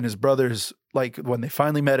 And his brothers, like when they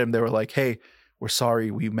finally met him, they were like, "Hey, we're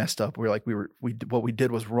sorry, we messed up. We're like, what we did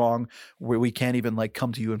was wrong. We can't even like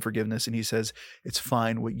come to you in forgiveness." And he says, "It's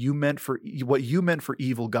fine. What you meant for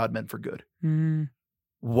evil, God meant for good."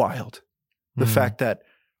 Wild, the fact that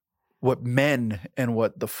what men and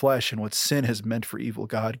what the flesh and what sin has meant for evil,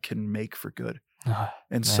 God can make for good.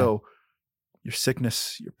 And so, your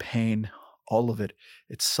sickness, your pain, all of it,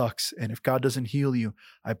 it sucks. And if God doesn't heal you,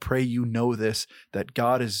 I pray you know this, that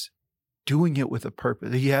God is doing it with a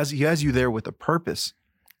purpose. He has you there with a purpose.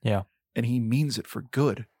 Yeah. And he means it for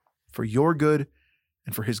good, for your good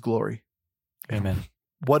and for his glory. Amen.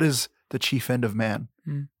 What is the chief end of man?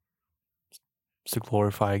 It's to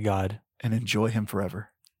glorify God. And enjoy him forever.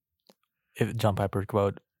 If John Piper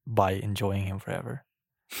quote, by enjoying him forever.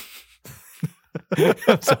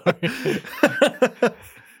 I'm sorry.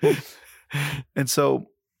 And so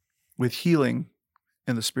with healing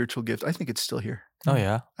and the spiritual gift, I think it's still here. Oh,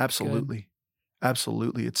 yeah. Absolutely. Good.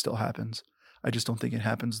 Absolutely. It still happens. I just don't think it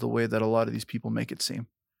happens the way that a lot of these people make it seem.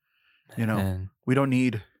 You know, we don't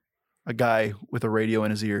need a guy with a radio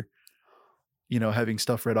in his ear, you know, having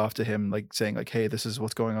stuff read off to him, like saying like, "Hey, this is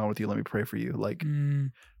what's going on with you. Let me pray for you." Like,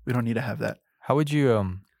 we don't need to have that. How would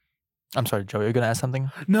you, I'm sorry, Joey, you're going to ask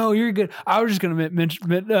something? No, you're good. I was just going to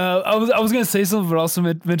mention, I was going to say something, but also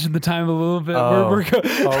mention the time a little bit. No,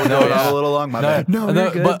 a little long, my bad. No,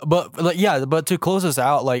 you're good. But like, yeah, but to close us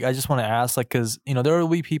out, like, I just want to ask, like, because, you know, there will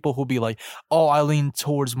be people who'll be like, "Oh, I lean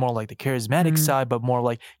towards more like the charismatic side," but more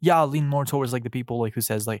like, I lean more towards like the people like who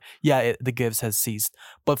says like, the gifts has ceased.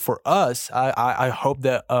 But for us, I hope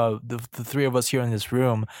that the three of us here in this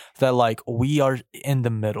room, that like we are in the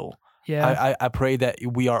middle. Yeah. I pray that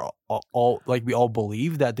we are all like we all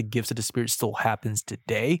believe that the gifts of the Spirit still happens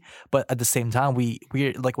today, but at the same time,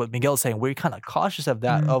 we're like what Miguel is saying, we're kind of cautious of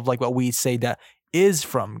that, of like what we say that is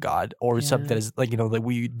from God, or something that is like, like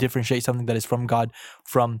we differentiate something that is from God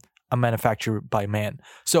from a manufactured by man.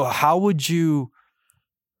 So how would you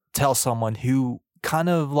tell someone who kind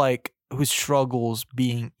of like who struggles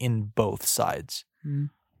being in both sides?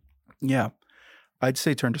 Yeah, I'd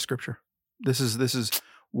say turn to Scripture. This is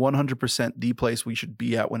 100% the place we should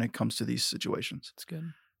be at when it comes to these situations. That's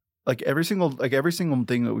good. Like every single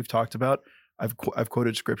thing that we've talked about, I've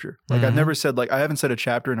quoted Scripture. Like I've never said, like I haven't said a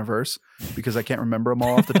chapter and a verse because I can't remember them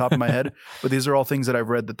all off the top of my head. But these are all things that I've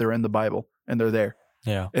read that they're in the Bible and they're there.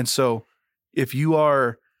 Yeah. And so if you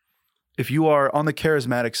are on the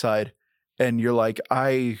charismatic side and you're like,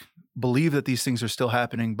 I believe that these things are still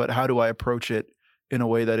happening, but how do I approach it in a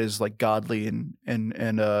way that is like godly and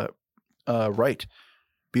right?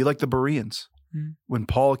 Be like the Bereans. When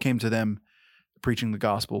Paul came to them preaching the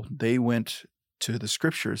gospel, they went to the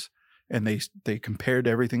Scriptures and they compared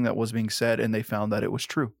everything that was being said and they found that it was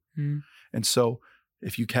true. And so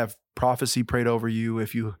if you have prophecy prayed over you,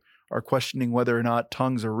 if you are questioning whether or not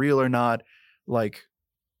tongues are real or not, like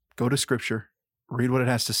go to Scripture, read what it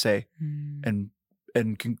has to say, and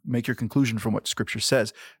make your conclusion from what Scripture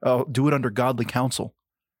says. Do it under godly counsel.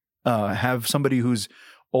 Have somebody who's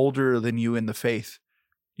older than you in the faith,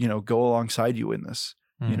 go alongside you in this.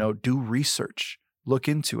 Do research, look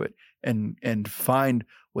into it, and find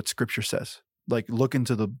what Scripture says. Like look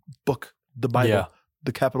into the book, the Bible,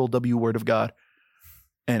 the capital W Word of God,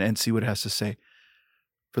 and see what it has to say.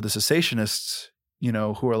 For the cessationists,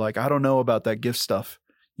 who are like, I don't know about that gift stuff,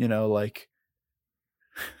 like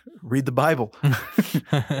read the Bible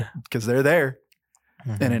because they're there,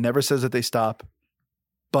 and it never says that they stop.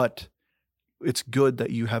 But it's good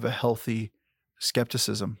that you have a healthy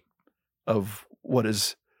skepticism of what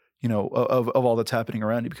is, of all that's happening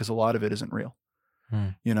around you, because a lot of it isn't real.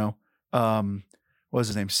 What was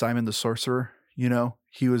his name? Simon the Sorcerer.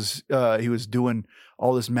 He was doing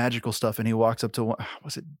all this magical stuff, and he walks up to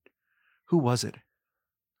who was it?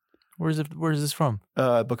 Where is this from?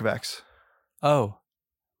 Book of Acts. Oh,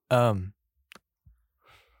 I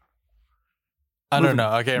don't know.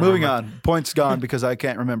 I can't Moving remember. on. Point's gone because I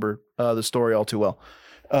can't remember the story all too well.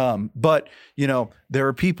 But there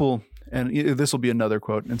are people, and this will be another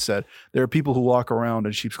quote instead. There are people who walk around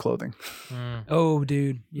in sheep's clothing. Oh,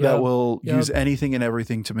 dude. That will use anything and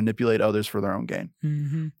everything to manipulate others for their own gain.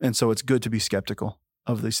 And so it's good to be skeptical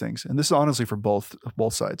of these things. And this is honestly for both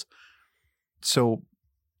sides. So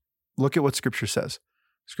look at what Scripture says.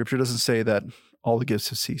 Scripture doesn't say that all the gifts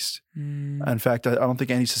have ceased. In fact, I don't think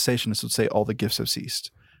any cessationist would say all the gifts have ceased,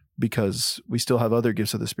 because we still have other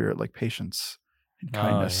gifts of the Spirit like patience and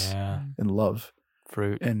kindness and love.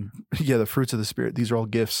 Fruit. And the fruits of the Spirit. These are all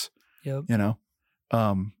gifts. Yep.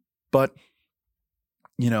 But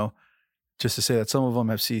just to say that some of them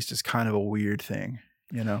have ceased is kind of a weird thing,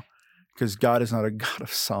 because God is not a God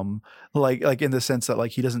of some, like in the sense that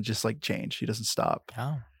like He doesn't just like change. He doesn't stop.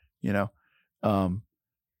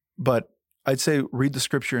 But I'd say read the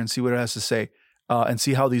Scripture and see what it has to say, and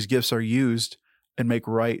see how these gifts are used and make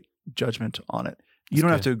right judgment on it. You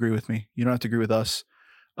don't have to agree with me. You don't have to agree with us,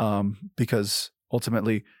 because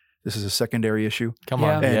ultimately this is a secondary issue. Come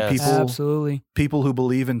on. And absolutely. people who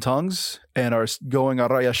believe in tongues and are going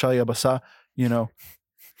araya shaya basa,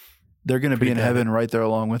 they're going to be in heaven right there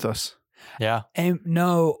along with us. Yeah. And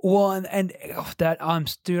no, well, and that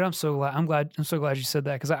dude, I'm so glad you said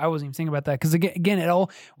that, because I wasn't even thinking about that. Because again,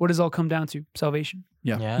 what does it all come down to? Salvation.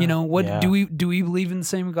 Yeah. Do we believe in the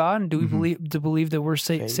same God, and do we believe that we're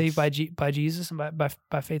saved by Jesus and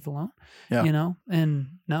by faith alone? Yeah.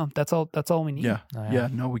 And no, that's all we need. Yeah.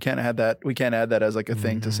 No, we can't add that. We can't add that as like a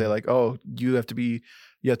thing to say like, oh, you have to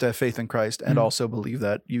have faith in Christ and also believe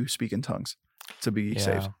that you speak in tongues to be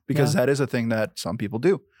saved, because that is a thing that some people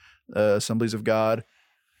do. Assemblies of God,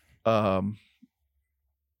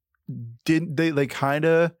 did they kind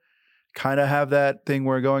of have that thing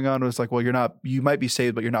where going on was like, well, you might be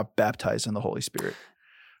saved, but you're not baptized in the Holy Spirit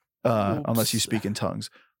unless you speak in tongues,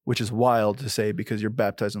 which is wild to say, because you're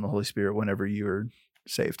baptized in the Holy Spirit whenever you're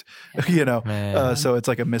saved. So it's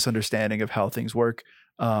like a misunderstanding of how things work,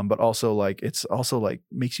 but also like it's also like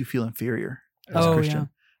makes you feel inferior as a Christian.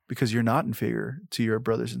 Because you're not inferior to your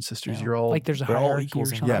brothers and sisters. Yeah. You're all like there's a hierarchy or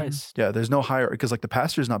something. Yeah. There's no hierarchy, because like the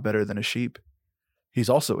pastor's not better than a sheep. He's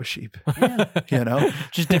also a sheep.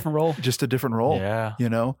 Just different role. Just a different role. Yeah.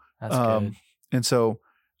 That's good. And so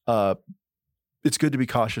it's good to be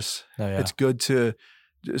cautious. It's good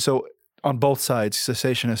so on both sides,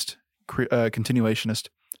 cessationist, continuationist,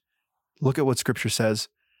 look at what Scripture says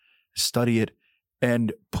study it,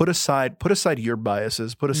 and put aside your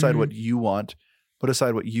biases, put aside what you want, put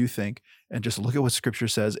aside what you think, and just look at what Scripture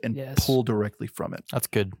says and pull directly from it. That's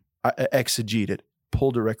good. Exegete it,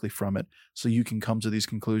 pull directly from it, so you can come to these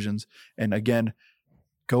conclusions. And again,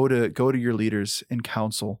 go to your leaders in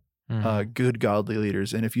counsel, good godly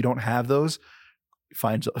leaders. And if you don't have those,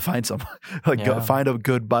 find some, find a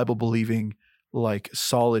good Bible believing, like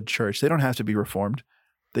solid church. They don't have to be reformed.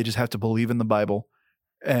 They just have to believe in the Bible,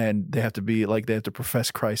 and they have to be like, they have to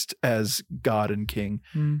profess Christ as God and King.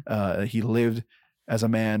 He lived as a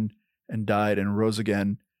man and died and rose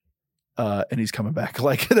again. And he's coming back.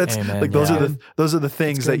 Like that's Amen. Those are the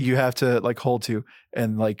things that you have to like hold to,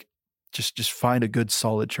 and like just find a good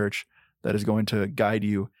solid church that is going to guide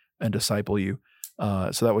you and disciple you.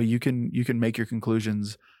 So that way you can make your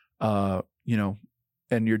conclusions, and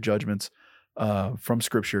your judgments from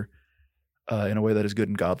Scripture in a way that is good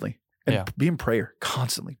and godly. And be in prayer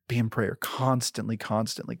constantly. Be in prayer constantly,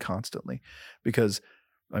 because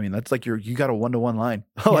I mean that's like you got a 1-to-1 line.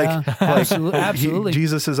 Absolutely.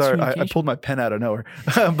 Jesus is I pulled my pen out of nowhere,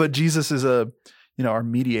 but Jesus is our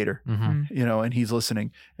mediator. And he's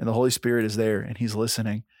listening, and the Holy Spirit is there, and he's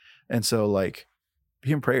listening, and so like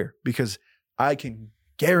be in prayer, because I can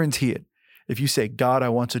guarantee it. If you say, God, I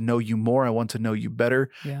want to know you more, I want to know you better.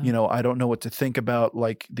 I don't know what to think about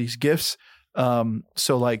like these gifts.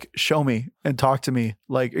 So like show me and talk to me,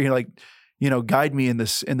 guide me in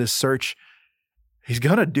this search. He's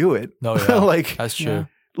gonna do it. No, yeah. That's true. Yeah.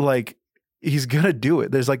 Like he's gonna do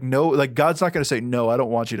it. There's like no, like God's not gonna say, no, I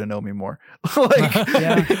don't want you to know me more.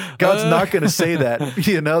 God's not gonna say that.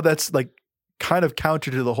 That's like kind of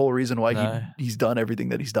counter to the whole reason why he's done everything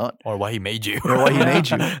that he's done, or why he made you,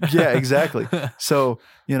 Yeah, exactly. So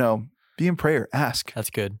be in prayer. Ask.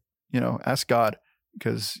 That's good. Ask God.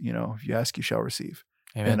 Because, if you ask, you shall receive.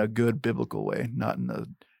 Amen. In a good biblical way, not in the,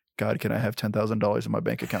 God, can I have $10,000 in my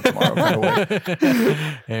bank account tomorrow kind of way.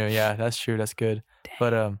 Yeah, that's true. That's good.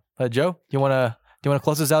 Dang. But Joe, do you want to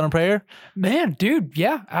close this out in prayer? Man, dude.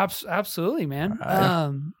 Yeah, absolutely, man.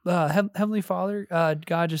 Right. Heavenly Father,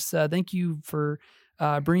 God, just thank you for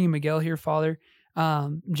bringing Miguel here, Father.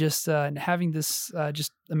 Having this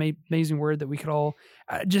just amazing word that we could all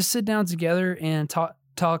just sit down together and talk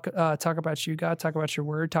about you, God, talk about your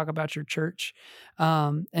word, talk about your church.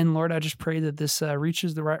 And Lord, I just pray that this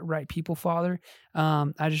reaches the right people, Father.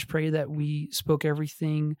 I just pray that we spoke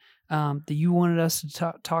everything that you wanted us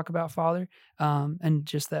to talk about, Father, and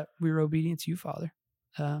just that we were obedient to you, Father.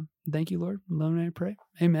 Thank you, Lord. In love and I pray.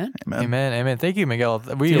 Amen. Amen. Thank you, Miguel.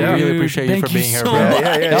 We really appreciate you for being here, bro.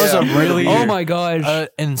 That was a really, oh my gosh,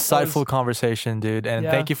 insightful conversation, dude. And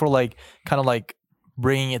thank you for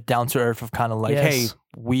bringing it down to earth of kind of like, hey,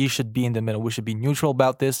 we should be in the middle. We should be neutral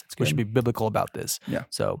about this. We should be biblical about this. Yeah.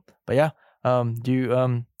 So, but yeah. Do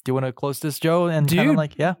you want to close this, Joe? And kind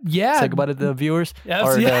of say goodbye to the viewers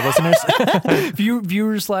or the listeners?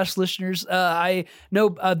 Viewers/listeners.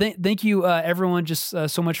 Thank you, everyone, just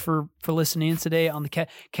so much for listening today on the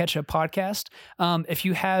Catch Up Podcast. If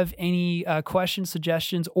you have any questions,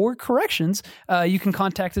 suggestions, or corrections, you can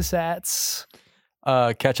contact us at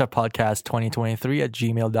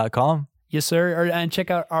catchuppodcast2023@gmail.com. Yes, sir. And check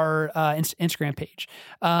out our Instagram page.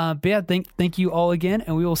 But yeah, thank you all again,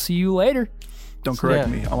 and we will see you later. Don't correct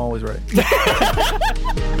me. I'm always right.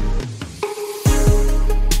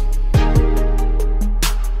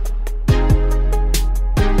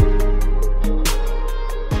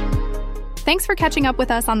 Thanks for catching up with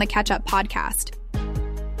us on the Catch Up Podcast.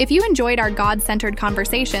 If you enjoyed our God-centered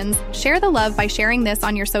conversations, share the love by sharing this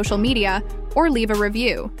on your social media or leave a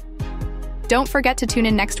review. Don't forget to tune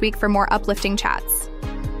in next week for more uplifting chats.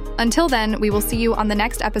 Until then, we will see you on the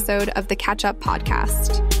next episode of the Catch Up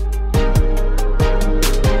Podcast.